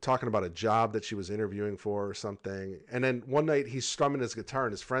him talking about a job that she was interviewing for or something. And then one night he's strumming his guitar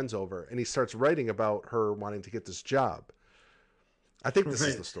and his friend's over, and he starts writing about her wanting to get this job. I think this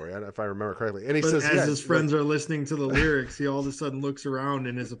is the story, if I remember correctly. And he says, as his friends are listening to the lyrics, he all of a sudden looks around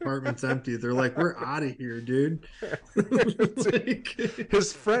and his apartment's empty. They're like, "We're out of here, dude."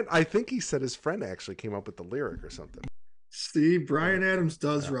 His friend, I think he said his friend actually came up with the lyric or something. See, Bryan Adams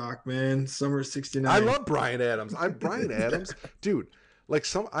does rock, man. Summer '69. I love Bryan Adams. I'm Bryan Adams, dude. Like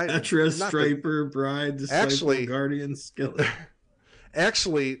Petra, Striper, Bride, Disciple, actually, Guardian, Skillet.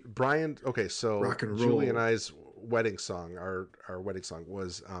 Actually, Bryan. Okay, so rock and roll. Julie and I's wedding song, our wedding song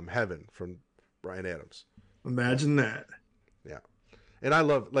was "Heaven" from Bryan Adams. Imagine that. Yeah, and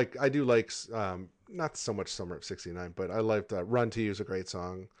I do like not so much Summer of '69, but I liked "Run to You" is a great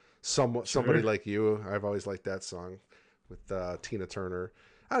song. Somebody Like You, I've always liked that song with Tina Turner.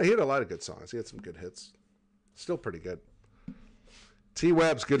 He had a lot of good songs. He had some good hits. Still pretty good.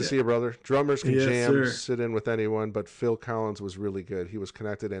 T-Web's good to see you, brother. Drummers can jam, sit in with anyone, but Phil Collins was really good. He was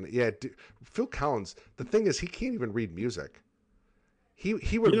connected, and Phil Collins. The thing is, he can't even read music. He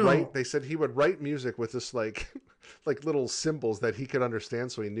would write. They said he would write music with this like little symbols that he could understand,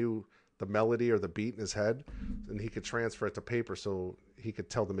 so he knew the melody or the beat in his head, and he could transfer it to paper, so he could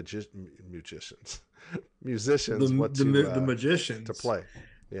tell the musicians what to the magicians to play.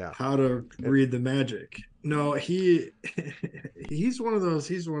 Yeah, how to read the magic. No, he's one of those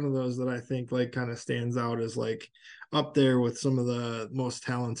that I think like kind of stands out as like up there with some of the most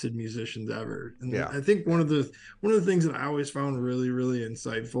talented musicians ever. And I think one of the things that I always found really, really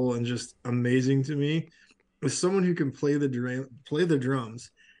insightful and just amazing to me is someone who can play the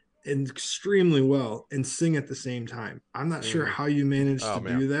drums extremely well and sing at the same time. I'm not sure how you managed to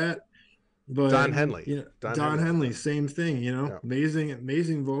do that. But Don Henley, Don Henley, same thing,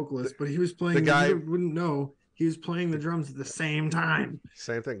 amazing vocalist, but he was playing, the guy wouldn't know he was playing the drums at the same time.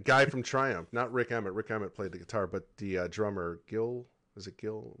 Same thing. Guy from Triumph, not Rick Emmett. Rick Emmett played the guitar, but the drummer, is it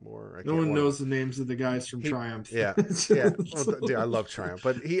Gilmore? No one knows the names of the guys from Triumph. Yeah. Well, I love Triumph,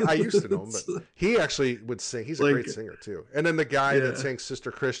 but I used to know him, but he actually would sing. He's a great singer too. And then the guy that sang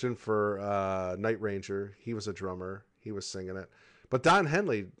Sister Christian for Night Ranger, he was a drummer. He was singing it. But Don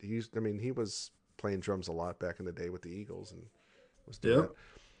Henley, he was playing drums a lot back in the day with the Eagles and was doing it.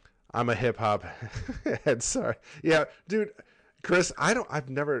 I'm a hip hop head. Sorry. Yeah, dude, Chris, I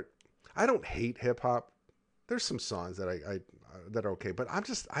don't hate hip hop. There's some songs that I that are okay, but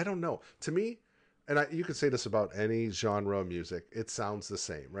I don't know. To me, and you could say this about any genre of music, it sounds the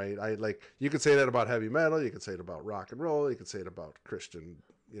same, right? You could say that about heavy metal, you could say it about rock and roll, you could say it about Christian,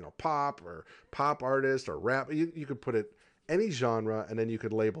 pop or pop artist or rap. You could put it any genre, and then you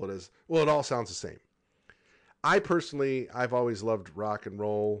could label it as, well, it all sounds the same. I've always loved rock and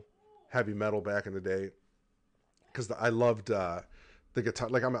roll, heavy metal back in the day, because I loved the guitar.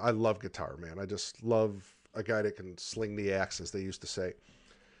 I love guitar, man. I just love a guy that can sling the axe, as they used to say.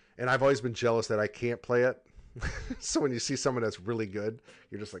 And I've always been jealous that I can't play it. So when you see someone that's really good,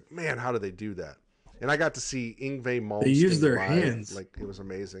 you're just like, man, how do they do that? And I got to see Yngwie Malmsteen. They use their hands. Like, it was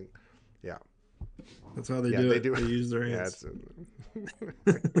amazing. Yeah. That's how they do it. They use their hands.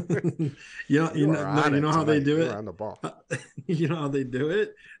 You know how they do it? You're on the ball. You know how they do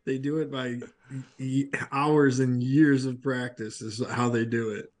it? They do it by hours and years of practice is how they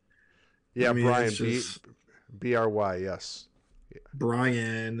do it. Yeah, Brian, B-R-Y, yes.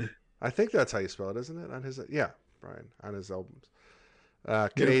 Brian. I think that's how you spell it, isn't it? Brian, on his albums.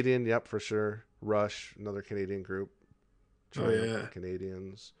 Canadian, yep, for sure. Rush, another Canadian group.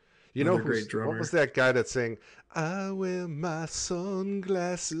 Canadians. You know what was that guy that sang, I wear my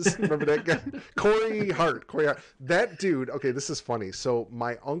sunglasses? Remember that guy? Corey Hart. That dude, okay, this is funny. So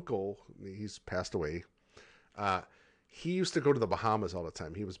my uncle, he's passed away. He used to go to the Bahamas all the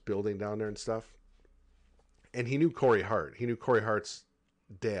time. He was building down there and stuff. And he knew Corey Hart. He knew Corey Hart's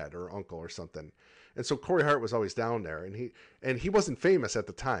dad or uncle or something. And so Corey Hart was always down there. And he wasn't famous at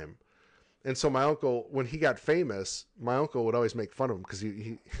the time. And so my uncle, when he got famous, my uncle would always make fun of him because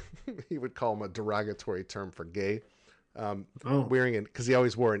he would call him a derogatory term for gay, wearing it because he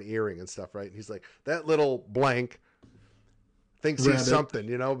always wore an earring and stuff, right? And he's like, that little blank thinks he's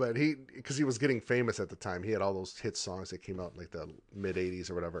something, but because he was getting famous at the time. He had all those hit songs that came out in like the mid 80s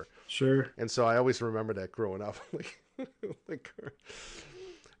or whatever. Sure. And so I always remember that growing up.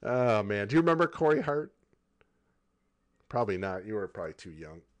 Oh man. Do you remember Corey Hart? Probably not. You were probably too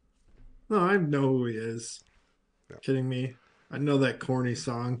young. No, I know who he is. Yeah. Kidding me? I know that corny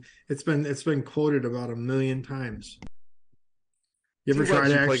song. It's been quoted about 1 million times. You ever try T-Webs,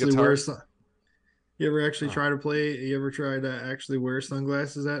 to you play actually wear guitar? some? You ever actually Oh. try to play? You ever try to actually wear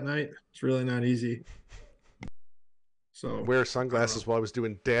sunglasses at night? It's really not easy. So Wear I don't know. sunglasses while I was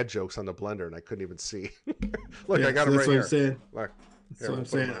doing dad jokes on the blender, and I couldn't even see. Look, I Yeah, got so them that's right what I'm here. saying. Look, That's here, what we'll I'm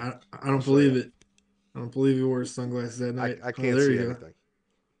put them saying. on. I I'll don't show believe you. it. I don't believe he wears sunglasses at night. I Oh, can't there see you go. anything.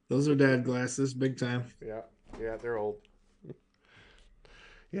 Those are dad glasses, big time. Yeah, yeah, they're old.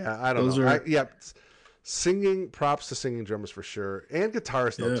 Yeah, I don't Those know. are, Singing, props to singing drummers for sure, and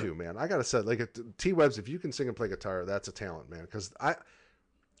guitarists though yeah. too, man. I gotta say, like T-Webs, if you can sing and play guitar, that's a talent, man. Because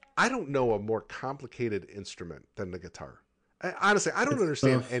I don't know a more complicated instrument than the guitar. Honestly, I don't It's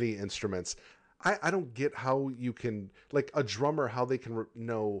understand tough. any instruments. I don't get how you can, like a drummer, how they can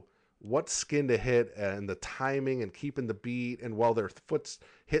know what skin to hit and the timing and keeping the beat and while their foot's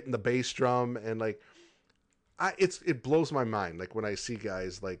hitting the bass drum and like it blows my mind like when I see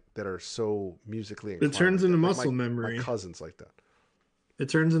guys like that are so musically It inclined turns like into that. Like muscle my memory. cousins like that. It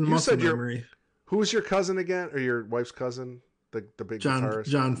turns into You muscle said your memory. who's your cousin again or your wife's cousin? The big guitarist?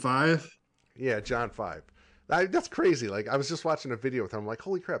 John 5. Yeah, John Five. That's crazy. Like I was just watching a video with him. I'm like,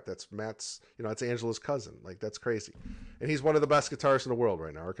 holy crap, that's Matt's. That's Angela's cousin. Like that's crazy, and he's one of the best guitarists in the world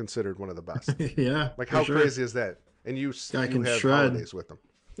right now, or considered one of the best. Yeah, Like for how sure. crazy is that? And you Guy you can have shred. holidays with him.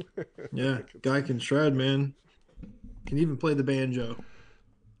 Yeah, Like, guy can shred, man. Can even play the banjo.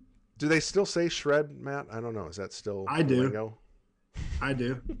 do they still say shred, Matt? I don't know. Is that still I the do. lingo? I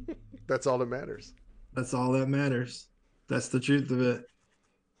do. That's all that matters. That's all that matters. That's the truth of it.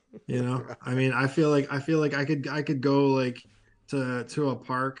 I mean, I feel like I could go like to a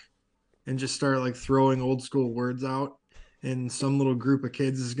park and just start like throwing old school words out, and some little group of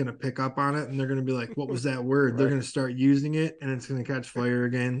kids is gonna pick up on it, and they're gonna be like, "What was that word?" They're Right. gonna start using it, and it's gonna catch fire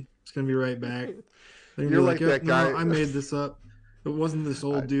again. It's gonna be right back. They're gonna You're be like, like "Yep, that no, guy. I made this up. It wasn't this I,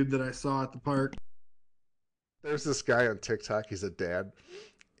 old dude that I saw at the park." there's this guy on TikTok. He's a dad,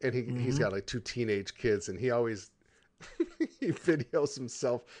 and he's Hmm. got like two teenage kids, and he always he videos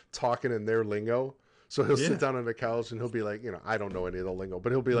himself talking in their lingo. So he'll sit Yeah, down on the couch and he'll be like, I don't know any of the lingo,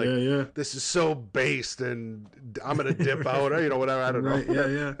 but he'll be like, yeah, yeah. "This is so based, and I'm gonna dip out," or whatever. I don't know. Right. Yeah,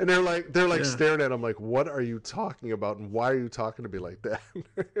 yeah, And they're like yeah. staring at him like, "What are you talking about? And why are you talking to me like that?"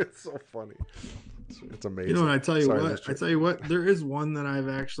 It's so funny. It's You know, amazing. and I tell you Sorry, what, there is one that I've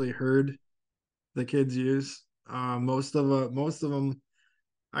actually heard the kids use. Most of them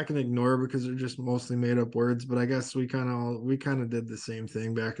I can ignore because they're just mostly made up words. But I guess we kind of did the same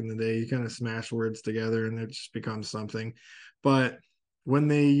thing back in the day. You kind of smash words together and it just becomes something. But when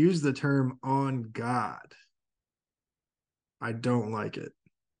they use the term "on God," I don't like it.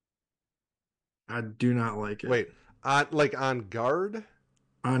 I do not like it. Wait, on guard?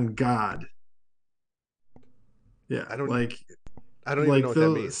 On God, yeah, I don't. like I don't even know like what that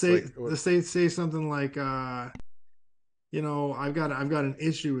they'll means. Like, say something like I've got an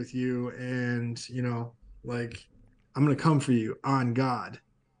issue with you, and like I'm gonna come for you on God.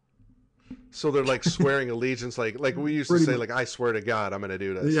 so they're like swearing allegiance, like we used to Pretty say, much, like I swear to God, I'm gonna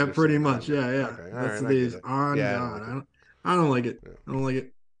do this. yeah, You're pretty saying on much, God. yeah, yeah. Okay, all That's right, the I get days it. on Yeah, I don't God. like it. I don't like it. Yeah, I don't like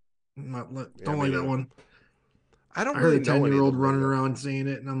it. yeah Don't me like that neither. one. I don't I heard really a know 10 any year of the old running lingo. around saying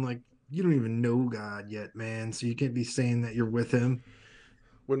it, and I'm like, you don't even know God yet, man. So you can't be saying that you're with Him.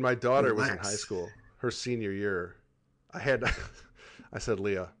 When my daughter was in high Relax. school, her senior year, I had, I said,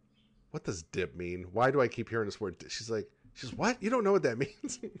 Leah, what does dip mean? Why do I keep hearing this word? She's what? You don't know what that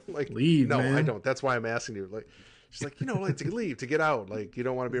means? Like, Leave, no, I man. don't. That's why I'm asking you. Like, she's like, like to leave, to get out. Like, you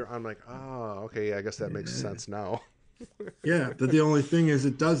don't want to be. I'm like, oh, okay, yeah, I guess that makes Yeah. sense now. Yeah, but the only thing is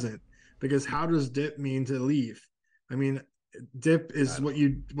it doesn't, because how does dip mean to leave? I mean, dip I is don't what know.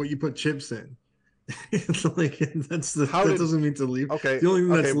 you put chips in. It's like How that did? doesn't mean to leave. Okay, The only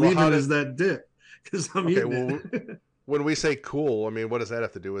thing okay. that's Well, how leaving did? is that dip because I'm Okay, eating well, it. when we say cool, I mean, what does that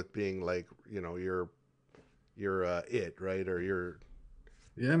have to do with being like, you're it, right? Or you're,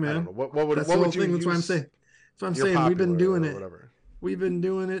 Yeah, I don't know. man. What would That's the what whole would you thing. That's why I'm use? saying. That's why I'm You're saying we've been popular doing or it. whatever. We've been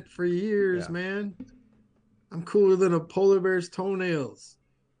doing it for years, Yeah. man. I'm cooler than a polar bear's toenails.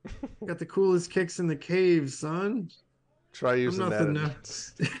 Got the coolest kicks in the cave, son. Try I'm using that nothing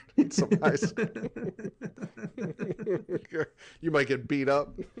in now. some high school. You might get beat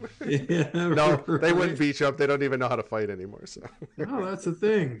up. Yeah, No, they wouldn't right. beat you up. They don't even know how to fight anymore. So, No, that's the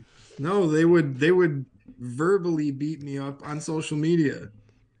thing. No, they would verbally beat me up on social media.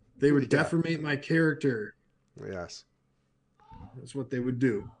 They would yeah, defamate my character. yes. That's what they would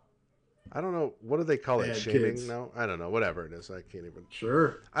do. I don't know. What do they call that? Bad Shaming? kids. No, I don't know. Whatever it is, I can't even.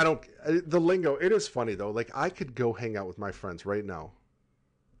 Sure. I don't. The lingo. It is funny though. Like I could go hang out with my friends right now,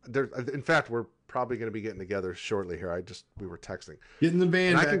 there. In fact, we're probably going to be getting together shortly here. We were texting. Getting the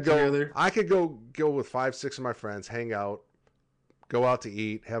band And back together. I could go with 5, 6 of my friends, hang out, go out to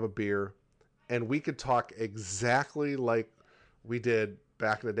eat, have a beer, and we could talk exactly like we did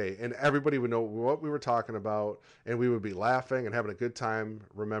back in the day. And everybody would know what we were talking about, and we would be laughing and having a good time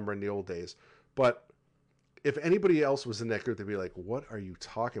remembering the old days. But if anybody else was in that group, they'd be like, what are you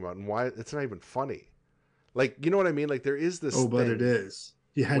talking about? And why? It's not even funny. Like, you know what I mean? Like, there is this but thing it is.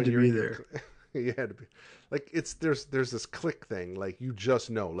 You had to be there. You had to be. Like, there's this click thing. Like, you just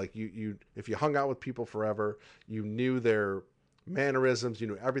know. Like, you if you hung out with people forever, you knew their mannerisms, you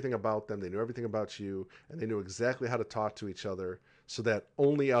knew everything about them, they knew everything about you, and they knew exactly how to talk to each other so that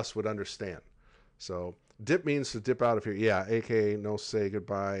only us would understand. So dip means to dip out of here. Yeah, aka no say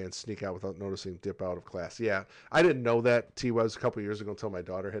goodbye and sneak out without noticing, dip out of class. Yeah, I didn't know that T-was a couple years ago until my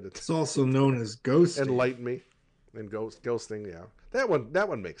daughter had It's also known as ghosting. enlighten me. And ghosting, yeah. That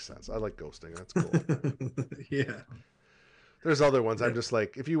one makes sense. I like ghosting. That's cool. Yeah. There's other ones. I'm just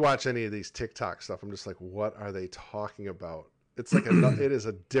like, if you watch any of these TikTok stuff, I'm just like, what are they talking about? It's like it is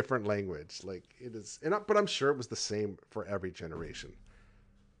a different language. Like it is, but I'm sure it was the same for every generation.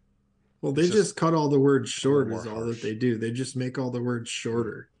 Well, they just cut all the words short is all harsh. that they do. They just make all the words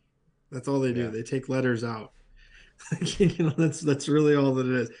shorter. That's all they do. Yeah. They take letters out. That's really all that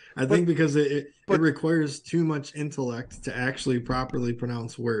it is. I think because it requires too much intellect to actually properly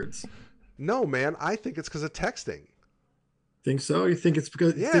pronounce words. No, man, I think it's because of texting. Think so? You think it's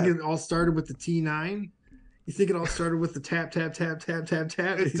because you think it all started with the T9? You think it all started with the tap, tap, tap, tap, tap,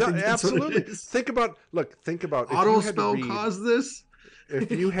 tap? Absolutely. Think about auto spell caused this.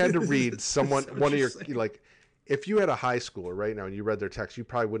 If you had to read one of your like, if you had a high schooler right now and you read their text, you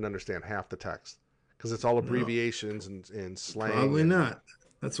probably wouldn't understand half the text because it's all abbreviations and slang. Probably not.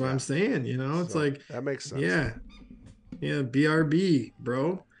 That's what I'm saying. It's like that makes sense. Yeah, BRB,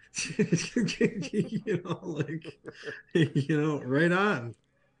 bro. Right on.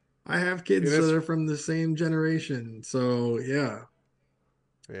 I have kids that are from the same generation, so yeah.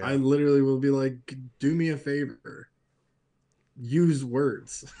 I literally will be like, do me a favor, use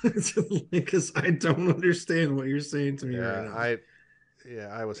words, because I don't understand what you're saying to me right now.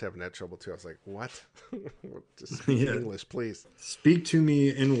 I was having that trouble too. I was like, what? Just speak English, please. Speak to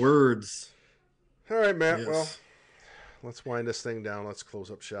me in words. All right, Matt. Yes. Well, let's wind this thing down. Let's close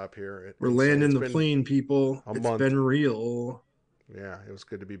up shop here. We're landing the plane, people. It's been real. Yeah, it was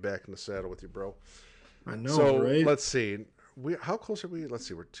good to be back in the saddle with you, bro. I know, right? Let's see. How close are we? Let's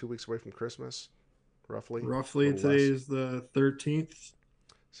see. We're 2 weeks away from Christmas, roughly. Today is the 13th.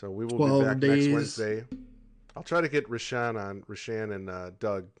 So we will be back next Wednesday. I'll try to get Rashan and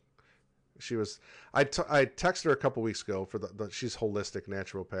Doug. I texted her a couple weeks ago for she's holistic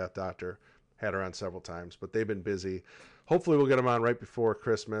naturopath doctor. Had her on several times, but they've been busy. Hopefully we'll get them on right before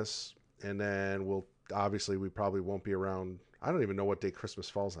Christmas, and then we probably won't be around. I don't even know what day Christmas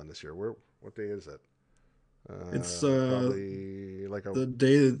falls on this year. What day is it? It's probably like the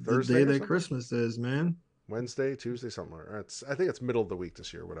day that Christmas is, man. Wednesday, Tuesday, somewhere. I think it's middle of the week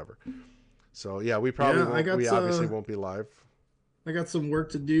this year, whatever. So yeah, we obviously won't be live. I got some work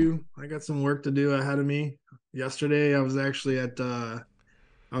to do. Ahead of me. Yesterday, I was actually at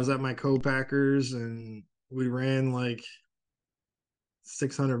my co-packers, and we ran like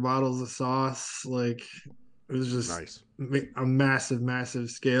 600 bottles of sauce. Like, it was just nice. A massive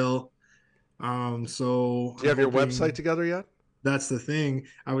scale. So do you have your website together yet? That's the thing.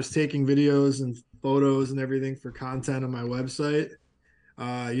 I was taking videos and photos and everything for content on my website.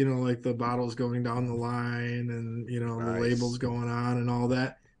 Like the bottles going down the line and, the labels going on and all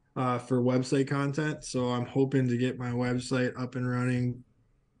that, for website content. So I'm hoping to get my website up and running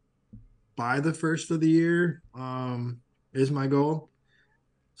by the first of the year, is my goal.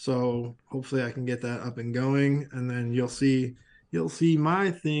 So hopefully I can get that up and going, and then you'll see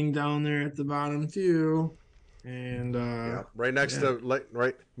my thing down there at the bottom too. And right next to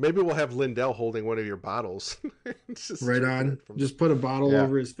maybe we'll have Lindell holding one of your bottles. Right on. Just put a bottle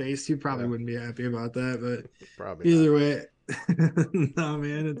over his face. He probably wouldn't be happy about that, but probably either way. No,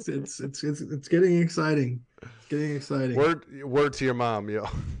 man, it's getting exciting. It's getting exciting. Word to your mom, yo.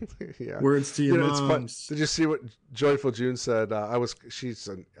 Yeah. Words to your moms. Did you see what Joyful June said? She's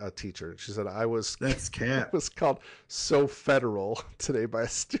a teacher. She said That's cat. I was called so federal today by a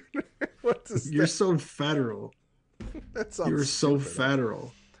student. You're so federal. That sounds You're so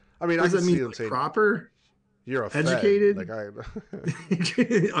federal. I mean, what does that mean? Like proper? You're a educated? Fed. Like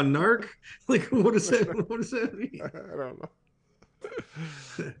a narc? Like, what does that mean? I don't know.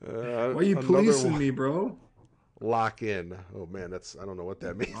 Why are you policing me, bro? Lock in. Oh man, I don't know what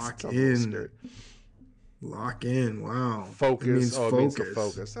that means. Lock in. Scary. Lock in. Wow. It Focus. means Oh, it means to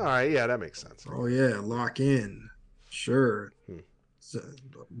focus. focus. All right. Yeah, that makes sense. Oh yeah, lock in. Sure. Hmm.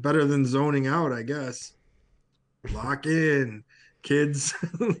 Better than zoning out, I guess. Lock in, kids.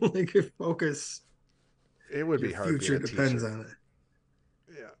 Like focus. It would be Your hard being future a depends teacher. on it.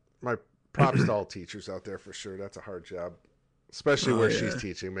 Yeah. My props to all teachers out there for sure. That's a hard job, especially where she's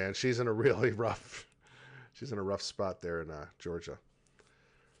teaching. Man, she's in a really rough. She's in a rough spot there in Georgia.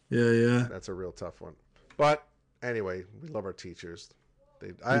 Yeah. That's a real tough one. But anyway, we love our teachers.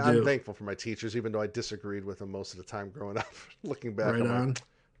 I'm thankful for my teachers, even though I disagreed with them most of the time growing up. Looking back, right on.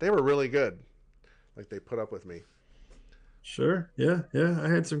 They were really good. Like they put up with me. Sure. Yeah. I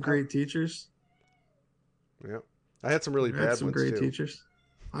had some great teachers. Yeah, I had some really bad some ones great too. teachers.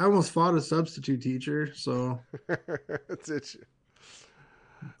 I almost fought a substitute teacher, so That's it.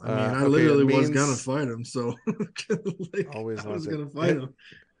 I mean, I literally was gonna fight him. So always I was gonna fight him.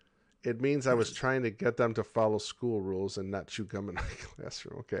 It means I was trying to get them to follow school rules and not chew gum in my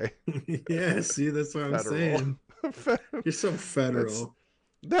classroom. Okay. Yeah. See, that's what I'm saying. You're so federal.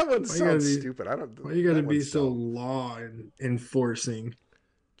 That one sounds stupid. Why you gotta be so law enforcing?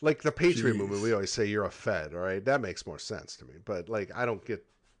 Like the Patriot movement, we always say you're a Fed, all right? That makes more sense to me. But like, I don't get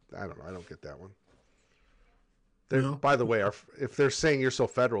that one. No. By the way, if they're saying you're so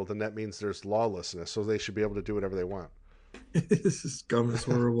federal, then that means there's lawlessness, so they should be able to do whatever they want. Gum is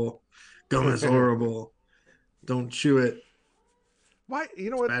horrible. Gum is horrible. Don't chew it. Why? You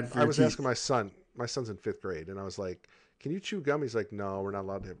know what? I was asking my son. My son's in 5th grade, and I was like, "Can you chew gum?" He's like, "No, we're not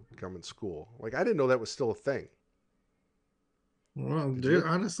allowed to have gum in school." Like, I didn't know that was still a thing. Well, dude,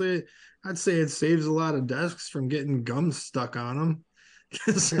 honestly, I'd say it saves a lot of desks from getting gum stuck on them.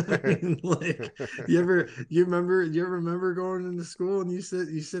 Because I mean, like, you ever remember going into school and you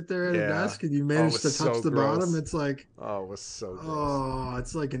sit there at a desk and you manage to touch the bottom? It's like, it was so gross. Oh,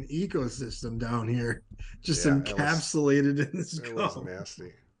 it's like an ecosystem down here, just encapsulated in this gum. It was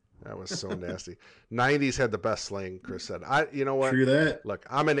nasty. That was so nasty. 90s had the best slang, Chris said. You know what? True that. Look,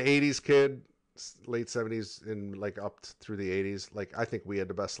 I'm an 80s kid. Late 70s and like up through the 80s, like I think we had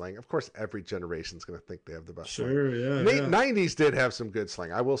the best slang. Of course, every generation's going to think they have the best slang. Yeah. 90s did have some good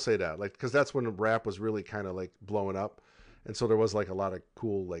slang. I will say that, like, because that's when rap was really kind of like blowing up, and so there was like a lot of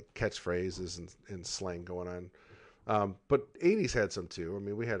cool like catchphrases and slang going on. But 80s had some too. I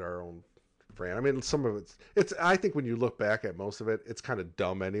mean, we had our own brand. I mean, some of it's. I think when you look back at most of it, it's kind of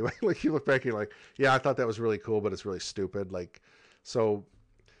dumb anyway. Like you look back, and you're like, yeah, I thought that was really cool, but it's really stupid. Like, so.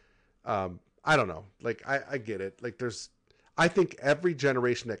 I don't know. Like, I get it. Like, I think every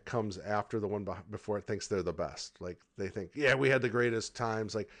generation that comes after the one before it thinks they're the best. Like, they think, yeah, we had the greatest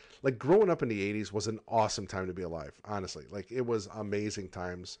times. Like growing up in the 80s was an awesome time to be alive, honestly. Like, it was amazing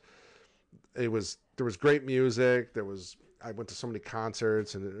times. There was great music. I went to so many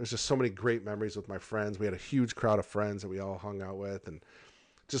concerts, and there was just so many great memories with my friends. We had a huge crowd of friends that we all hung out with, and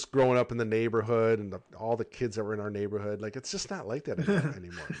just growing up in the neighborhood and all the kids that were in our neighborhood. Like, it's just not like that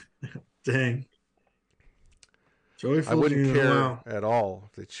anymore. Dang. I wouldn't care at all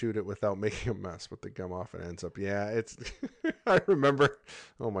if they chewed it without making a mess with the gum off and ends up. Yeah, it's. I remember.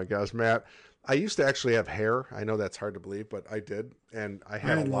 Oh my gosh, Matt. I used to actually have hair. I know that's hard to believe, but I did, and I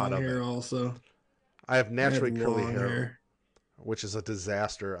had a lot of hair it. Also, I have naturally curly hair, which is a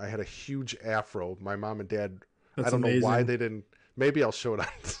disaster. I had a huge afro. My mom and dad. I don't know why they didn't. Maybe I'll show it on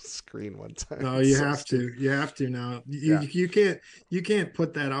the screen one time. No, you have to. You have to now. You can't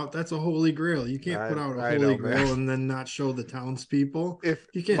put that out. That's a holy grail. You can't put out a holy grail and then not show the townspeople. If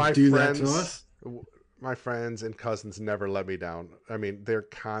you can't do that to us. My friends and cousins never let me down. I mean, they're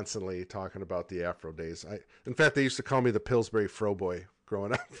constantly talking about the Afro days. In fact, they used to call me the Pillsbury Fro Boy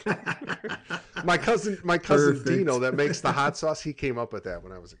growing up. my cousin Perfect. Dino that makes the hot sauce, he came up with that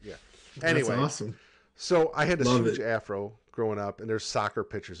when I was Anyway, that's awesome. So I had this huge afro growing up, and there's soccer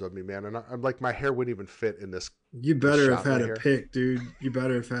pictures of me, man. And I'm like, my hair wouldn't even fit in this. You better have had a pick, dude. You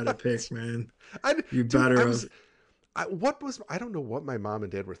better have had a pick, man. I don't know what my mom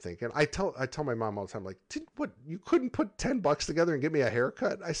and dad were thinking. I tell my mom all the time, like, you couldn't put $10 together and get me a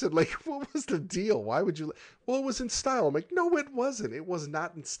haircut? I said, like, what was the deal? Why would you? Well, it was in style. I'm like, no, it wasn't. It was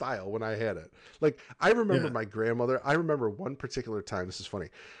not in style when I had it. Like, I remember my grandmother. I remember one particular time. This is funny.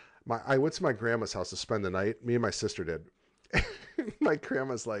 I went to my grandma's house to spend the night. Me and my sister did. My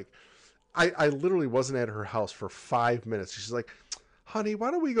grandma's like, I literally wasn't at her house for 5 minutes. She's like, honey,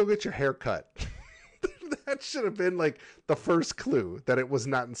 why don't we go get your hair cut? That should have been like the first clue that it was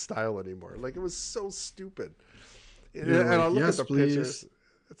not in style anymore. Like, it was so stupid. And I look at the pictures.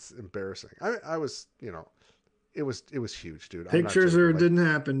 It's embarrassing. I was, it was huge, dude. Pictures or it didn't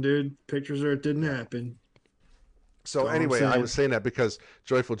happen, dude. Pictures or it didn't happen. So All I'm anyway, I saying. was saying that because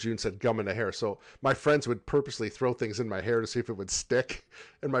Joyful June said gum in the hair. So my friends would purposely throw things in my hair to see if it would stick.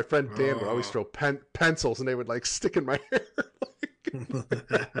 And my friend Dan would always throw pencils and they would like stick in my hair.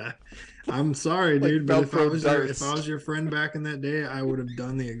 I'm sorry, Like dude, but if Velcro I was your friend back in that day, I would have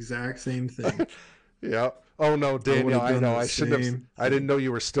done the exact same thing. Yeah. Oh no, Daniel, I know. I shouldn't have. I didn't thing. know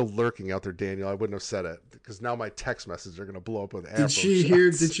you were still lurking out there, Daniel. I wouldn't have said it because now my text messages are going to blow up with afro Did she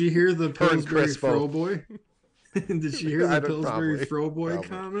hear? shots. Did she hear the Her and Pillsbury Chris Fro both. Boy? Did she hear the Pillsbury Probably. Fro Boy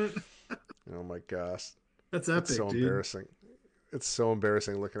comment? Oh my gosh, That's epic, it's so dude. embarrassing. It's so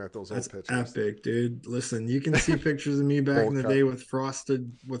embarrassing looking at those That's old pictures. epic, dude. Listen, you can see pictures of me back in the day with frosted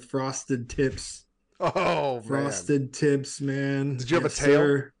tips. Oh Frosted man. tips, man. Did you have a tail?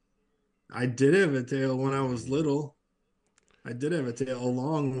 Sir. I did have a tail when I was little. I did have a tail, a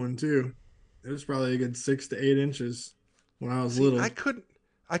long one too. It was probably a good 6 to 8 inches when I was little. I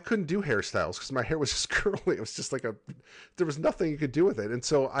couldn't do hairstyles because my hair was just curly. It was just like there was nothing you could do with it. And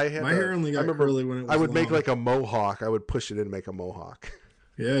so I had my hair only got curly when it was I would long. make like a mohawk. I would push it in and make a mohawk.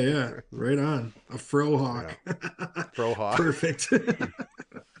 Yeah. Right on. A fro hawk. Yeah. Fro hawk. Perfect.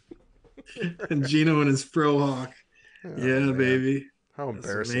 And Gino and his fro hawk. Oh, yeah, man. baby. How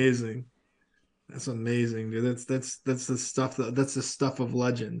embarrassing. That's amazing. That's amazing, dude. That's the stuff that's the stuff of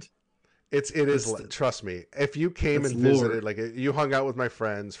legend. It is. Trust me. If you came and visited, like you hung out with my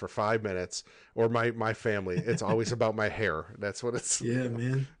friends for 5 minutes or my family, it's always about my hair. That's what it's. Yeah,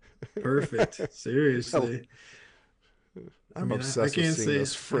 man. Perfect. Seriously. I'm obsessed with seeing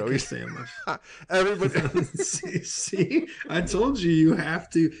those fro. I can't say much. Everybody. see, I told you you have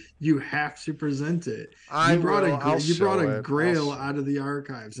to present it. You brought a grail out of the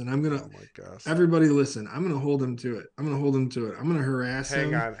archives, and I'm gonna. Oh my gosh! Everybody, listen. I'm gonna hold him to it. I'm gonna harass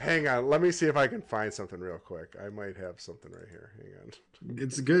him. Hang on. Let me see if I can find something real quick. I might have something right here. Hang on.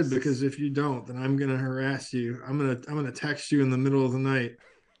 It's good because if you don't, then I'm gonna harass you. I'm gonna text you in the middle of the night.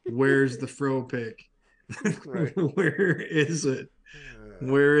 Where's the fro pic? Right. Where is it?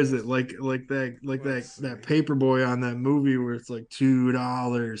 Where is it? Like that paper boy on that movie where it's like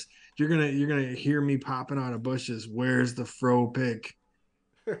 $2. You're gonna hear me popping out of bushes. Where's the fro pic?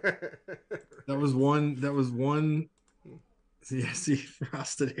 That was one. Yeah, see,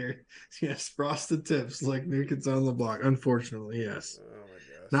 frosted hair. Yes, frosted tips like New Kids on the Block. Unfortunately, yes. Oh my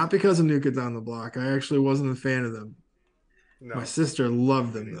gosh. Not because of New Kids on the Block. I actually wasn't a fan of them. No. My sister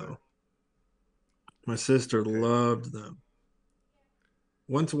loved them though. My sister loved them.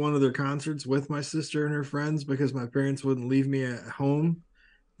 Went to one of their concerts with my sister and her friends because my parents wouldn't leave me at home.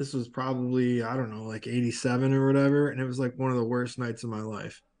 This was probably, I don't know, like 87 or whatever. And it was like one of the worst nights of my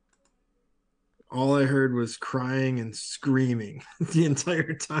life. All I heard was crying and screaming the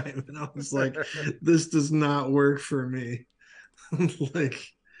entire time. And I was like, this does not work for me. Like,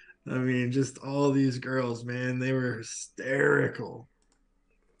 I mean, just all these girls, man, they were hysterical.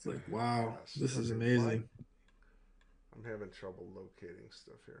 It's like, wow, this is amazing. I'm having trouble locating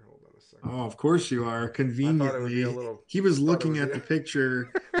stuff here. Hold on a second. Oh, of course you are. Conveniently, he was looking at the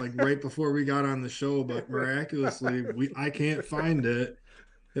picture like right before we got on the show, but miraculously, I can't find it.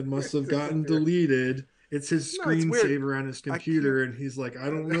 It must have gotten deleted. It's his screensaver on his computer, and he's like, I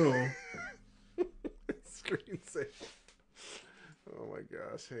don't know. Screensaver. Oh my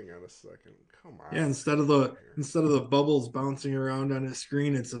gosh! Hang on a second. Come on. Yeah, instead of the bubbles bouncing around on his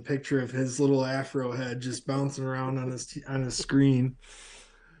screen, it's a picture of his little afro head just bouncing around on his screen.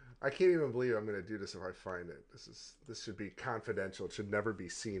 I can't even believe I'm going to do this if I find it. This should be confidential. It should never be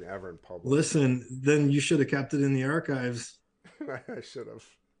seen ever in public. Listen, then you should have kept it in the archives. I should have.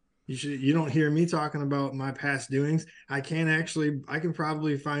 You don't hear me talking about my past doings. I can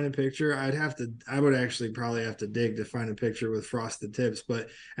probably find a picture. I would actually probably have to dig to find a picture with frosted tips, but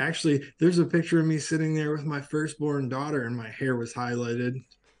actually there's a picture of me sitting there with my firstborn daughter and my hair was highlighted.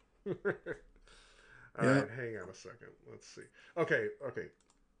 All right, hang on a second. Let's see. Okay.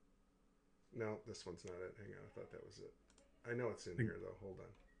 No, this one's not it. Hang on. I thought that was it. I know it's in here though. Hold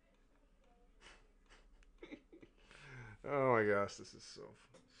on. Oh my gosh, this is so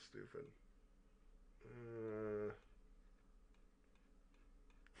stupid.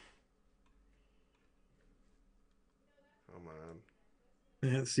 Come on.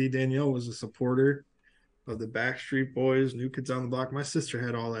 And see, Danielle was a supporter of the Backstreet Boys, New Kids on the Block. My sister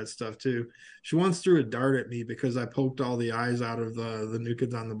had all that stuff too. She once threw a dart at me because I poked all the eyes out of the New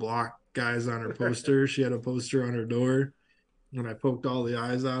Kids on the Block guys on her poster. She had a poster on her door, and I poked all the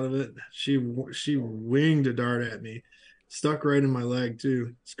eyes out of it. She winged a dart at me, stuck right in my leg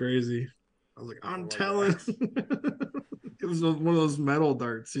too. It's crazy. I was like, I'm telling. It was one of those metal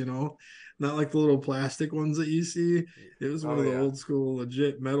darts, not like the little plastic ones that you see. It was one of the old school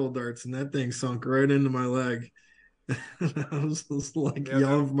legit metal darts, and that thing sunk right into my leg. I was just like Yeah,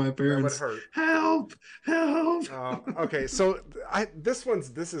 yelling for my that would parents, hurt. help, help. Okay, so this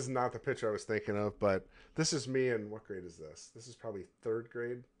is not the picture I was thinking of, but this is me in what grade is this? This is probably third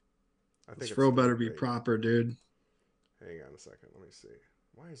grade. I This think it's fro better third be grade. proper, dude. Hang on a second. Let me see.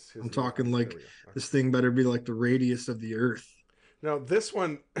 Why is his? I'm talking There like we go. Okay. this thing better be like the radius of the earth. No, this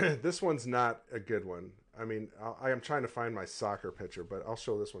one, this one's not a good one. I mean, I am trying to find my soccer picture, but I'll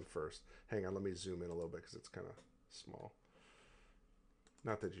show this one first. Hang on, let me zoom in a little bit because it's kind of small.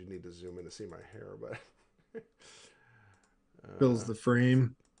 Not that you need to zoom in to see my hair, but Fills the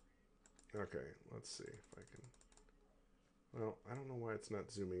frame. okay, let's see if I can. Well, I don't know why it's not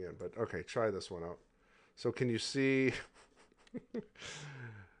zooming in, but okay, try this one out. So can you see?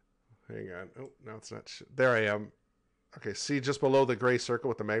 Hang on. Oh, no, it's not. There I am. Okay, see just below the gray circle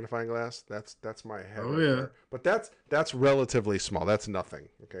with the magnifying glass? That's my head. Oh, right yeah. there. But that's relatively small. That's nothing.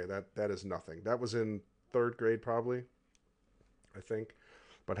 Okay, that is nothing. That was in third grade probably, I think.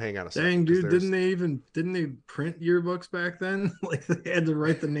 But hang on a second. Dang, 'cause dude, didn't they print yearbooks back then? Like they had to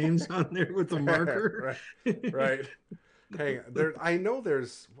write the names on there with a marker. right, right. Hang on. There, I know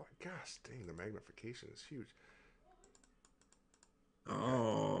there's. What, gosh, dang, the magnification is huge.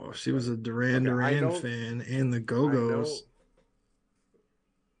 Oh, she was a Duran Okay, I Duran know- fan and the Go-Go's.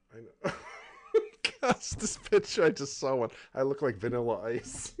 I know. Gosh, this picture I just saw one. I look like Vanilla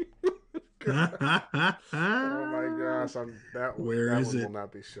Ice. Oh my gosh, Where that is one it? will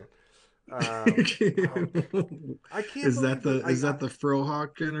not be shown. I can't. Is that believe the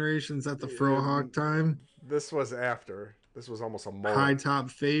Frohawk generation? Is that the Frohawk time? This was after. This was almost a mullet. High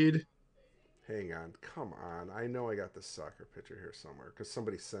top fade. Hang on, come on. I know I got this soccer picture here somewhere because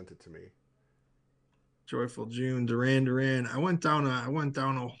somebody sent it to me. Joyful June, Duran Duran. I went down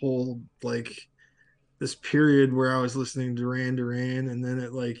a whole like this period where I was listening to Duran Duran, and then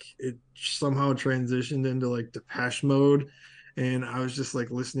it somehow transitioned into like Depeche Mode, and I was just like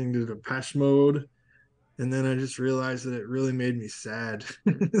listening to Depeche Mode, and then I just realized that it really made me sad.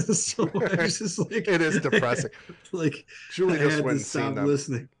 So I was just like, It is depressing. Like Julie I just had went to and seen stop them.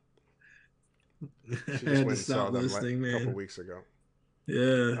 listening. She I just had went to and saw stop them listening, a couple man. weeks ago.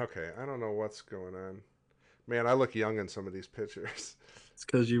 Yeah, Okay, I don't know what's going on. Man, I look young in some of these pictures. it's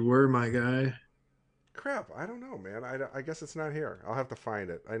because you were my guy. Crap, I don't know, man. I guess it's not here. I'll have to find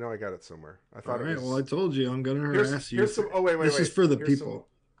it. I know I got it somewhere. I All thought right, it was. well, I told you I'm gonna harass you. Here's some. Oh wait. This is for the Here's people.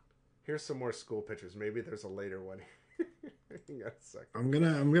 Here's some more school pictures. Maybe there's a later one. Hang on a second.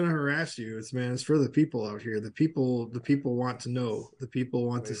 I'm gonna harass you. It's for the people out here. The people want to know. The people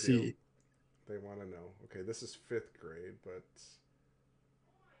want to They do. see. They want to know. Okay, this is 5th grade, but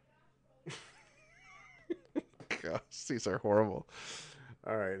gosh, these are horrible.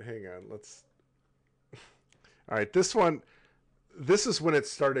 All right, hang on. Let's. All right, this one. This is when it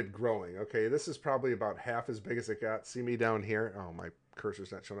started growing. Okay, this is probably about half as big as it got. See me down here? Oh, my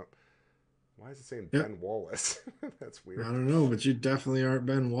cursor's not showing up. Why is it saying Yep. Ben Wallace? That's I weird. don't know, but you definitely aren't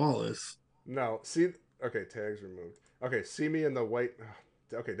Ben Wallace. No, see. Okay, tags removed. Okay, see me in the white.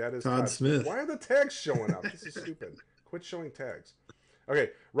 Okay, that is Todd Smith. Why are the tags showing up? This is stupid. Quit showing tags. Okay,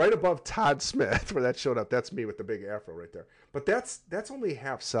 right above Todd Smith, where that showed up, that's me with the big afro right there. But that's only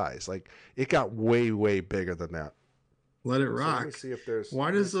half size. Like it got way bigger than that. Let it So rock. let me see if there's.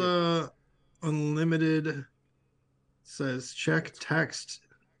 Why does unlimited says check text,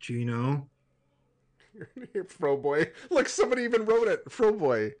 Gino? Fro boy? Look, somebody even wrote it. Fro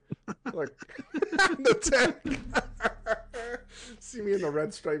boy. Look, the tag. See me in the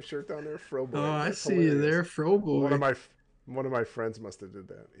red striped shirt down there, Fro boy. Oh, I That's see you hilarious. there, Fro boy. One of my friends must have did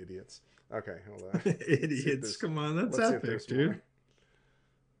that. Idiots. Okay, hold on. Idiots. Come on, that's let's see if epic, there's dude.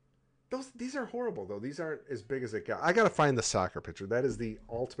 more. These are horrible though. These aren't as big as it got. I gotta find the soccer picture. That is the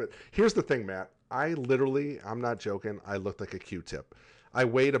ultimate. Here's the thing, Matt. I'm not joking. I looked like a Q-tip. I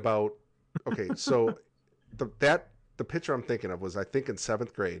weighed about. Okay, so the picture I'm thinking of was I think in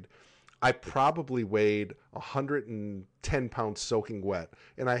 7th grade. I probably weighed 110 pounds soaking wet,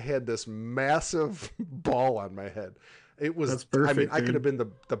 and I had this massive ball on my head. It was. That's perfect, I mean, I dude. could have been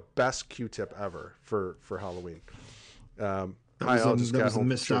the best Q-tip ever for Halloween. That was a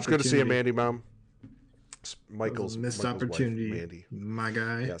missed It's good to see you, opportunity. Mandy, Mom. That Michael's was a missed Michael's opportunity, wife, Mandy. my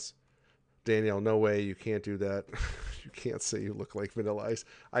guy. Yes. Danielle, no way, you can't do that. You can't say you look like Vanilla Ice.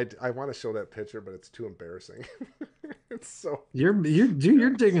 I want to show that picture, but it's too embarrassing. It's so. You're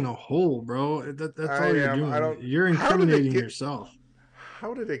digging a hole, bro. That's I all you're am. doing. I don't- You're How did it incriminating get- yourself.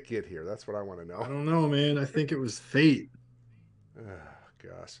 How did it get here? That's what I want to I know. don't know, man. I think it was fate. Oh,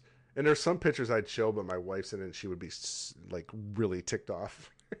 gosh. And there's some pictures I'd show, but my wife's in it, and she would be like really ticked off.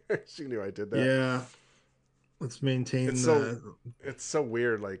 She knew I did that. Yeah. Let's maintain It's the. so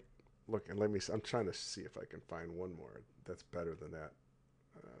weird. Like look, and let me. I'm trying to see if I can find one more that's better than that.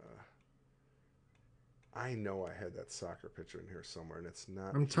 I know I had that soccer picture in here somewhere, and it's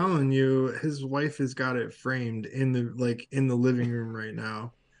not. I'm telling you, his wife has got it framed in the living room right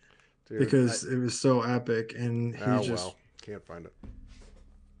now Dude, because it was so epic, and he oh just well, can't find it.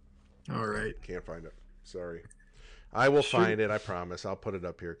 all right. Can't find it. Sorry. I will find it. I promise. I'll put it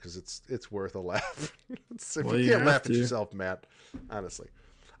up here because it's worth a laugh. If Well, you you can't have laugh at to. yourself, Matt, honestly,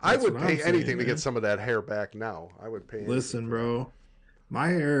 I That's would what I'm pay saying, anything to man. get some of that hair back now. I would pay. Listen, anything for bro, my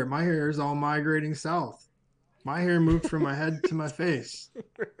hair is all migrating south. My hair moved from my head to my face.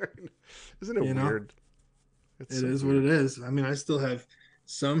 that. Isn't it You know, weird? It's it so is weird. what it is. I mean, I still have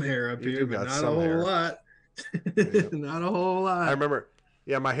some hair up You here, do but got not a some whole hair. lot. Yep. Not a whole lot. I remember.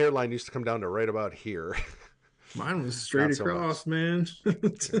 Yeah, my hairline used to come down to right about here. Mine was straight Not so much. across, man. Yeah.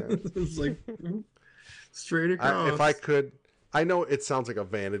 It's like straight If I across. could, I know it sounds like a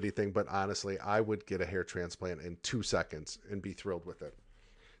vanity thing, but honestly, I would get a hair transplant in 2 seconds and be thrilled with it.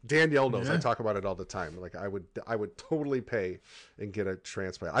 Danielle knows. I Yeah. talk about it all the time. Like I would totally pay and get a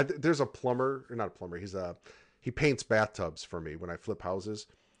transplant. There's a plumber, or not a plumber. He paints bathtubs for me when I flip houses.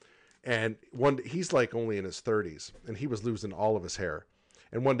 And he's like only in his 30s, and he was losing all of his hair.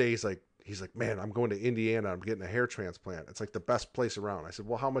 And one day he's like, man, I'm going to Indiana. I'm getting a hair transplant. It's like the best place around. I said,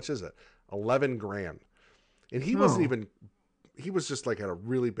 well, how much is it? 11 grand. And he wasn't Oh. even. He was just like had a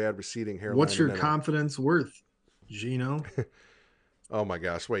really bad receding hairline. What's your and then confidence worth, Gino? oh my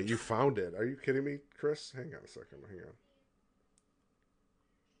gosh! Wait, you found it? Are you kidding me, Chris? Hang on a second. Hang on.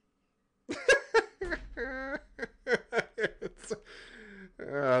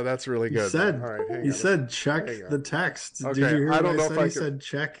 That's really He good. said, All right, hang he on. said, check Hang on. the text. Okay, Did you hear I what don't know said? if I He can- said,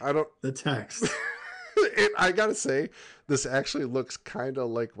 check I don't. the text. I gotta say, this actually looks kind of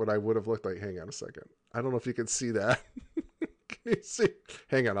like what I would have looked like. Hang on a second. I don't know if you can see that. Can you see?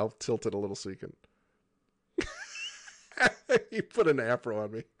 Hang on, I'll tilt it a little so you can. You put an afro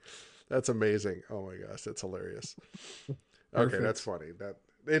on me. That's amazing. Oh my gosh, that's hilarious. Okay, Perfect. that's funny. That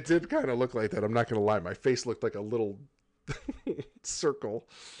it did kind of look like that. I'm not gonna lie. My face looked like a little circle.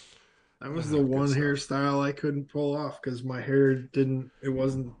 That was the Good one stuff. hairstyle I couldn't pull off because my hair it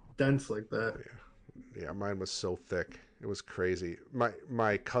wasn't dense like that. Yeah, mine was so thick. It was crazy.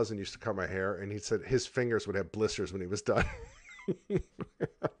 My cousin used to cut my hair, and he said his fingers would have blisters when he was done. I'm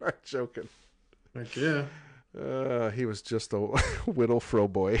not joking. Like, yeah. He was just a whittle fro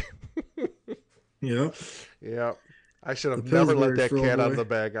boy. Yep. Yeah. I should have The never let Pillsbury that fro cat out of boy. the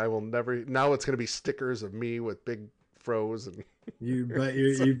bag. I will never. Now it's going to be stickers of me with big fros and. You bet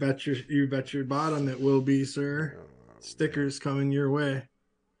your bottom it will be, sir. Stickers coming your way.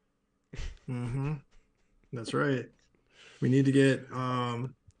 Mm-hmm. That's right. We need to get I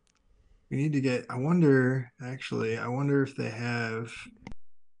wonder if they have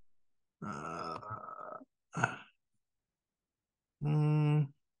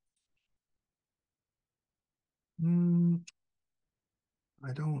mm,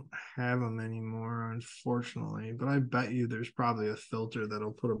 I don't have them anymore, unfortunately, but I bet you there's probably a filter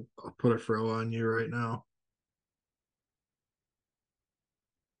that'll put a fro on you right now.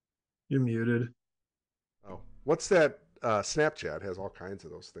 You're muted. Oh, what's that? Snapchat has all kinds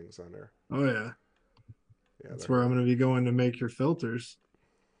of those things on there. Oh yeah. Yeah, That's they're where I'm cool. going to be going to make your filters.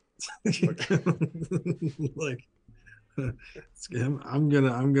 Like I'm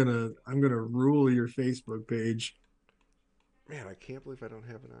gonna rule your Facebook page. Man, I can't believe I don't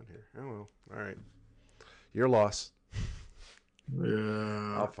have it on here. Oh well. All right. Your loss.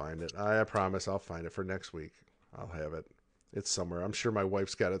 Yeah. I'll find it. I promise I'll find it for next week. I'll have it. It's somewhere. I'm sure my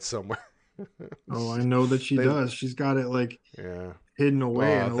wife's got it somewhere. Oh, I know that she does. She's got it like Yeah. hidden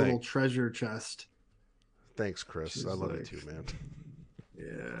away Oh, in a little treasure chest. Thanks, Chris. She's I love you like- too, man.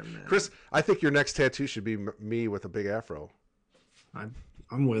 Yeah, man. Chris, I think your next tattoo should be me with a big afro. I'm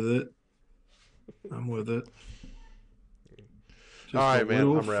with it. I'm with it. Just All right, a man.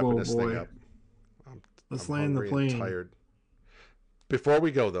 little I'm wrapping flow this boy. thing up. Let's I'm land the hungry and plane. tired. Before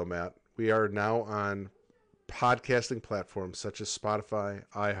we go, though, Matt, we are now on podcasting platforms such as Spotify,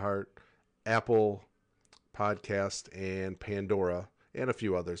 iHeart, Apple Podcast, and Pandora, and a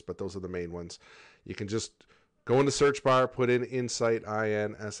few others, but those are the main ones. You can just go in the search bar, put in Insite,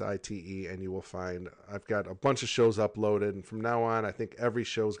 Insite, and you will find I've got a bunch of shows uploaded. And from now on, I think every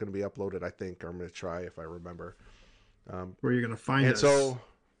show is going to be uploaded. I think I'm going to try if I remember. Where you're gonna find And us. so,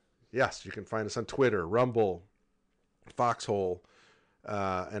 yes, you can find us on Twitter, Rumble, Foxhole,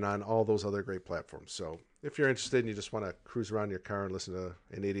 and on all those other great platforms. So if you're interested and you just want to cruise around your car and listen to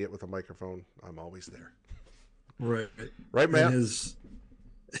an idiot with a microphone, I'm always there. Right. Right, Matt? And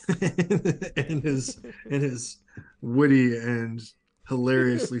his and his witty and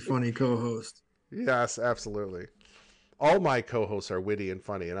hilariously funny co-host. Yes, absolutely. All my co-hosts are witty and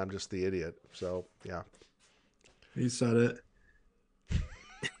funny, and I'm just the idiot. So, yeah. He said it.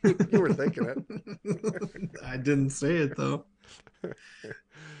 You were thinking it. I didn't say it though. All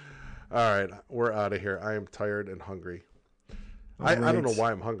right, we're out of here. I am tired and hungry. I don't know Right.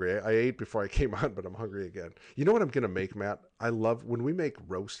 why I'm hungry. I ate before I came on, but I'm hungry again. You know what I'm going to make, Matt? I love when we make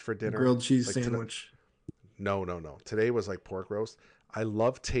roast for dinner. Grilled cheese like sandwich. No. Today was like pork roast. I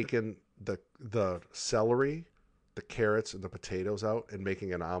love taking the celery, the carrots, and the potatoes out and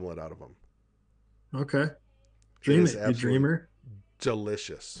making an omelet out of them. Okay. It Dream is it, you absolutely dreamer.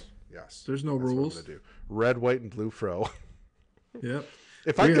 delicious. Yes. There's no That's what I'm rules. gonna do. Red, white, and blue fro. Yep.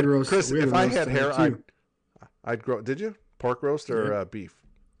 If We I had could, roast- Chris, we had if I roast had hair, tonight, too. I'd grow. Did you pork roast or Yeah. beef?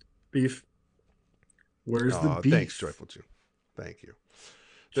 Beef. Where's the Aw, beef? thanks, Joyful June. Thank you.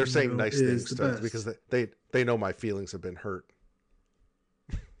 They're saying Gino nice is things the to, best. because they know my feelings have been hurt.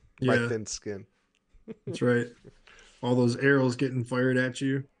 Yeah, My thin skin, that's right. All those arrows getting fired at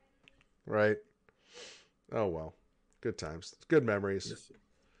you. right? Oh well, good times, good memories. Yes,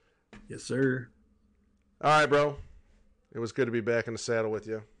 yes, sir. All right, bro. It was good to be back in the saddle with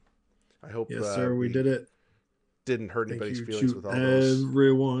you. I hope Yes, sir. We did it. didn't hurt Thank anybody's you feelings to with all those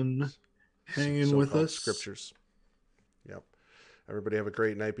everyone hanging with so-called us. scriptures. Yep. Everybody have a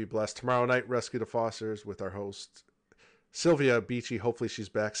great night. Be blessed. Tomorrow night, Rescue the Fosters with our host, Sylvia Beachy. Hopefully she's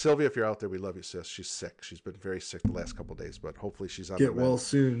back. Sylvia, if you're out there, we love you, sis. She's sick. She's been very sick the last couple of days, but hopefully she's on the Get well mend.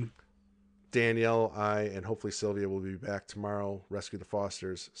 soon. Danielle, and hopefully Sylvia will be back tomorrow. Rescue the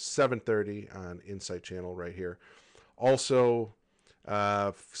Fosters, 7:30 on Insite channel right here. Also,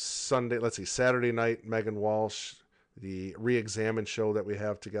 Saturday night, Megan Walsh, the Re-Examine show that we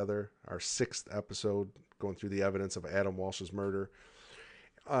have together, our 6th episode, going through the evidence of Adam Walsh's murder.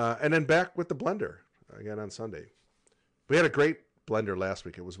 And then back with the Blender again on Sunday. We had a great Blender last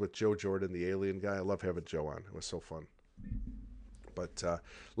week. It was with Joe Jordan, the alien guy. I love having Joe on. It was so fun. But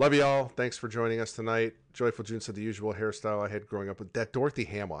love you all. Thanks for joining us tonight. Joyful June said the usual hairstyle I had growing up with that Dorothy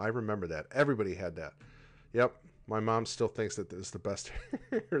Hamill. I remember that. Everybody had that. Yep. My mom still thinks that is the best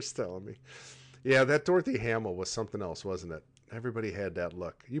hairstyle of me. Yeah, that Dorothy Hamill was something else, wasn't it? Everybody had that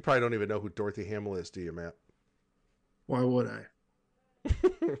look. You probably don't even know who Dorothy Hamill is, do you, Matt? Why would I?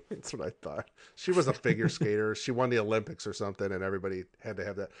 That's what I thought. She was a figure skater. She won the Olympics or something, and everybody had to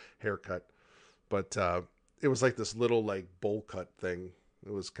have that haircut. But it was like this little like bowl cut thing.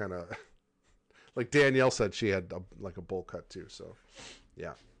 It was kind of like Danielle said she had like a bowl cut too. So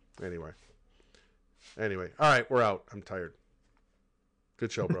yeah. Anyway. All right, we're out. I'm tired.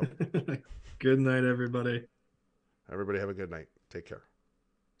 Good show, bro. Good night, everybody. Everybody have a good night. Take care.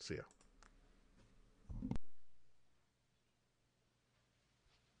 See ya.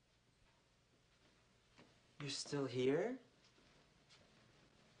 You're still here?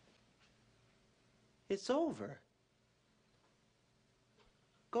 It's over.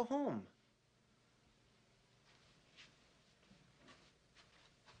 Go home.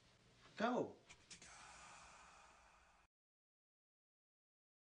 Go.